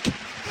going to go kick.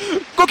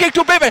 Go kick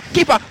to baby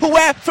keeper who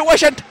wear for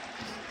Washington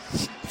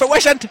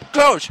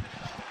close.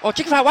 Oh,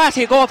 chicken fried rice,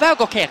 he go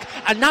go kick.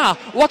 And now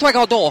what we're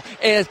going to do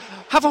is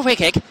have a free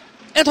kick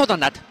into the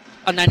net.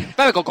 And then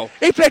there we go.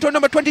 He played to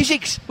number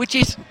 26, which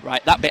is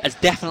right. That bit has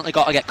definitely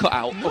got to get cut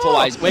out. No.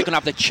 Otherwise, we're going to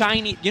have the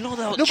Chinese. You know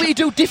the no, but you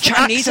do different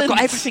Chinese accents. have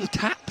got everything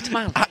tapped,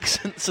 man.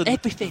 Accents and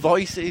everything,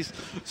 voices.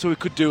 So we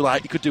could do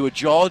you could do a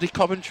Geordie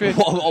commentary.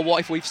 Or what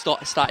if we've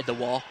started the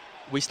war?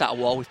 We start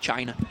a war with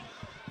China.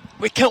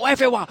 We kill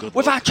everyone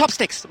with our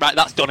chopsticks. Right,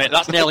 that's done it.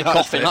 That's nailing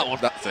coffin. That one.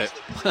 That's it.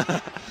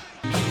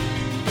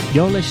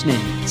 You're listening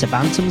to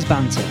Bantam's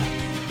Banter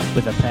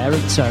with a pair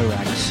of toe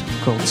rags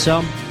called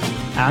Tom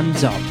and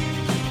Dom.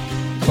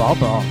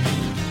 Bob on.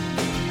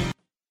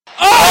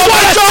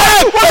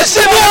 Oh, what a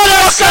save!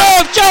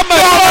 John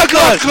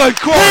McLaughlin!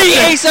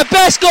 He is the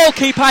best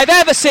goalkeeper I've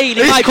ever seen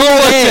in my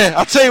career.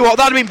 I'll tell you what,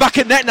 that'd have been back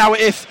in net now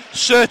if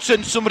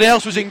somebody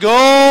else was in goal.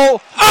 Oh,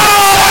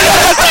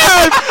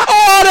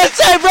 the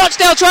save!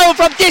 Rochdale travel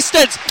from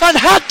distance, and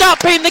had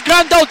that been the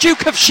Grand Old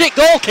Duke of shit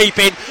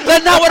goalkeeping,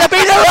 then that would have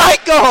been a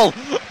right goal.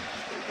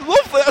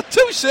 Lovely,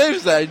 2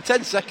 saves there in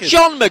 10 seconds.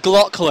 John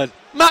McLaughlin.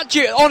 Matt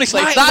Duke, honestly,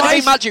 if that had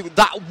been Matt Duke,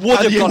 that would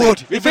have gone in.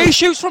 If he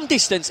shoots from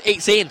distance,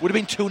 it's in. Would have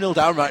been 2-0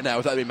 down right now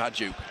if that had been Matt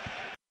Duke.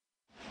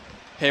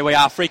 Here we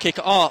are, free kick.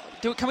 Oh,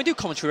 can we do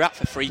commentary rap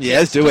for free kick? Yeah,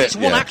 let's do it. It's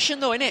one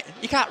action though, innit?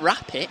 You can't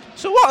wrap it.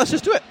 So what? Let's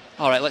just do it.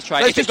 Alright, let's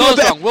try it. If it goes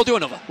wrong, we'll do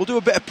another. We'll do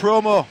a bit of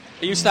promo.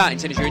 Are you starting,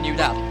 since you're a new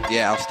dad?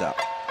 Yeah, I'll start.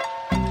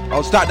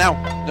 I'll start now.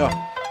 No.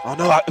 Oh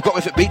no, I've got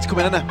with it beats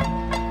coming in there.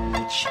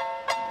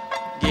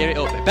 Gear it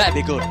up, it better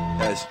be good.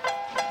 Yes.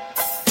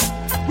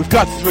 We've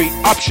got 3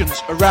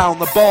 options around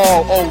the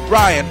ball.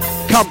 O'Brien,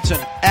 Compton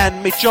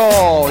and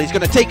Mitchell. He's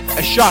going to take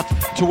a shot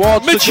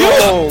towards the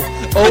goal.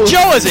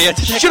 Mitchell is here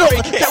to take shut up.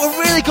 That will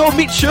really go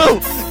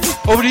Mitchell.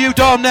 Over to you,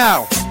 Dom,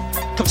 now.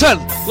 Compton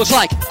looks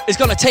like he's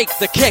going to take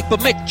the kick,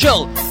 but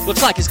Mitchell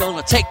looks like he's going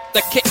to take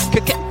the kick.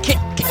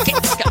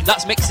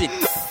 That's mixing.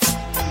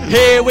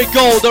 Here we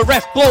go. The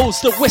ref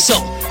blows the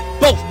whistle.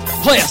 Both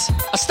players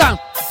are standing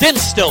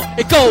still.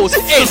 It goes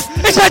in. It's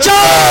Mitchell!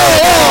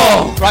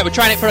 Oh! Right, we're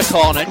trying it for a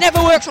corner. It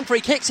never works on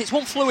free kicks. It's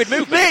one fluid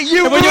movement. Mate,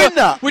 you ruined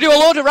that. We do a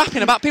load of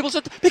rapping about people's...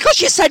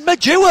 Because you said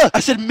Majua. I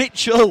said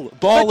Mitchell.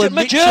 Ball and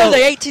Mitchell. Majua, the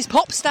 80s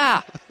pop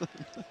star.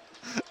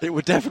 It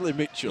were definitely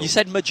Mitchell. You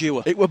said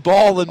Majua. It were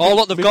Ball and Mitchell. Oh,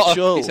 look, they've got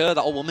her. It's her,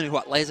 that old woman who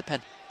had laser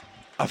pen.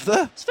 Have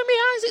they? It's for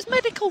my eyes. It's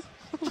medical.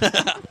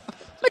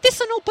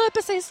 Medicinal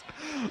purposes.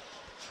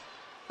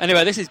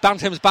 Anyway, this is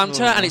Bantam's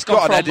Banter, and it's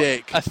gone from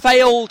a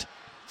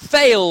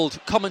failed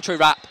commentary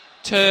rap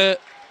to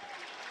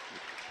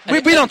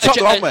we've been on top,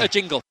 haven't we? A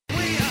jingle.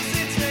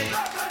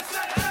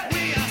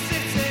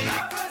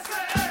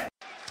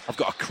 I've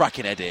got a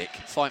cracking headache.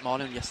 Fight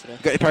morning yesterday.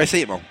 Got your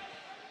paracetamol?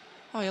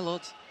 Oh yeah,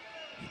 loads.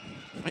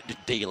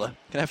 Dealer.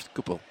 Can I have a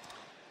couple?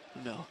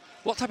 No.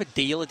 What type of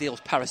dealer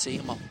deals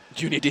paracetamol?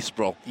 Junior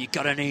Disprol. You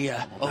got any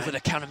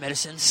over-the-counter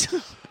medicines?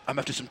 I'm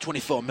after some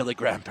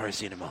 24mg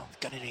paracetamol.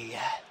 Got any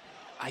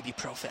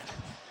ibuprofen?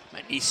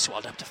 My knee's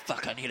swelled up to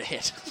fuck. I need a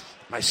hit.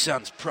 My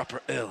son's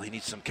proper ill. He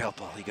needs some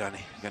Calpol. You got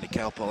any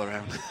Calpol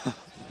around?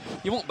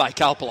 You won't buy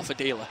Calpol off a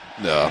dealer.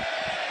 No.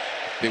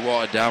 Be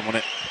watered down, won't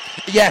it?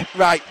 Yeah,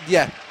 right,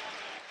 yeah.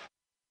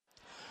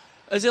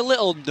 As a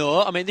little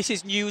note, I mean, this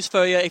is news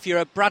for you if you're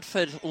a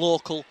Bradford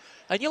local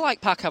and you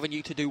like Park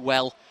Avenue to do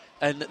well.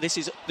 And this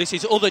is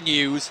other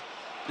news.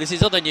 This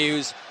is other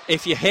news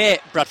if you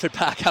hate Bradford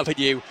Park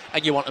Avenue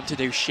and you want them to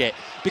do shit.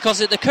 Because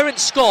the current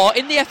score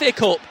in the FA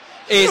Cup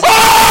is...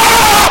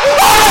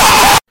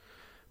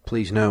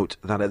 Please note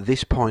that at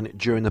this point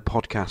during the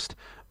podcast,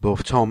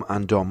 both Tom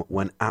and Dom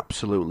went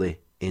absolutely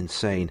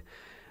insane.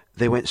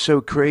 They went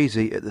so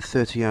crazy at the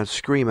 30-yard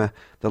screamer,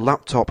 the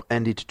laptop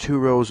ended 2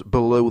 rows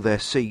below their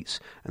seats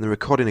and the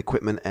recording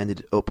equipment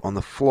ended up on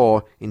the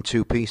floor in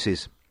 2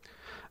 pieces.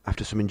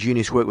 After some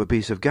ingenious work with a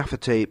piece of gaffer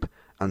tape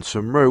and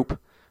some rope,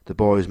 the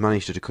boys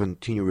managed to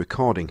continue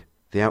recording,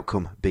 the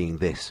outcome being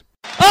this.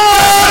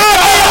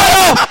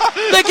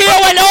 The gear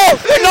went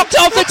off! It knocked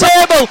it off the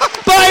table!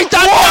 But he's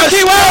done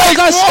fucking well!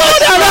 He's a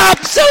stunning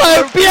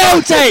absolute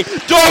beauty!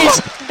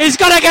 He's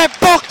gonna get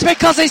booked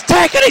because he's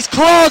taken his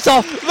clothes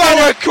off! That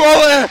were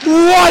quality!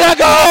 What a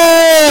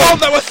goal!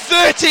 That was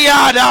 30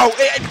 yard out!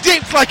 It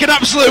dipped like an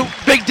absolute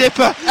Big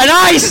Dipper! And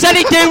I said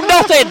he'd do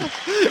nothing!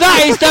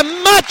 That is the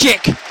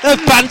magic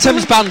of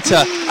Bantam's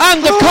Banter!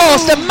 And of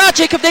course, the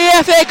magic of the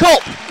FA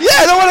Cup!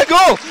 Yeah, they want to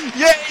go!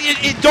 Yeah,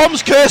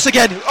 Dom's curse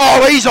again!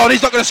 Oh, he's on,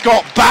 he's not going to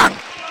score! Bang!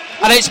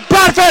 And it's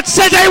Bradford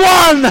City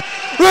 1,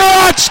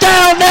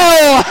 Rochdale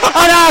nil,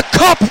 and our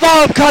cup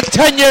bomb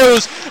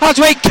continues as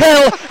we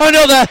kill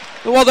another.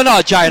 Well, they're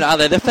not a giant, are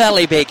they? They're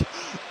fairly big.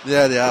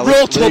 Yeah, they are.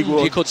 Rotund,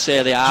 you could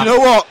say they are. Do you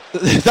know what?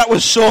 That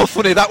was so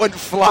funny. That went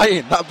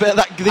flying.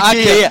 The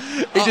gear.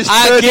 It just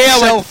our turned gear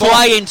went itself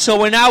flying, so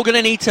we're now going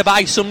to need to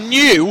buy some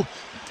new.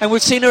 And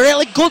we've seen a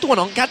really good one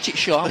on Gadget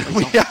Show, haven't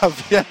we? We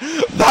have, yeah.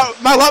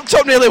 My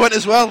laptop nearly went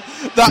as well.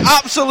 That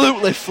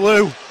absolutely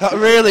flew. That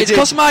really It's did.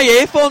 because my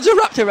earphones are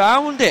wrapped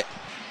around it.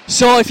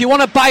 So if you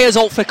want to buy us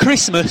out for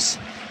Christmas,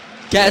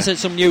 get us in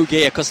some new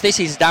gear, because this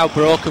is now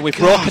broken. We've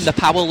broken the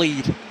power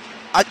lead.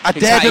 I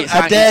dared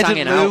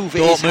move.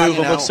 Don't move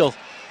and stuff.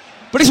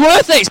 But it's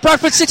worth it. It's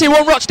Bradford City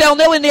 1, Rochdale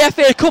 0 in the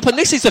FA Cup, and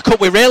this is the cup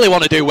we really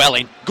want to do well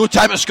in. Good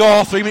time to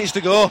score. 3 minutes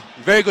to go.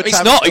 Very good time.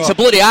 It's not. To It's score. a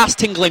bloody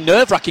arse-tingling,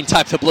 nerve-wracking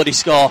time to bloody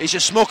score. It's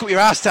just smoke up your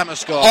ass time to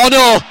score. Oh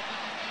no!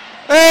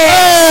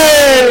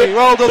 Hey!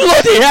 Well done.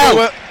 Bloody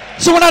hell!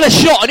 Someone had a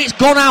shot and it's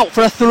gone out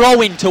for a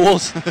throw-in to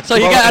us. So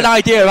you get an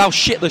idea of how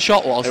shit the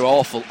shot was. They were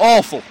awful.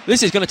 Awful.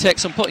 This is going to take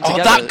some putting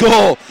together. That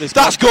goal.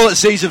 That's goal of the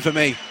season for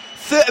me.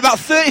 About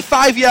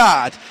 35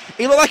 yards.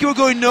 It looked like he was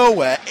going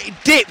nowhere. It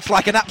dipped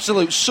like an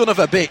absolute son of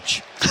a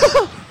bitch.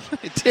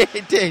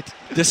 It did.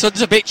 The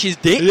son's a bitch's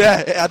dip? Yeah,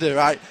 it had it,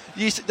 right.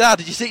 Dad,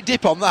 did you see it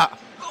dip on that?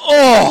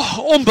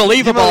 Oh,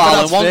 unbelievable,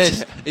 Alan.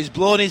 He's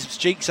blown his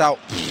cheeks out.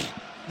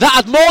 That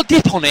had more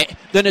dip on it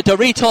than a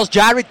Doritos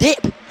jar of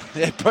dip.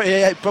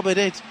 Yeah, it probably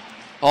did.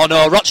 Oh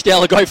no,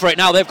 Rochdale are going for it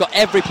now. They've got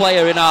every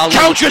player in our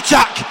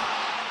counter-attack.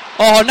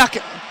 Oh, Naki,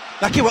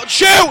 what?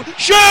 Shoot!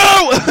 Shoot!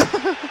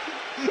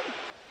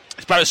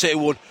 It's Bradford City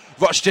 1,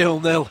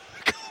 Rochdale 0.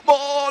 Come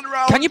on,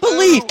 Ralph. Can you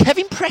believe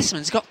Kevin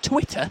Pressman's got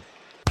Twitter?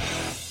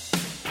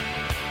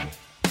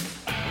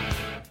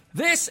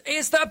 This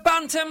is the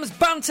Bantams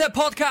Banter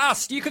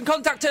podcast. You can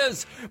contact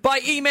us by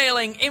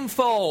emailing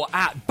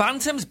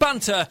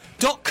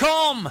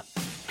info@bantamsbanter.com.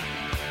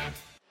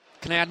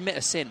 Can I admit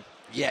a sin?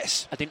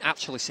 Yes. I didn't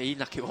actually see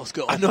Naki Wall's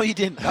goal. I know you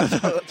didn't.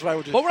 That's why I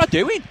would do. What were I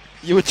doing?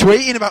 You were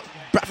tweeting about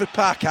Bradford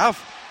Park Ave.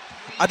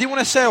 I didn't want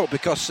to say it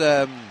because...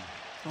 oh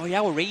yeah,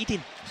 we're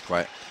reading. It's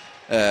quiet.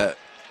 I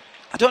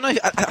don't know.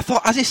 I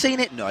thought, has he seen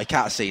it? No, he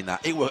can't have seen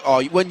that. It was,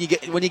 when you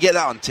get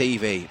that on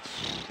TV,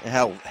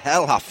 hell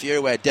have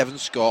fury where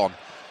Devon's scored.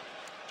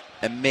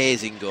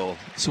 Amazing goal.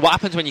 So what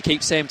happens when you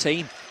keep same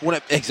team?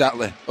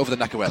 Exactly. Over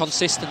the Nakawel.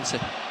 Consistency.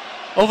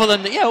 Other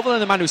than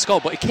the man who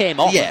scored, but he came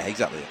off. Yeah,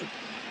 exactly.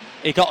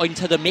 He got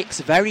into the mix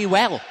very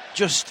well.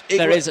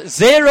 There is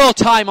 0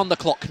 time on the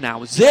clock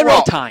now.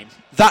 Zero time.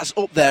 That's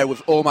up there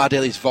with Omar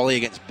Daly's volley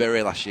against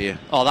Bury last year.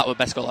 Oh, that was the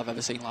best goal I've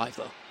ever seen live,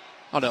 though.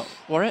 Oh no,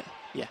 were it?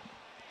 Yeah.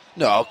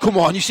 No, come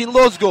on. You've seen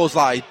loads of goals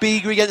live.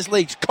 Beager against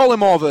Leeds.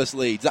 Collymore versus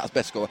Leeds. That's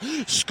best goal.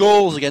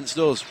 Scholes against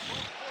us.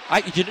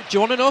 Do you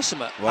want to know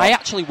something? What? I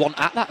actually won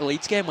at that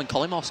Leeds game when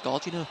Collymore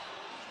scored, you know.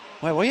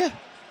 Where were you?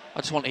 I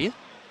just want to hear.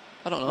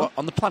 I don't know. What,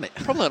 on the planet?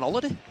 Probably on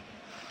holiday.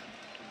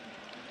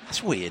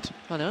 That's weird.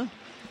 I know.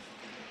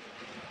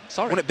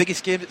 Sorry. One of the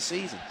biggest games of the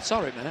season.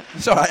 Sorry, mate.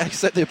 It's alright, I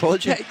accept the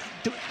apology. Yeah,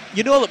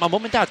 you know that my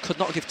mum and dad could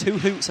not give two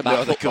hoots about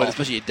football. football. Could,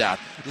 especially your dad.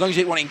 As long as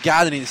you didn't want it in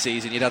gardening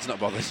season, your dad's not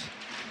bothered.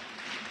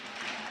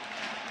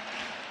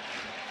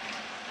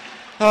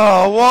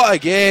 Oh, what a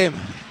game.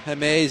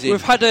 Amazing.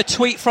 We've had a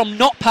tweet from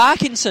Not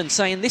Parkinson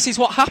saying, "This is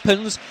what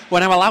happens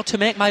when I'm allowed to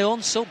make my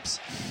own subs.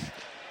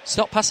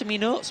 Stop passing me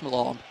notes,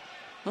 Malone."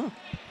 Oh.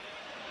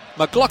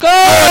 McLaughlin!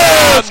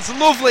 Hands!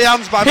 Lovely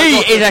hands by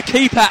McLaughlin. He is a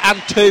keeper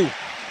and two.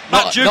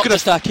 Not Duke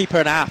just a keeper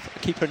and a half. A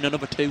keeper and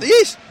another two. He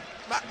is.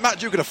 Matt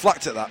Duke could have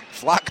flacked at that.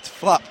 Flapped.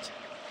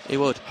 He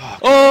would.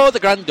 Oh, the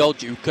grand old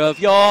Duke of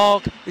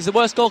York is the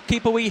worst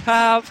goalkeeper we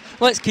have.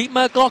 Let's keep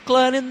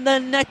McLaughlin in the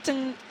net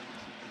and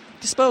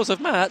dispose of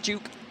Matt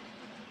Duke.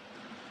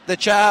 The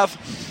chav.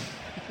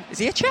 Is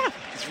he a chav?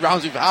 It's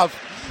rounds with have.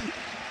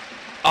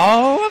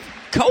 Oh, of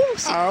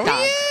course. Oh,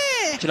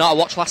 yeah. yeah. Do you know what I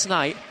watched last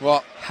night?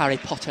 What? Harry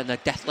Potter and the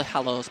Deathly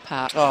Hallows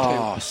Part 2.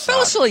 Oh,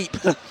 fell asleep.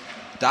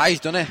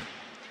 Dies, doesn't he?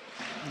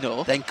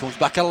 No. Then comes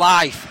back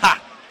alive.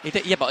 Ha!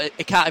 Yeah, but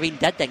he can't have been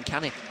dead then,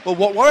 can he? Well,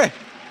 what were he?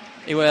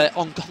 He were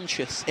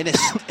unconscious. In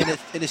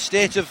a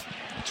state of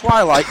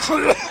twilight.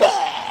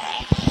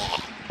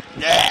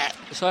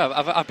 Sorry,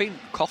 I've been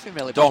coughing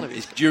really Dom,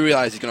 badly. do you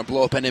realise he's going to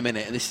blow up any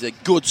minute, and this is a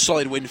good,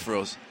 solid win for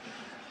us.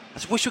 I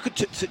just wish we could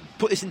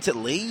put this into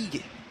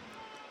league.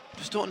 I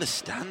just don't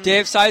understand.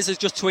 Dave Size has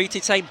just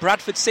tweeted saying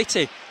Bradford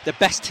City, the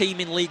best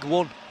team in League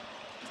One.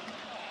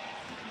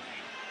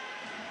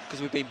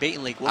 Because we've been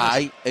beating League One.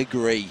 I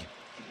agree,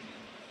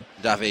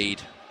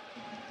 David.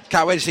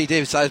 Can't wait to see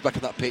David Size back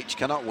on that pitch.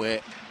 Cannot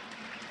wait.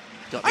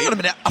 Hang on a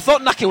minute. I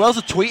thought Naki Wells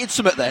had tweeted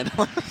something then.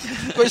 But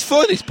his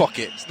phone in his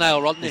pocket. It's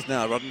Niall Rodney.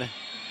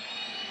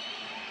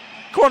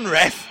 Come on,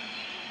 ref.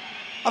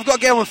 I've got to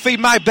get on and feed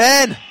my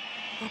Ben.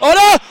 Oh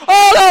no!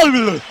 Oh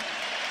no!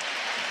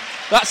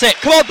 That's it.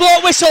 Come on, blow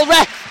a whistle,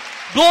 ref.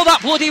 Blow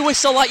that bloody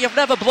whistle like you've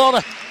never blown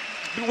a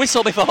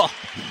whistle before.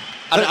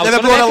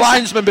 Never blown a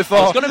linesman before.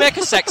 I was going to make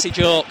a sexy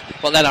joke,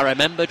 but then I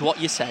remembered what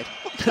you said.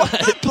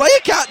 The player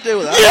can't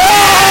do that.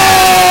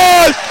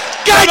 Yes!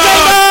 Get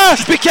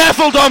Just be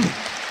careful, Dom.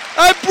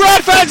 And Bradford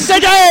Bradford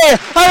City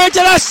are into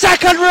the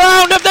second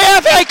round of the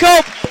FA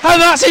Cup,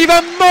 and that's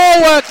even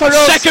more work for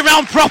us. Second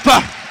round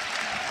proper.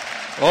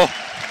 Oh,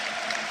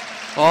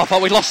 I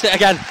thought we'd lost it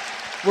again.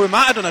 We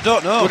might have done, I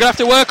don't know. We're going to have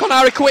to work on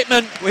our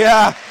equipment. We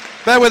are.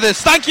 Bear with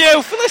us. Thank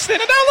you for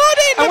listening and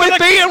downloading. And we've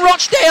beaten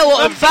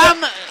Rochdale and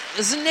Van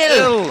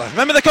Znil.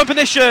 Remember the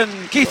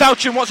competition. Keith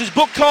Ouchen, what's his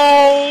book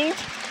called?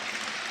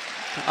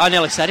 I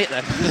nearly said it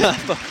then.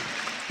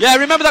 Yeah,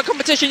 remember that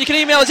competition. You can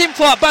email us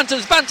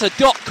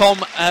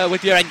info@bantamsbanter.com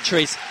with your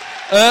entries.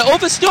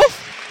 Other stuff?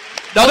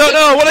 I don't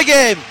know. What a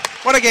game.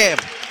 What a game.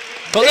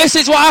 But this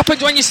is what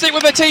happens when you stick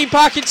with a team,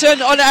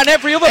 Parkinson, and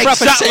every other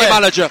Bradford City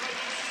manager.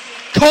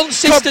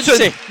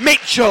 Consistency. Compton,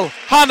 Mitchell,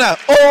 Hannah,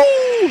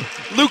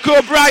 Luke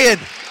O'Brien.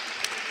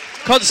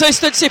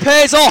 Consistency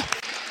pays off.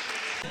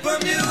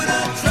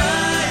 Bermuda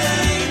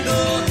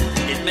Triangle,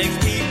 it makes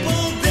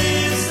people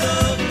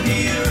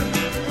disappear.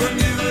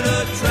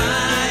 Bermuda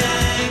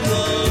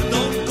Triangle,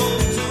 don't go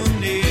too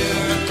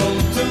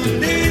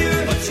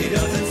near, but she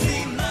doesn't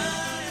seem like.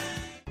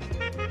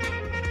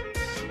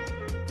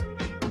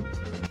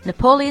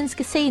 Napoleon's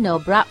Casino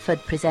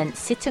Bradford presents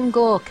Sit and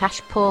Go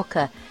Cash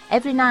Poker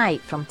every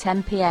night from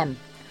 10 p.m.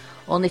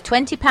 Only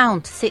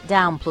 £20 to sit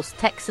down plus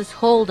Texas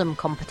Hold'em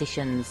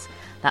competitions.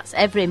 That's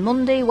every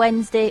Monday,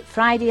 Wednesday,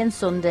 Friday and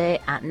Sunday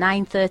at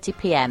 9:30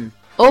 p.m.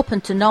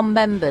 Open to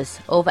non-members,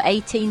 over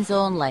 18s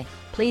only.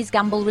 Please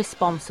gamble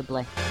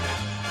responsibly.